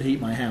hours to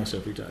heat my house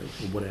every day,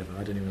 or whatever.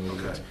 I don't even know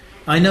what it is.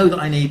 I know that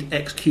I need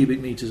X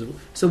cubic metres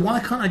of... So why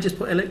can't I just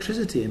put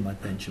electricity in my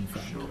pension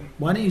fund? Sure.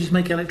 Why don't you just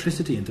make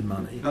electricity into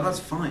money? No, that's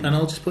fine. And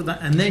I'll just put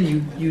that... And then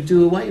you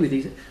do away with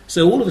these...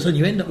 So all of a sudden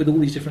you end up with all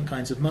these different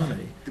kinds of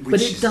money.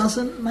 But it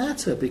doesn't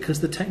matter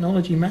because the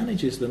technology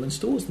manages them and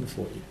stores them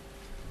for you.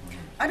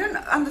 I don't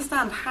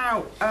understand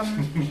how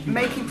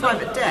making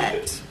private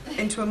debt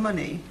into a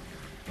money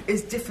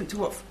is different to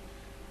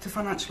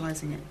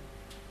financialising it.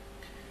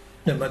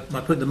 No, my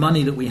point, the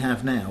money that we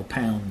have now,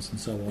 pounds and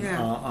so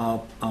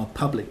on, are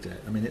public debt.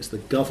 I mean, it's the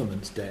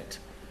government's debt.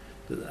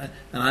 And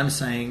I'm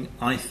saying,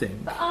 I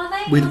think, but are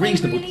they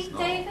reasonable... really,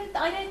 David?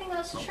 I don't think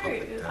that's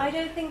true. I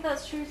don't think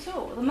that's true at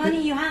all. The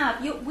money you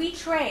have, we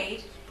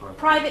trade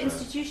private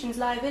institutions'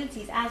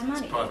 liabilities as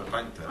money. It's private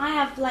bank debt. I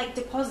have like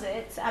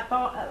deposits at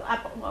Barclays,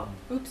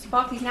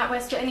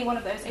 NatWest, to any one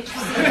of those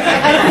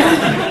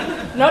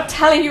HSBC. Not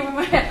telling you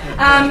where.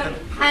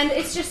 And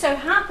it just so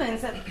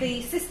happens that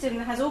the system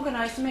has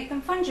organised to make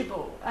them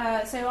fungible.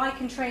 So I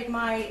can trade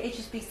my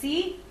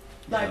HSBC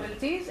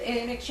liabilities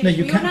in exchange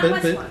for your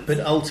NatWest ones. But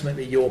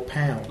ultimately, your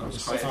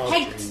pounds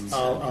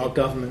are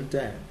government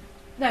debt.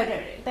 No,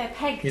 they're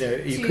pegged.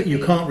 You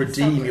can't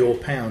redeem your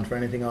pound for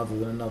anything other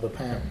than another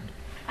pound.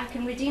 I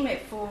can redeem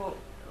it for.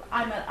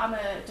 I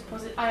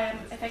am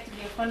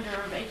effectively a funder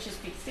of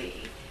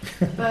HSBC,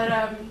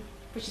 but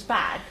which is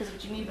bad because of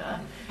Geneva.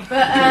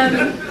 But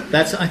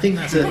I think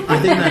that's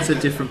a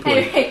different point.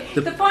 Anyway,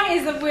 the point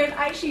is that we're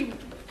actually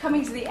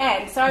coming to the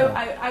end. So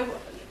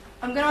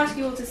I'm going to ask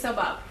you all to sum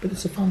up. But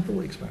it's a fun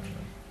thought experiment.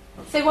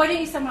 So why don't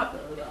you sum up?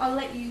 I'll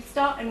let you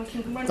start and we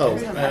can run through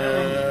them.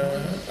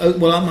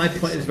 Well, my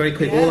point is very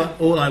quick. Yeah.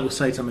 All I will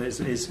say, Tom, is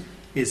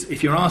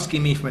if you're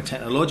asking me from a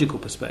technological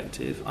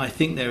perspective, I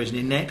think there is an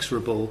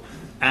inexorable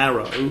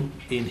arrow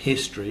in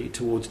history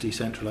towards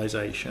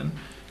decentralisation.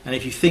 And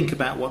if you think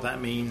about what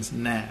that means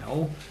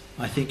now,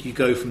 I think you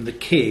go from the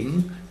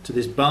king to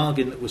this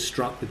bargain that was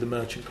struck with the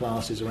merchant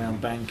classes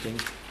around banking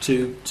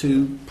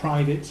to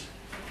private,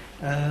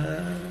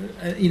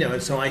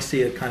 and so I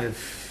see a kind of,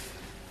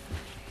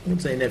 I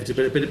wouldn't say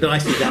inevitability, but I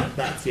see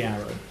that's the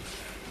arrow.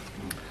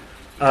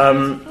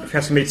 If you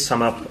ask me to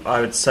sum up, I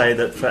would say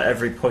that for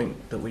every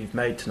point that we've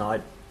made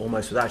tonight,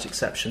 almost without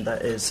exception,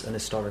 there is an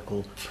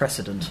historical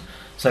precedent.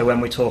 So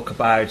when we talk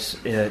about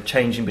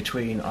changing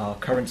between our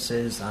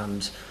currencies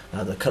and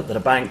the cut that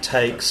a bank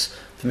takes,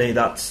 for me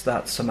that's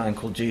a man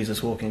called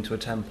Jesus walking into a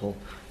temple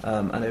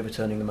and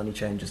overturning the money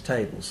changers'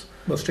 tables.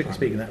 Well, strictly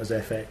speaking, that was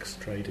FX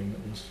trading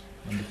that was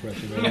under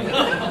pressure.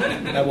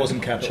 That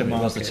wasn't capital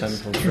markets. It was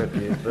a temple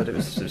tribute, but it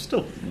was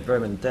still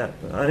Roman debt.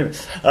 But anyway,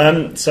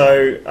 and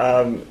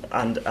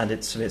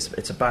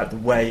it's about the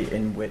way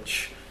in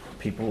which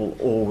people will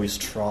always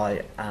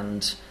try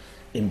and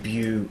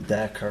imbue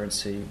their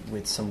currency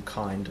with some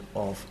kind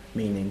of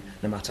meaning,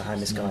 no matter how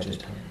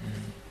misguided.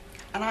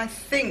 And I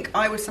think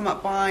I would sum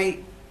up by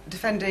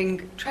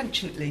defending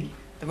trenchantly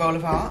the role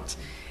of art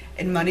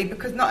in money,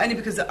 because not only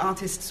because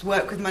artists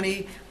work with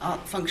money,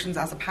 art functions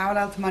as a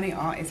parallel to money.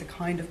 Art is a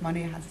kind of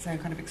money, it has its own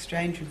kind of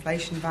exchange,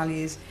 inflation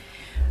values.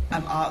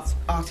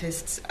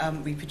 Artists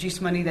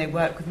reproduce money, they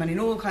work with money in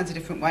all kinds of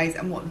different ways,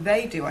 and what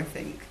they do, I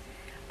think,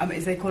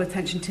 is they call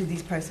attention to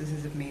these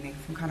processes of meaning,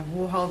 from kind of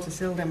Warhol to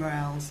Cyril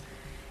Desmarels.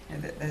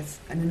 There's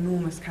an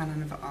enormous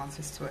canon of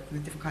artists working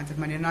with different kinds of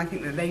money, and I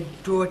think that they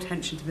draw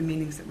attention to the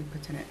meanings that we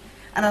put in it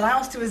and allow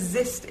us to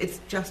resist its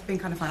just being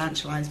kind of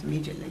financialised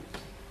immediately.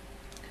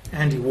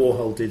 Andy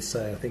Warhol did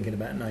say, I think in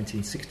about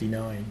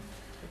 1969,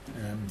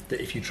 that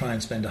if you try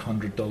and spend a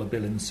 $100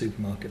 bill in the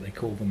supermarket, they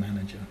call the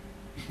manager.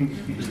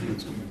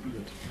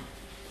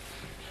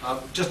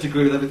 Just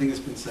agree with everything that's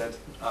been said.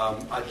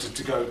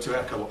 To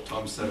echo what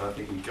Tom said, I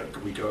think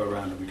we go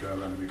around and we go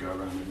around and we go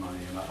around with money,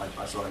 and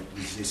I sort of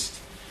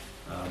resist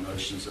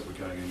notions that we're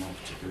going in one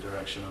particular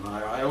direction. And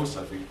I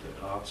also think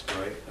that art's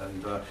great,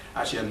 and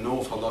actually an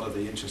awful lot of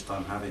the interest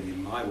I'm having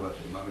in my work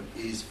at the moment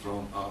is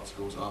from art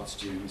schools, art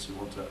students who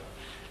want to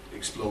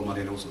explore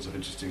money in all sorts of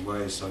interesting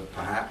ways. So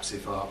perhaps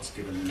if art's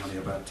given money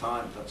a bad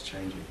time, that's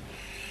changing.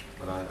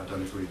 But I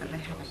don't agree with that.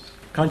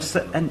 Can I just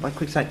end by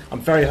quickly saying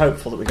I'm very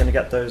hopeful that we're going to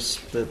get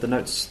the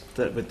notes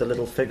with the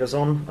little figures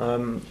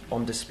on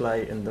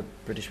display in the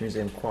British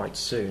Museum quite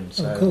soon.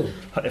 So cool.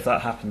 If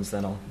that happens,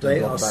 then I'll do They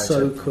about are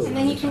so it. cool. And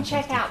then you can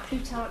check out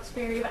Plutarch's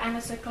theory of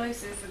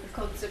anisocosis and the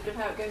concept of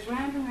how it goes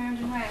round and round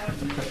and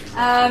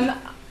round.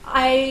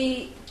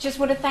 I just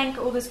want to thank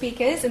all the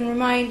speakers and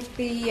remind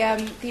the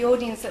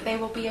audience that they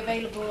will be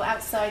available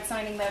outside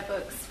signing their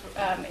books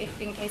if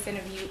in case any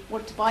of you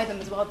want to buy them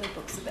as well. The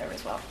books are there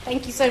as well.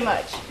 Thank you so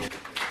much.